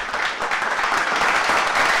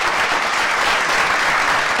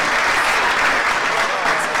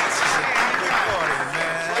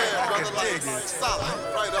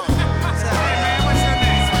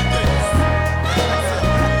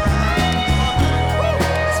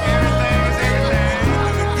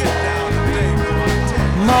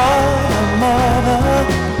 Mother,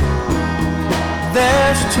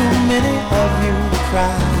 there's too many of you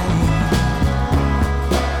crying.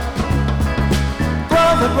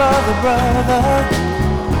 Brother,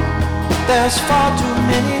 there's far too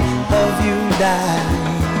many of you dying.